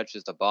when he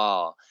touches the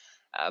ball.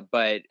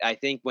 But I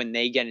think when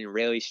they get in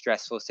really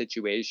stressful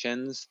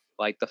situations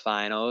like the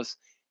finals,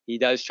 he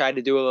does try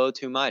to do a little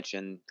too much.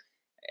 And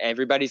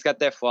everybody's got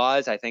their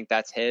flaws. I think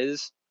that's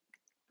his.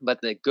 But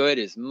the good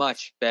is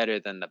much better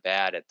than the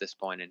bad at this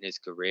point in his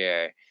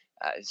career.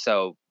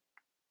 So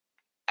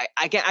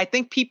I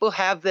think people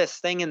have this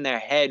thing in their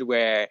head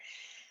where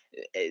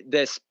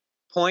this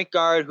point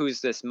guard who's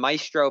this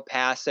maestro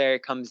passer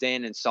comes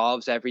in and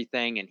solves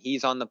everything, and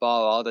he's on the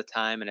ball all the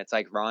time, and it's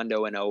like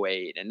Rondo in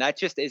 08. And that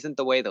just isn't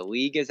the way the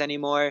league is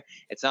anymore.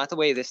 It's not the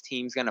way this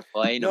team's going to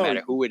play, no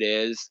matter who it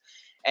is.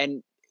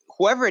 And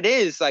whoever it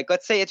is, like,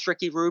 let's say it's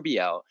Ricky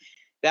Rubio.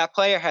 That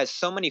player has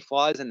so many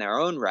flaws in their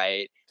own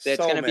right that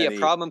it's going to be a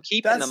problem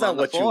keeping them on the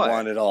floor. That's not what you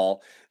want at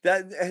all.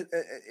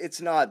 It's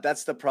not.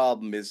 That's the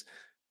problem is,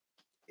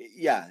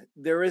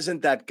 there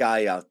isn't that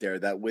guy out there,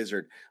 that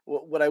wizard.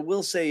 What I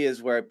will say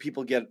is where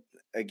people get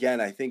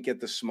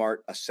the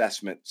Smart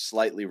assessment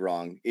slightly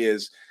wrong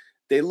is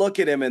they look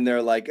at him and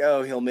they're like,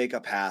 oh, he'll make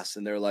a pass.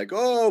 And they're like,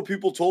 oh,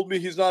 people told me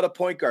he's not a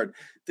point guard.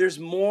 There's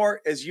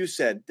more, as you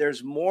said,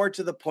 there's more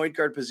to the point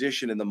guard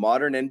position in the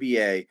modern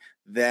NBA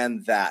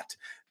than that.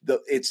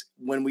 It's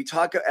when we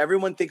talk,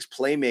 everyone thinks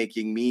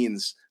playmaking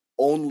means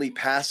only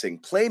passing.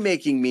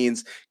 Playmaking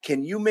means,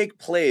 can you make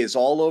plays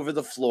all over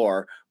the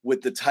floor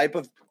with the type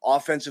of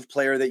offensive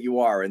player that you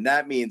are? And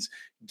that means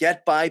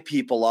get by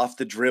people off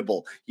the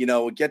dribble,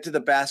 get to the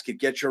basket,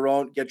 get your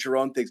own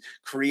things,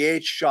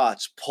 create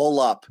shots,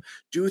 pull up,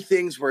 do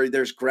things where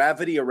there's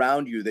gravity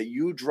around you that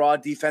you draw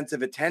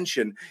defensive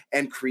attention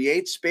and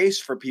create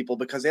space for people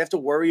because they have to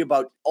worry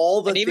about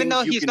all the things. And even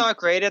though he's not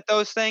great at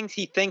those things,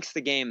 he thinks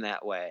the game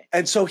that way.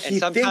 And so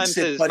he thinks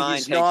it, but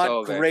he's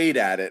not great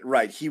at it.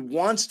 Right. He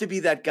wants to be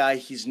that guy.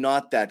 He's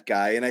not that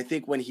guy. And I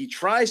think when he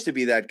tries to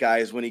be that guy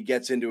is when he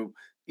gets into,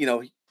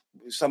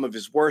 some of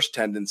his worst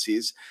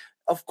tendencies.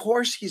 Of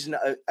course he's not.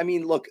 I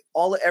mean, look,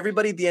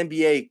 everybody at the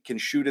NBA can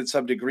shoot at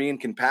some degree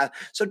and can pass.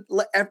 So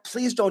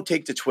please don't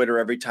take to Twitter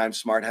every time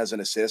Smart has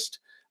an assist.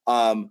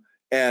 And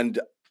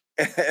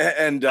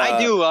I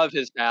do love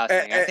his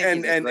passing.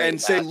 And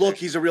say, look,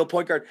 he's a real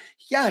point guard.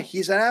 Yeah,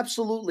 he's an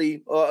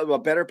absolutely a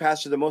better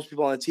passer than most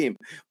people on the team.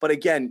 But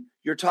again,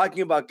 you're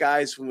talking about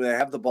guys when they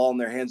have the ball in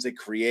their hands, they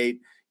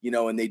create,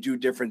 and they do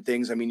different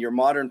things. I mean, your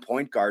modern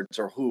point guards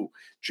are who?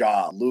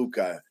 Ja,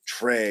 Luka,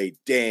 Trey,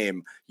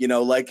 Dame.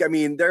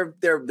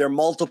 They're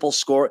multiple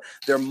score.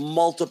 They're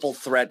multiple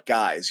threat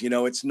guys.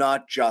 It's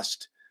not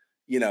just,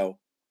 they only pass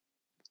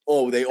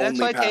the ball. That's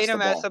why Tatum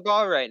has the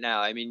ball right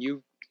now. I mean,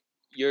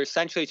 you're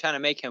essentially trying to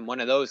make him one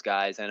of those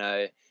guys in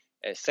a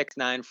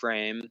 6'9"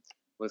 frame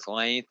with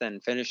length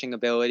and finishing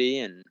ability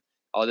and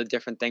all the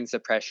different things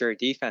that pressure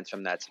defense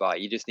from that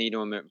spot. You just need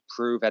to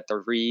improve at the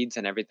reads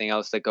and everything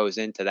else that goes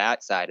into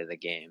that side of the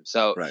game.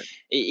 So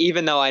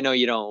even though I know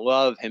you don't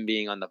love him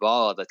being on the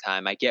ball all the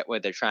time, I get where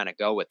they're trying to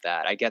go with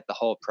that. I get the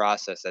whole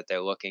process that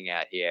they're looking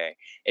at here.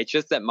 It's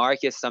just that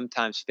Marcus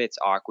sometimes fits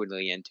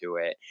awkwardly into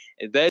it.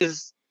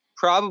 There's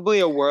probably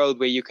a world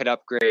where you could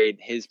upgrade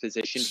his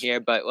position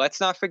here, but let's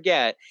not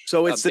forget.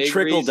 So it's the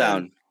trickle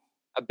down.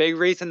 A big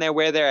reason they're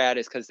where they're at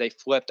is because they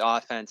flipped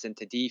offense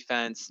into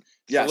defense,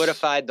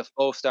 solidified the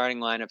full starting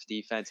lineup's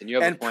defense, and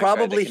you have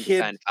probably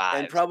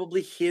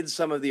hid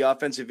some of the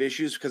offensive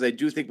issues, because I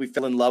do think we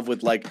fell in love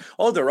with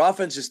their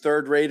offense is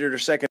third rated or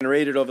second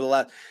rated over the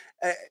last.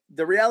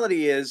 The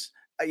reality is,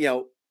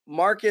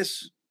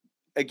 Marcus.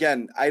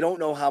 Again, I don't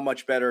know how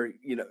much better.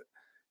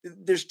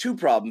 There's two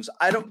problems.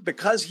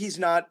 Because he's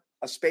not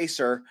a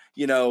spacer,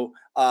 and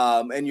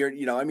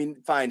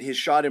fine, his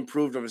shot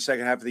improved over the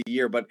second half of the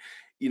year, but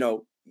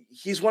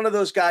he's one of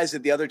those guys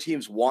that the other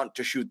teams want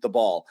to shoot the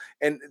ball.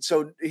 And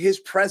so his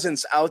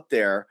presence out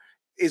there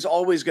is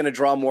always going to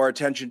draw more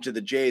attention to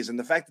the Jays. And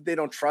the fact that they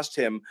don't trust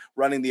him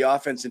running the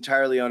offense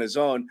entirely on his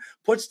own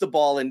puts the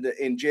ball in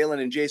Jalen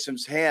and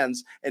Jason's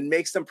hands and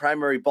makes them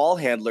primary ball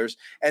handlers,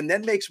 and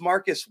then makes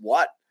Marcus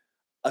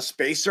a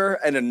spacer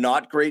and a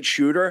not great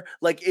shooter.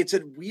 It's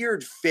a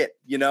weird fit,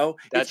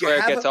 That's where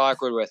it gets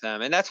awkward with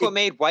him. And that's what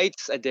made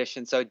White's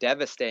addition so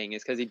devastating,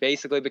 is because he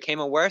basically became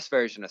a worse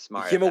version of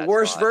Smart. Became a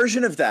worse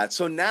version of that.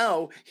 So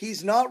now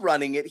he's not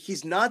running it.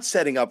 He's not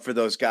setting up for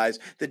those guys.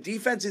 The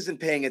defense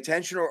isn't paying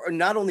attention, or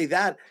not only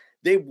that,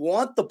 they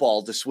want the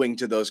ball to swing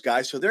to those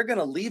guys, so they're going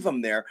to leave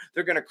them there.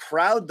 They're going to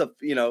crowd the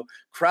other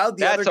guys.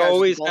 That's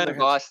always been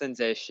Boston's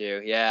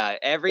issue. Yeah,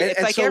 every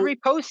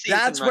postseason.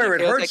 That's where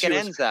it hurts. It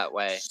ends that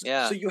way.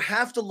 Yeah. So you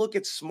have to look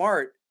at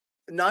Smart,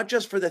 not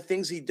just for the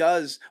things he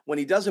does when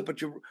he does it,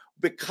 but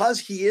because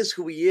he is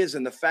who he is,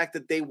 and the fact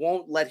that they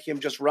won't let him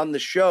just run the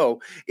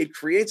show, it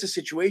creates a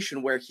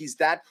situation where he's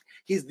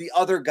the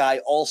other guy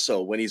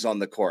also when he's on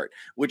the court,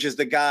 which is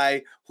the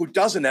guy who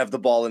doesn't have the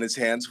ball in his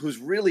hands, who's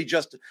really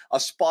just a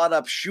spot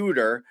up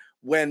shooter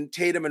when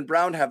Tatum and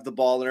Brown have the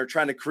ball and are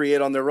trying to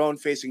create on their own,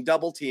 facing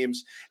double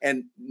teams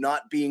and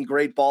not being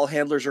great ball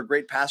handlers or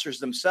great passers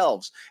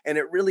themselves. And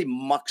it really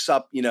mucks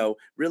up,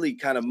 really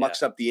kind of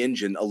mucks up the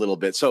engine a little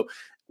bit. So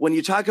when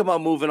you talk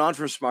about moving on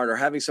from Smart or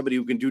having somebody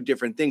who can do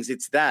different things,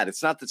 it's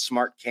not that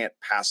Smart can't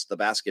pass the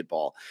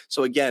basketball.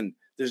 So again,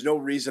 there's no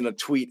reason to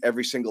tweet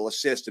every single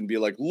assist and be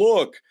like,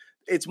 look,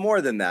 it's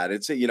more than that.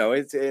 It's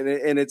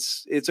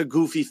a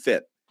goofy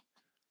fit.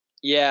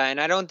 Yeah.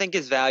 And I don't think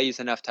his value is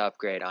enough to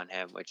upgrade on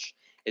him, which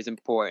is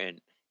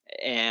important.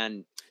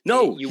 And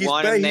he's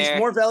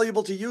more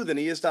valuable to you than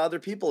he is to other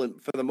people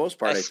for the most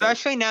part.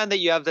 Especially now that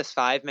you have this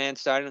 5-man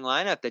starting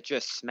lineup that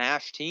just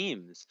smash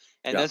teams.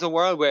 And there's a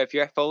world where if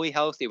you're fully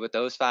healthy with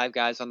those 5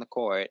 guys on the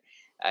court,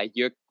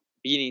 you're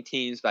beating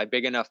teams by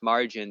big enough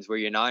margins where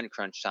you're not in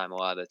crunch time a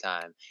lot of the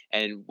time.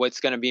 And what's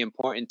going to be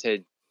important to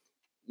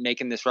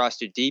making this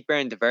roster deeper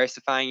and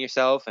diversifying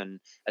yourself, and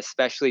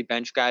especially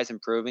bench guys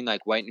improving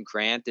like White and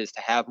Grant, is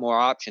to have more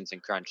options in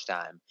crunch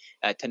time,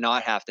 to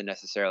not have to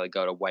necessarily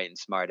go to White and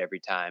Smart every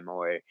time,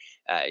 or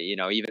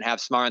even have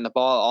Smart on the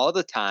ball all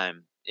the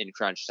time in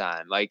crunch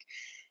time.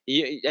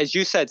 As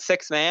you said,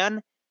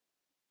 6-man,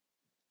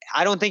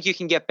 I don't think you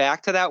can get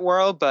back to that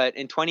world, but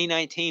in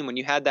 2019, when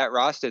you had that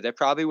roster, there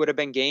probably would have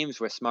been games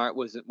where Smart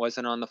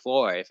wasn't on the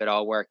floor if it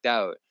all worked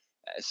out.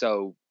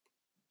 So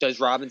does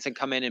Robinson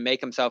come in and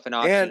make himself an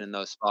option in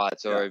those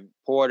spots, or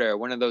Porter,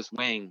 one of those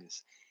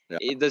wings?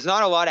 Yeah. There's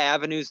not a lot of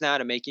avenues now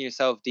to making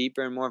yourself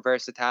deeper and more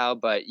versatile,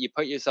 but you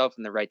put yourself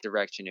in the right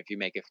direction if you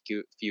make a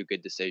few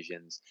good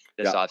decisions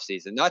this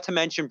offseason. Not to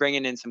mention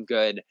bringing in some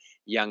good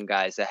young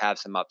guys that have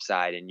some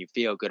upside and you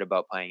feel good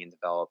about playing and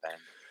developing,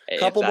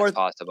 if that's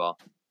possible.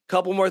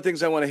 Couple more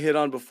things I want to hit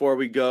on before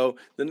we go.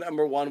 The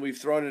number one, we've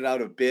thrown it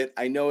out a bit.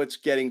 I know it's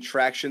getting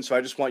traction, so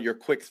I just want your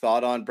quick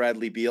thought on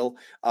Bradley Beal.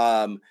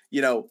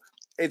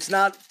 It's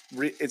not.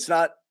 Let's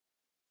not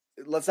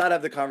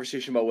have the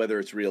conversation about whether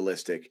it's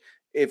realistic.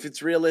 if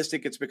it's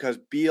realistic, it's because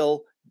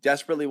Beal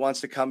desperately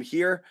wants to come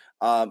here.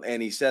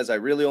 And he says, I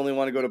really only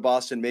want to go to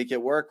Boston, make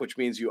it work, which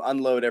means you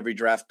unload every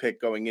draft pick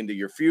going into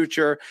your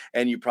future.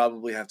 And you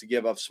probably have to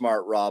give up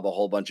Smart, Rob, a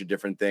whole bunch of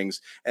different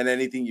things and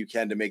anything you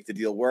can to make the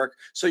deal work.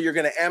 So you're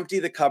going to empty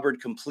the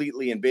cupboard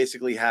completely and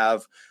basically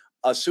have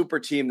a super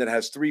team that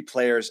has 3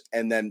 players.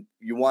 And then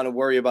you want to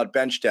worry about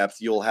bench depth.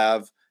 You'll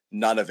have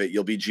none of it.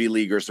 You'll be G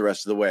Leaguers the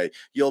rest of the way.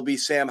 You'll be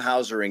Sam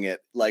Hausering it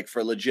like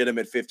for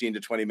legitimate 15 to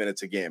 20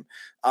 minutes a game.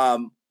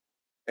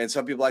 And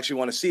some people actually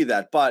want to see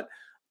that, but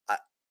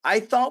I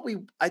thought we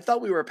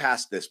were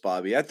past this,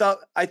 Bobby. I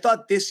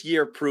thought this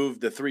year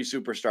proved the 3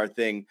 superstar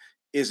thing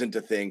isn't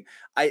a thing.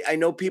 I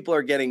know people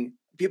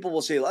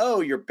will say,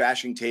 oh, you're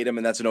bashing Tatum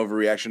and that's an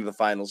overreaction to the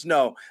finals.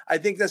 No, I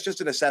think that's just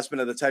an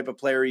assessment of the type of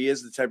player he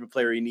is, the type of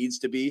player he needs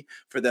to be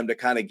for them to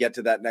kind of get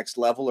to that next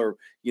level or,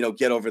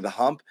 get over the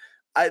hump.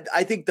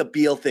 I think the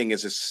Beal thing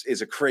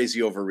is a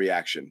crazy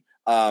overreaction.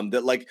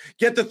 That like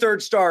get the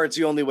 3rd star. It's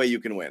the only way you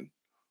can win.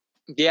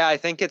 Yeah, I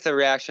think it's a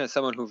reaction of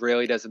someone who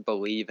really doesn't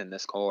believe in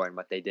this core and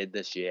what they did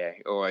this year,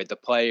 or the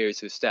players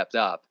who stepped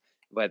up,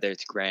 whether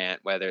it's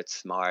Grant, whether it's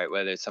Smart,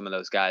 whether it's some of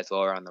those guys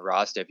lower on the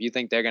roster. If you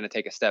think they're going to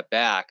take a step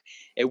back,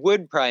 it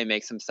would probably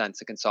make some sense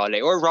to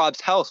consolidate, or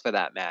Rob's health for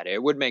that matter.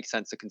 It would make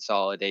sense to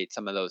consolidate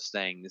some of those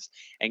things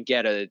and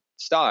get a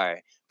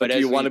star. But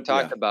as we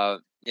talked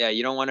about,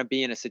 you don't want to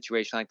be in a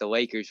situation like the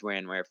Lakers were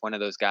in, where if one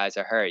of those guys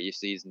are hurt, your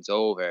season's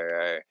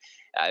over,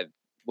 or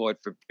Lord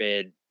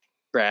forbid,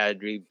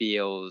 Bradley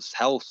Beal's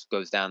health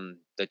goes down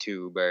the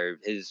tube or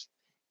his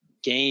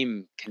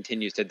game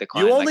continues to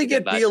decline. You only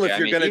get Beal if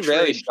you're going to trade.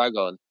 Really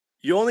struggled.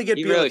 You only get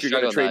Beal if you're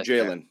going to trade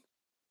Jalen.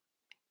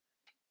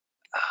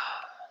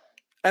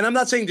 And I'm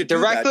not saying to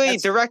directly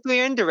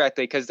or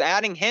indirectly, because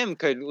adding him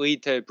could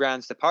lead to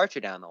Brown's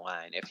departure down the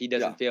line if he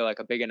doesn't feel like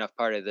a big enough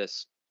part of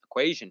this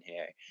equation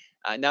here.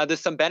 Now, there's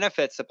some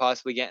benefits to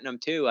possibly getting him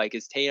too. Like,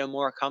 is Tatum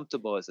more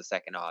comfortable as a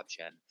second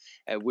option?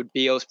 Would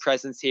Beal's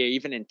presence here,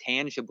 even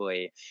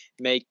intangibly,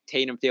 make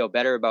Tatum feel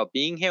better about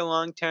being here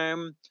long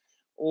term,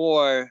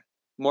 or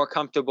more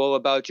comfortable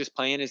about just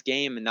playing his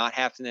game and not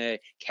having to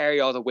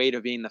carry all the weight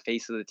of being the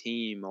face of the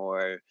team,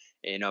 or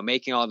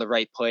making all the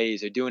right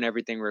plays, or doing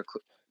everything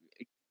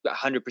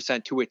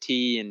 100% to a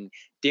T and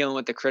dealing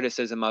with the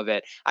criticism of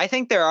it? I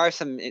think there are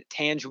some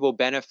tangible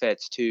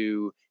benefits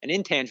and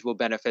intangible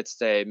benefits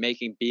to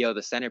making Beal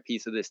the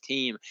centerpiece of this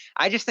team.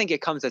 I just think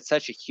it comes at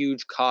such a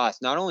huge cost,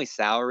 not only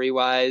salary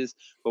wise,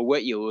 but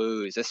what you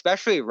lose,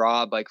 especially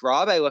Rob. Like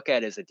Rob, I look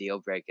at as a deal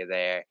breaker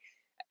there.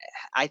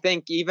 I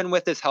think even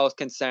with his health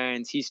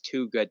concerns, he's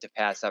too good to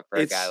pass up for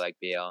a guy like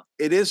Beal.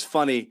 It is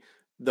funny.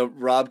 The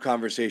Rob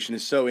conversation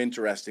is so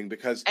interesting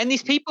because, and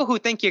these people who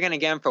think you're going to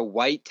get him for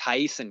White,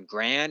 Tyson,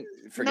 Grant,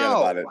 forget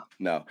about it.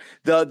 No,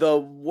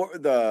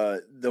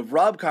 the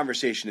Rob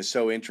conversation is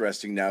so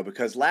interesting now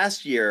because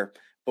last year,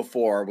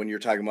 before, when you're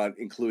talking about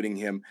including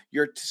him,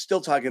 you're still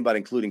talking about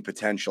including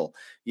potential.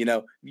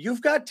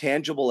 You've got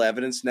tangible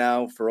evidence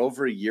now for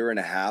over a year and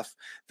a half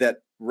that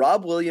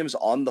Rob Williams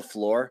on the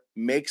floor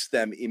makes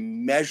them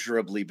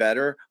immeasurably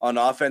better on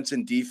offense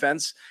and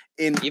defense.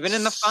 Even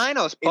in the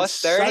finals, plus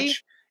 30.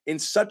 In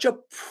such a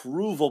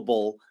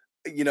provable,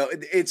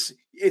 it's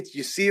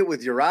you see it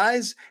with your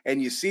eyes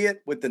and you see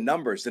it with the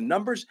numbers. The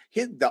numbers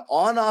hit the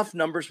on-off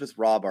numbers with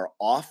Rob are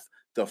off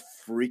the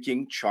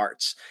freaking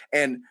charts.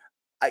 And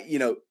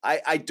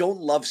I don't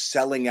love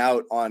selling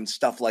out on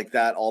stuff like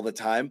that all the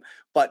time,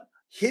 but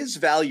his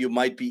value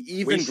might be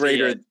even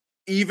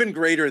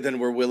greater than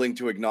we're willing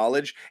to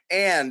acknowledge.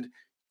 And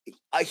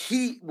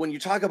when you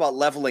talk about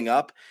leveling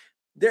up,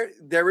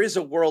 there is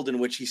a world in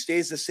which he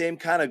stays the same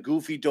kind of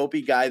goofy,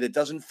 dopey guy that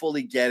doesn't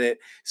fully get it.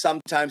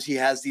 Sometimes he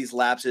has these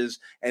lapses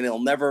and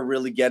he'll never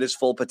really get his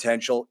full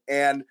potential.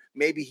 And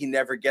maybe he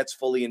never gets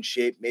fully in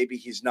shape. Maybe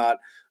he's not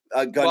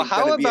going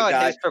to be a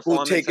guy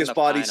who'll take his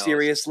body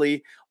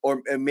seriously.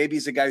 Or maybe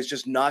he's a guy who's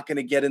just not going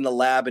to get in the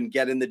lab and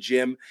get in the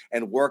gym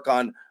and work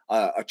on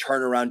a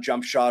turnaround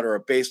jump shot or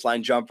a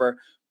baseline jumper.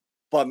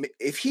 But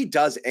if he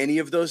does any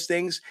of those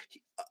things,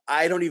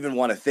 I don't even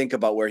want to think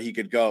about where he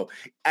could go.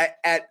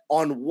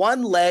 On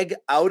one leg,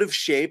 out of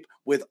shape,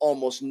 with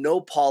almost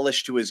no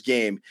polish to his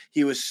game,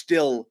 he was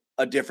still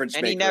a difference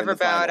maker. And he never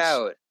bowed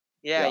out.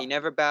 Yeah, he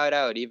never bowed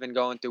out, even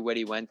going through what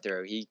he went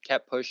through. He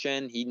kept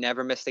pushing. He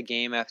never missed a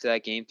game after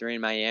that Game 3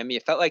 in Miami.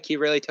 It felt like he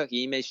really took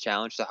Ime's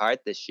challenge to heart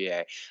this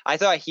year. I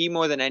thought he,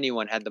 more than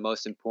anyone, had the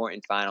most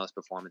important finals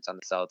performance on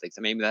the Celtics.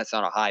 And maybe that's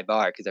not a high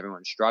bar because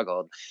everyone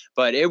struggled.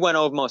 But it went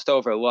almost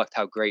overlooked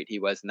how great he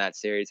was in that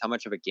series, how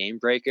much of a game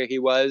breaker he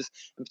was,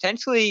 and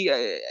potentially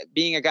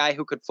being a guy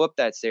who could flip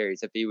that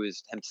series if he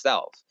was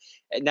himself.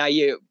 And now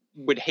you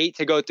would hate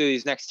to go through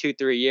these next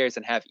 2-3 years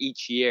and have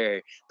each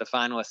year the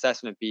final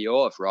assessment be,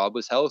 if Rob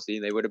was healthy,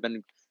 they would have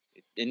been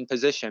in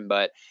position.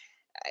 But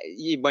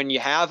when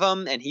you have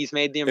him and he's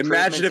made the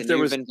improvements and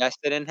you've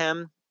invested in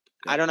him,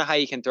 I don't know how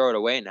you can throw it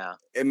away now.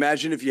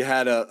 Imagine if you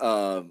had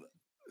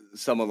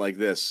someone like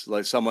this,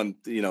 like someone,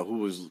 who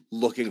was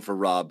looking for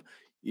Rob,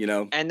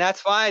 And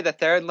that's why the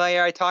third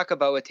layer I talk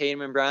about with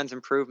Tatum and Brown's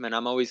improvement,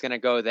 I'm always going to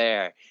go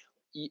there.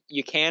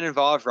 you can't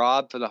involve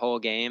Rob for the whole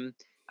game.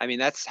 I mean,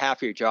 that's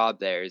half your job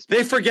there.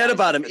 They forget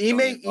about him.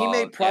 consistently Ime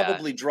involved,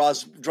 probably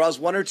draws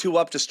 1 or 2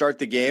 up to start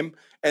the game.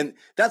 And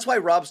that's why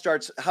Rob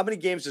starts. How many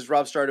games has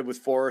Rob started with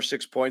 4 or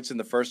 6 points in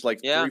the first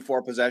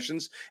 3-4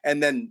 possessions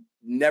and then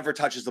never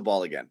touches the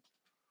ball again?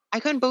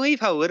 I couldn't believe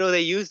how little they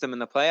used him in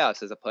the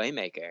playoffs as a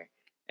playmaker.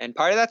 And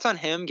part of that's on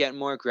him getting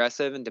more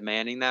aggressive and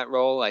demanding that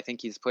role. I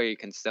think he's pretty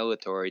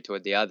conciliatory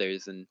toward the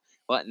others and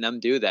letting them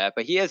do that.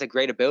 But he has a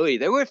great ability.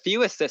 There were a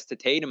few assists to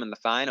Tatum in the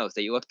finals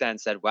that you looked at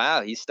and said,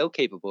 wow, he's still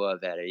capable of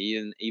that,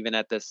 even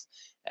at this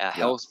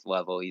health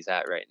level he's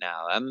at right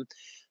now. I'm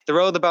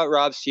thrilled about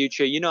Rob's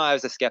future. I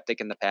was a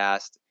skeptic in the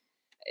past.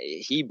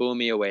 He blew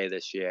me away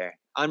this year.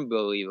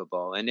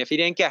 Unbelievable. And if he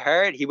didn't get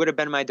hurt, he would have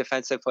been my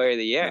defensive player of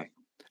the year.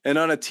 And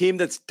on a team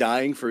that's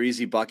dying for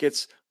easy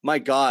buckets, my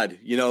God,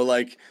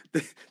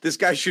 this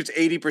guy shoots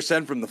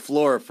 80% from the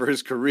floor for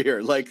his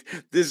career.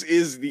 This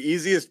is the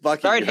easiest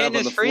bucket Started you have hitting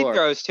on the his free floor.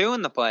 throws too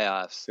in the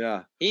playoffs.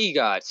 Yeah. He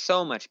got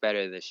so much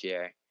better this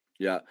year.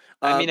 Yeah.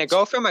 I mean, to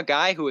go from a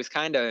guy who was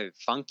kind of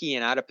funky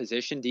and out of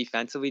position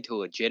defensively to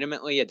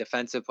legitimately a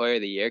defensive player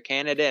of the year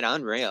candidate,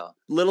 unreal.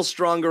 Little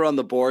stronger on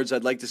the boards.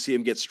 I'd like to see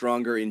him get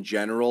stronger in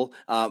general.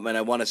 And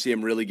I want to see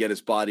him really get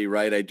his body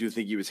right. I do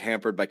think he was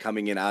hampered by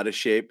coming in out of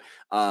shape.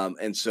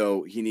 And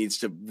so he needs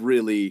to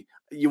really,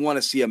 you want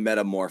to see a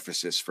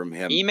metamorphosis from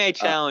him. He may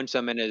challenge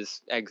him in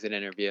his exit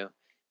interview.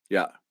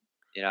 Yeah.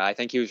 I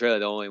think he was really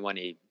the only one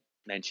he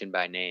mentioned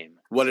by name.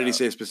 What did he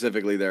say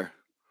specifically there?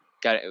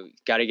 Got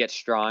to get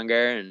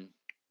stronger and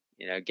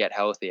get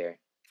healthier.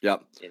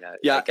 Yep.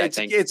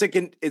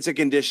 It's a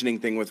conditioning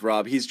thing with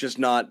Rob. He's just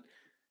not.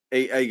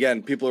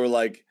 Again, people are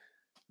like,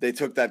 they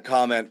took that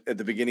comment at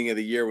the beginning of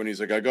the year when he's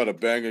like, I got to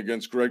bang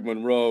against Greg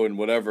Monroe and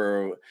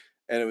whatever,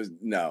 and it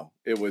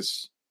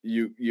was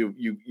you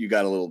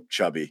got a little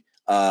chubby.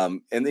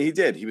 And he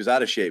did. He was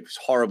out of shape. He was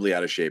horribly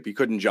out of shape. He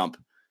couldn't jump.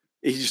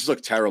 He just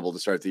looked terrible to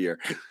start the year.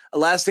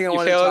 Last thing I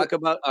want to talk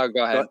about. Oh,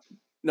 go ahead.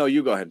 No,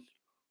 you go ahead.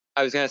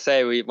 I was going to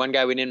say, one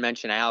guy we didn't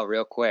mention, Al,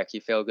 real quick. You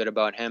feel good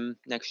about him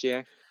next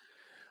year?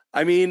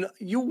 I mean,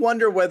 you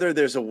wonder whether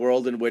there's a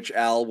world in which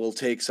Al will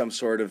take some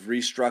sort of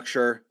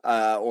restructure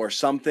or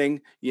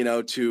something,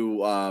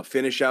 to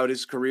finish out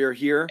his career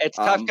here. It's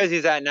tough because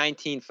he's at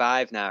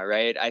 19.5 now,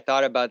 right? I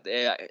thought about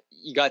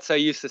you got so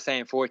used to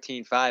saying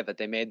 14.5, but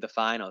they made the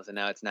finals, and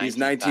now it's 19.5. He's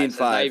 19.5.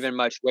 So not even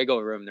much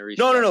wiggle room to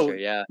restructure. No.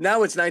 Yeah.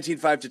 Now it's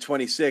 19.5 to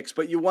 26,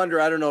 but you wonder,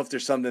 I don't know if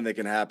there's something that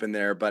can happen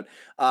there, but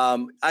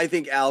I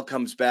think Al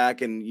comes back,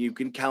 and you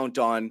can count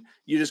on,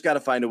 you just got to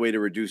find a way to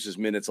reduce his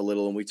minutes a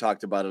little, and we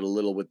talked about it a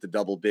little with the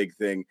double big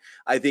thing.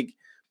 I think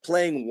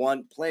playing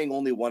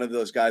only one of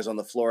those guys on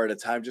the floor at a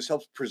time just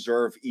helps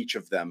preserve each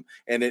of them,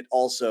 and it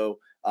also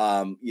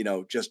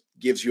just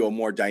gives you a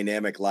more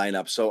dynamic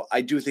lineup. So I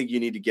do think you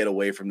need to get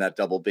away from that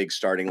double big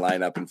starting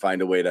lineup and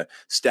find a way to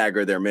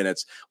stagger their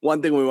minutes.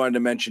 One thing we wanted to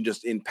mention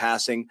just in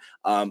passing,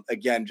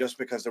 again, just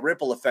because the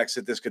ripple effects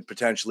that this could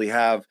potentially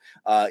have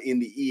in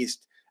the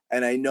East.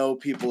 And I know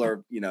people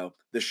are,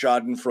 the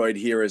Schadenfreude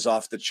here is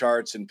off the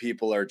charts, and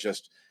people are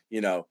just,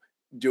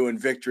 doing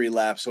victory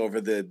laps over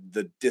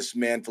the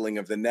dismantling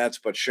of the Nets.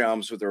 But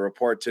Shams with a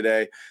report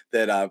today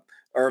that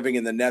Irving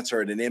and the Nets are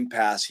at an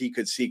impasse. He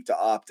could seek to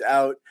opt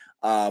out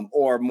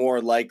or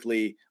more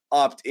likely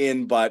opt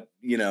in, but,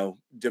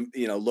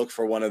 look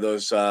for one of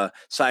those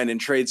sign and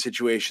trade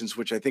situations,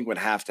 which I think would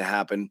have to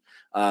happen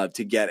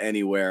to get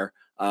anywhere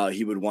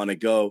he would want to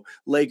go.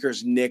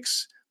 Lakers,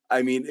 Knicks.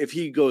 I mean, if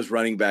he goes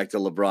running back to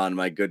LeBron,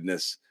 my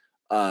goodness,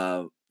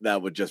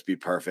 that would just be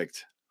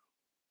perfect.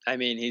 I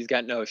mean, he's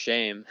got no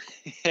shame,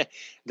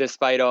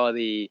 despite all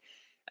the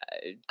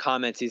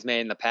comments he's made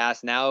in the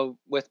past. Now,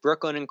 with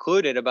Brooklyn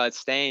included about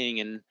staying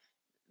and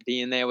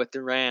being there with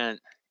Durant,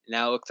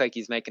 now it looks like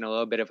he's making a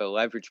little bit of a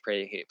leverage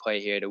play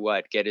here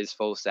to get his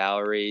full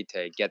salary,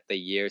 to get the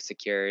year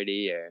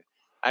security, or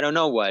I don't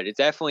know what. It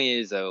definitely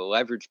is a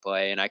leverage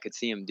play, and I could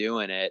see him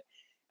doing it.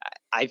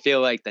 I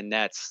feel like the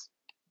Nets,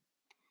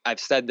 I've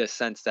said this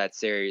since that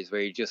series where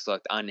he just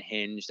looked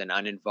unhinged and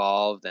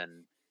uninvolved,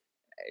 and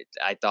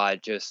I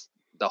thought just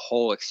the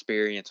whole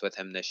experience with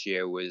him this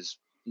year was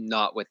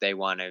not what they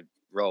want to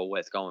roll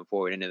with going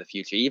forward into the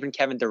future. Even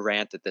Kevin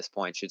Durant at this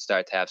point should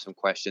start to have some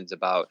questions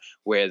about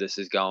where this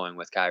is going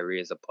with Kyrie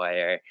as a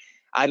player.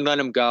 I'd let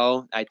him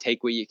go. I'd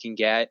take what you can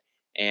get.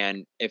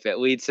 And if it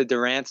leads to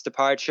Durant's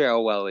departure,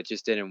 oh, well, it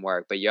just didn't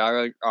work. But you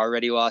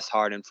already lost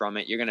Harden from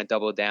it. You're going to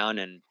double down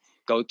and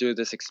go through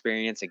this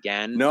experience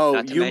again. No,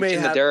 not to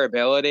mention the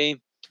durability.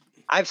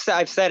 I've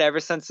said ever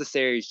since the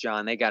series,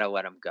 John, they got to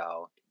let him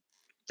go.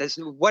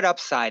 What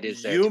upside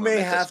is there? You may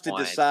have to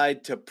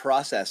decide to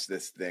process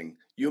this thing.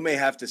 You may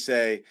have to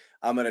say,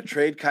 I'm going to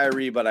trade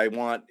Kyrie, but I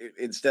want,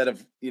 instead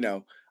of,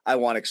 I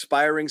want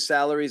expiring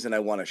salaries and I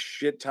want a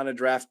shit ton of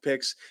draft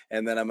picks.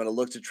 And then I'm going to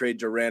look to trade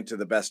Durant to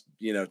the best,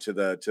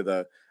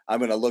 I'm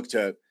going to look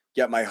to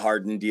get my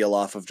Harden deal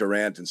off of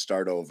Durant and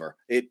start over.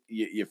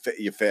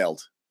 You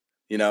failed,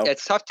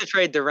 It's tough to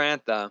trade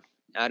Durant though.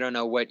 I don't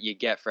know what you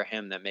get for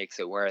him that makes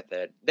it worth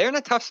it. They're in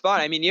a tough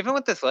spot. I mean, even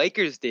with this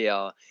Lakers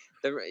deal,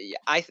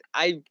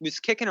 I was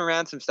kicking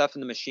around some stuff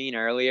in the machine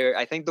earlier.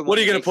 I think the What one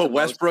are you that going makes to put the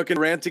most- Westbrook and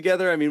Durant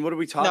together? I mean, what are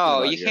we talking No,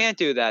 about you here? can't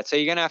do that. So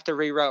you're gonna have to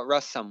reroute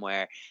Russ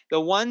somewhere.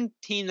 The one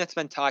team that's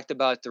been talked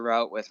about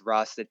throughout with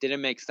Russ that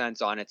didn't make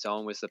sense on its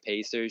own was the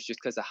Pacers, just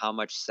because of how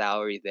much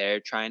salary they're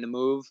trying to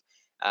move.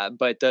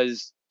 But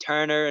does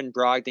Turner and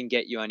Brogdon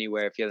get you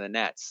anywhere if you're the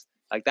Nets?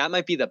 Like that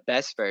might be the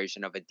best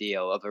version of a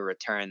deal of a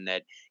return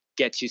that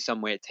gets you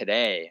somewhere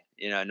today,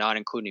 not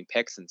including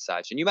picks and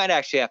such. And you might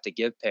actually have to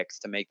give picks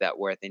to make that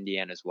worth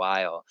Indiana's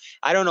while.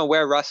 I don't know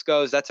where Russ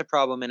goes. That's a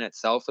problem in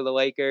itself for the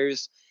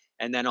Lakers.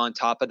 And then on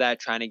top of that,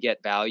 trying to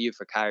get value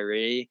for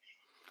Kyrie.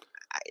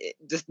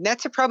 The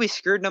Nets are probably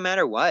screwed no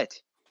matter what.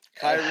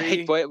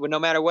 Kyrie, no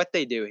matter what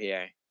they do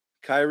here.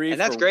 Kyrie,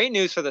 And that's great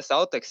news for the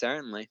Celtics,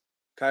 certainly.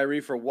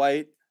 Kyrie for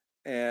White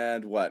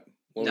and what?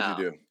 What would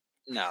you do?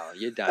 No,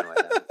 you're done with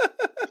it.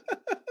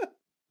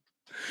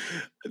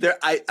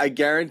 I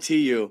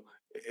guarantee you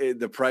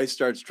the price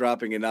starts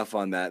dropping enough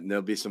on that, and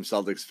there'll be some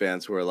Celtics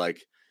fans who are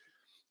like,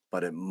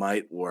 but it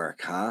might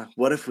work, huh?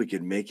 What if we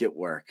could make it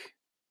work?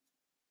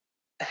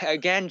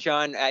 Again,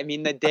 John, I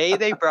mean, the day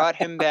they brought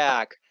him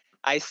back,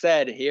 I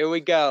said, here we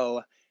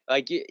go.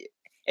 Like,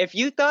 if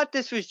you thought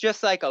this was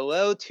just like a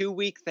low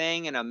 2-week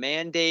thing and a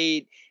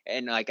mandate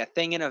and like a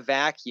thing in a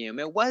vacuum,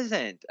 it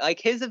wasn't. Like,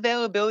 his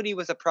availability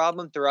was a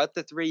problem throughout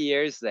the 3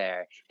 years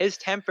there. His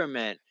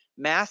temperament,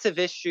 massive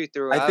issue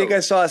throughout. I think I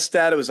saw a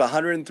stat. It was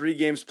 103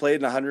 games played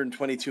and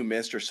 122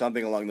 missed or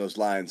something along those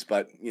lines.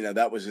 But,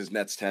 that was his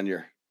Nets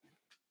tenure.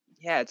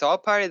 Yeah, it's all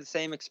part of the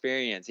same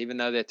experience, even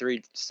though they're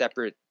three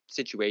separate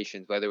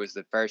situations, whether it was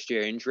the first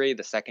year injury,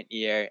 the second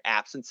year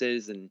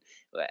absences and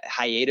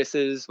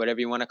hiatuses, whatever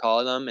you want to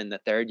call them, and the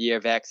third year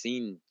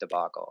vaccine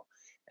debacle.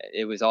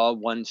 It was all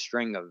one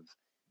string of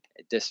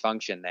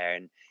dysfunction there.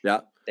 And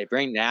they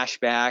bring Nash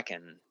back,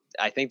 and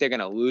I think they're going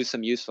to lose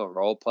some useful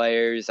role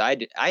players. I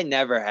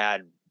never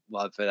had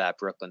love for that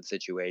Brooklyn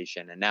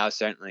situation, and now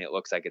certainly it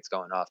looks like it's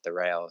going off the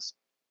rails.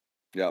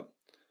 Yeah.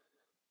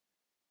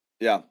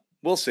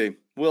 We'll see.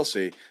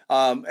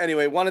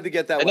 Anyway, wanted to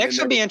get that. The Knicks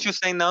will be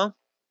interesting, though.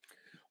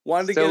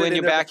 Wanted to Still get it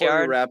in your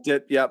backyard. We wrapped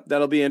it. Yep,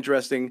 that'll be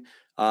interesting.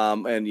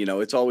 And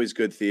it's always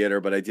good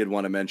theater, but I did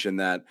want to mention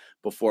that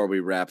before we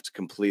wrapped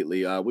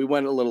completely. We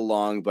went a little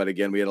long, but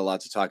again, we had a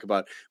lot to talk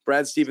about.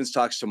 Brad Stevens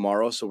talks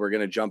tomorrow, so we're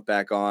going to jump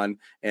back on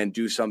and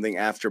do something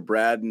after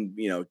Brad and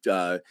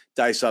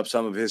dice up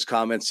some of his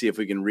comments, see if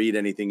we can read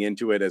anything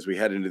into it as we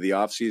head into the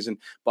off season.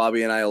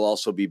 Bobby and I will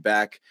also be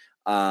back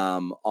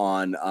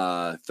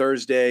on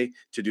Thursday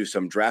to do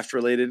some draft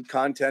related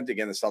content.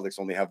 Again, the Celtics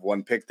only have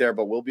one pick there,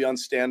 but we'll be on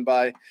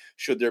standby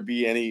should there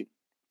be any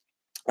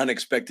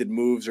unexpected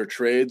moves or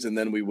trades, and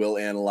then we will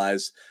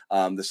analyze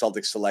the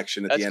Celtics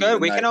selection at the end. That's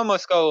good. We can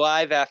almost go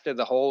live after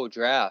the whole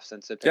draft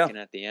since they're picking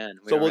at the end.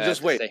 So we'll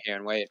just wait. Stay here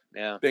and wait.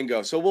 Yeah.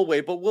 Bingo. So we'll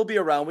wait, but we'll be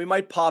around. We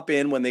might pop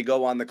in when they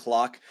go on the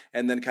clock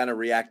and then kind of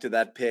react to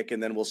that pick,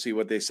 and then we'll see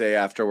what they say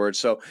afterwards.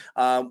 So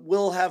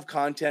we'll have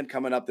content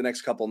coming up the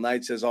next couple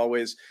nights, as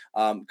always.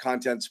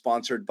 Content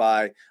sponsored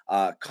by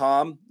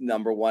Calm,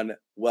 #1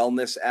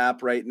 wellness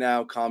app right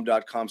now,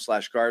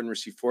 calm.com/garden.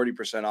 Receive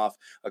 40% off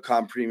a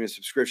Calm premium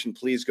subscription.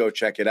 Please go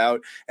check it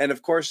out. And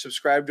of course,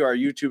 subscribe to our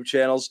YouTube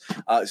channels.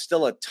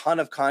 Still a ton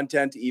of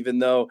content, even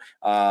though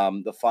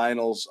the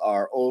finals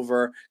are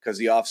over, because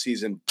the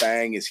offseason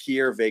bang is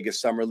here. Vegas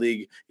Summer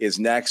League is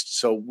next.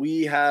 So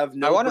we have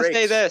no I want to breaks.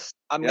 say this.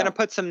 I'm going to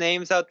put some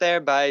names out there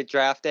by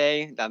draft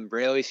day. I'm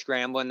really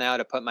scrambling now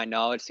to put my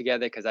knowledge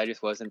together because I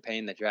just wasn't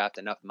paying the draft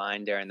enough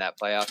mind during that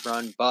playoff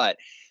run. But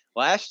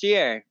last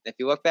year, if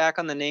you look back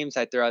on the names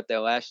I threw out there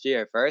last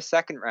year, for a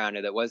second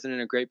rounder that wasn't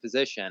in a great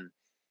position,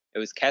 it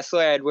was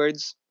Kessler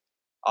Edwards,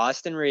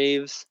 Austin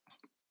Reeves,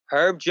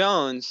 Herb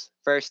Jones,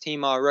 first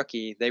team all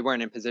rookie. They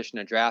weren't in position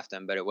to draft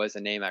him, but it was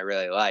a name I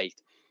really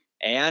liked.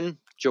 And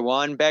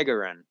Juwan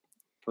Begarin,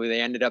 who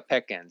they ended up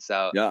picking.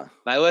 So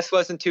my list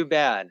wasn't too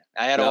bad.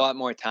 I had a lot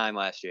more time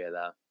last year,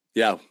 though.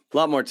 Yeah, a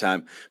lot more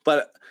time.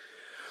 But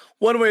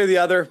one way or the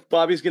other,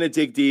 Bobby's going to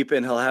dig deep,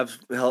 and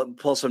he'll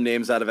pull some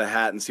names out of a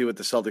hat and see what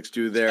the Celtics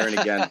do there. And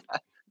again,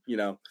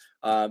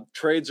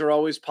 trades are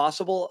always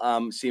possible.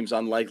 Seems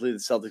unlikely the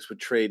Celtics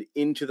would trade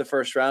into the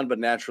first round, but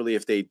naturally,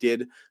 if they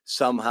did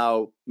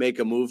somehow make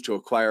a move to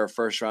acquire a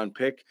first-round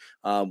pick,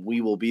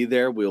 we will be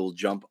there. We'll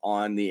jump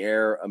on the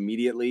air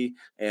immediately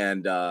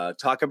and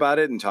talk about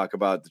it, and talk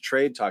about the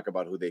trade, talk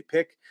about who they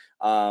pick,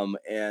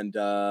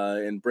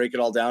 and break it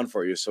all down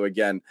for you. So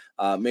again,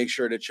 make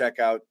sure to check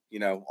out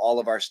all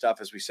of our stuff.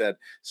 As we said,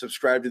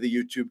 subscribe to the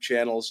YouTube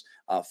channels,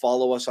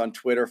 follow us on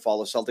Twitter,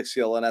 follow Celtics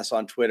CLNS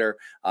on Twitter.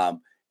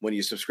 When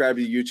you subscribe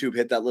to YouTube,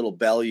 hit that little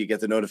bell. You get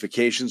the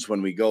notifications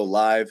when we go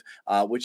live, which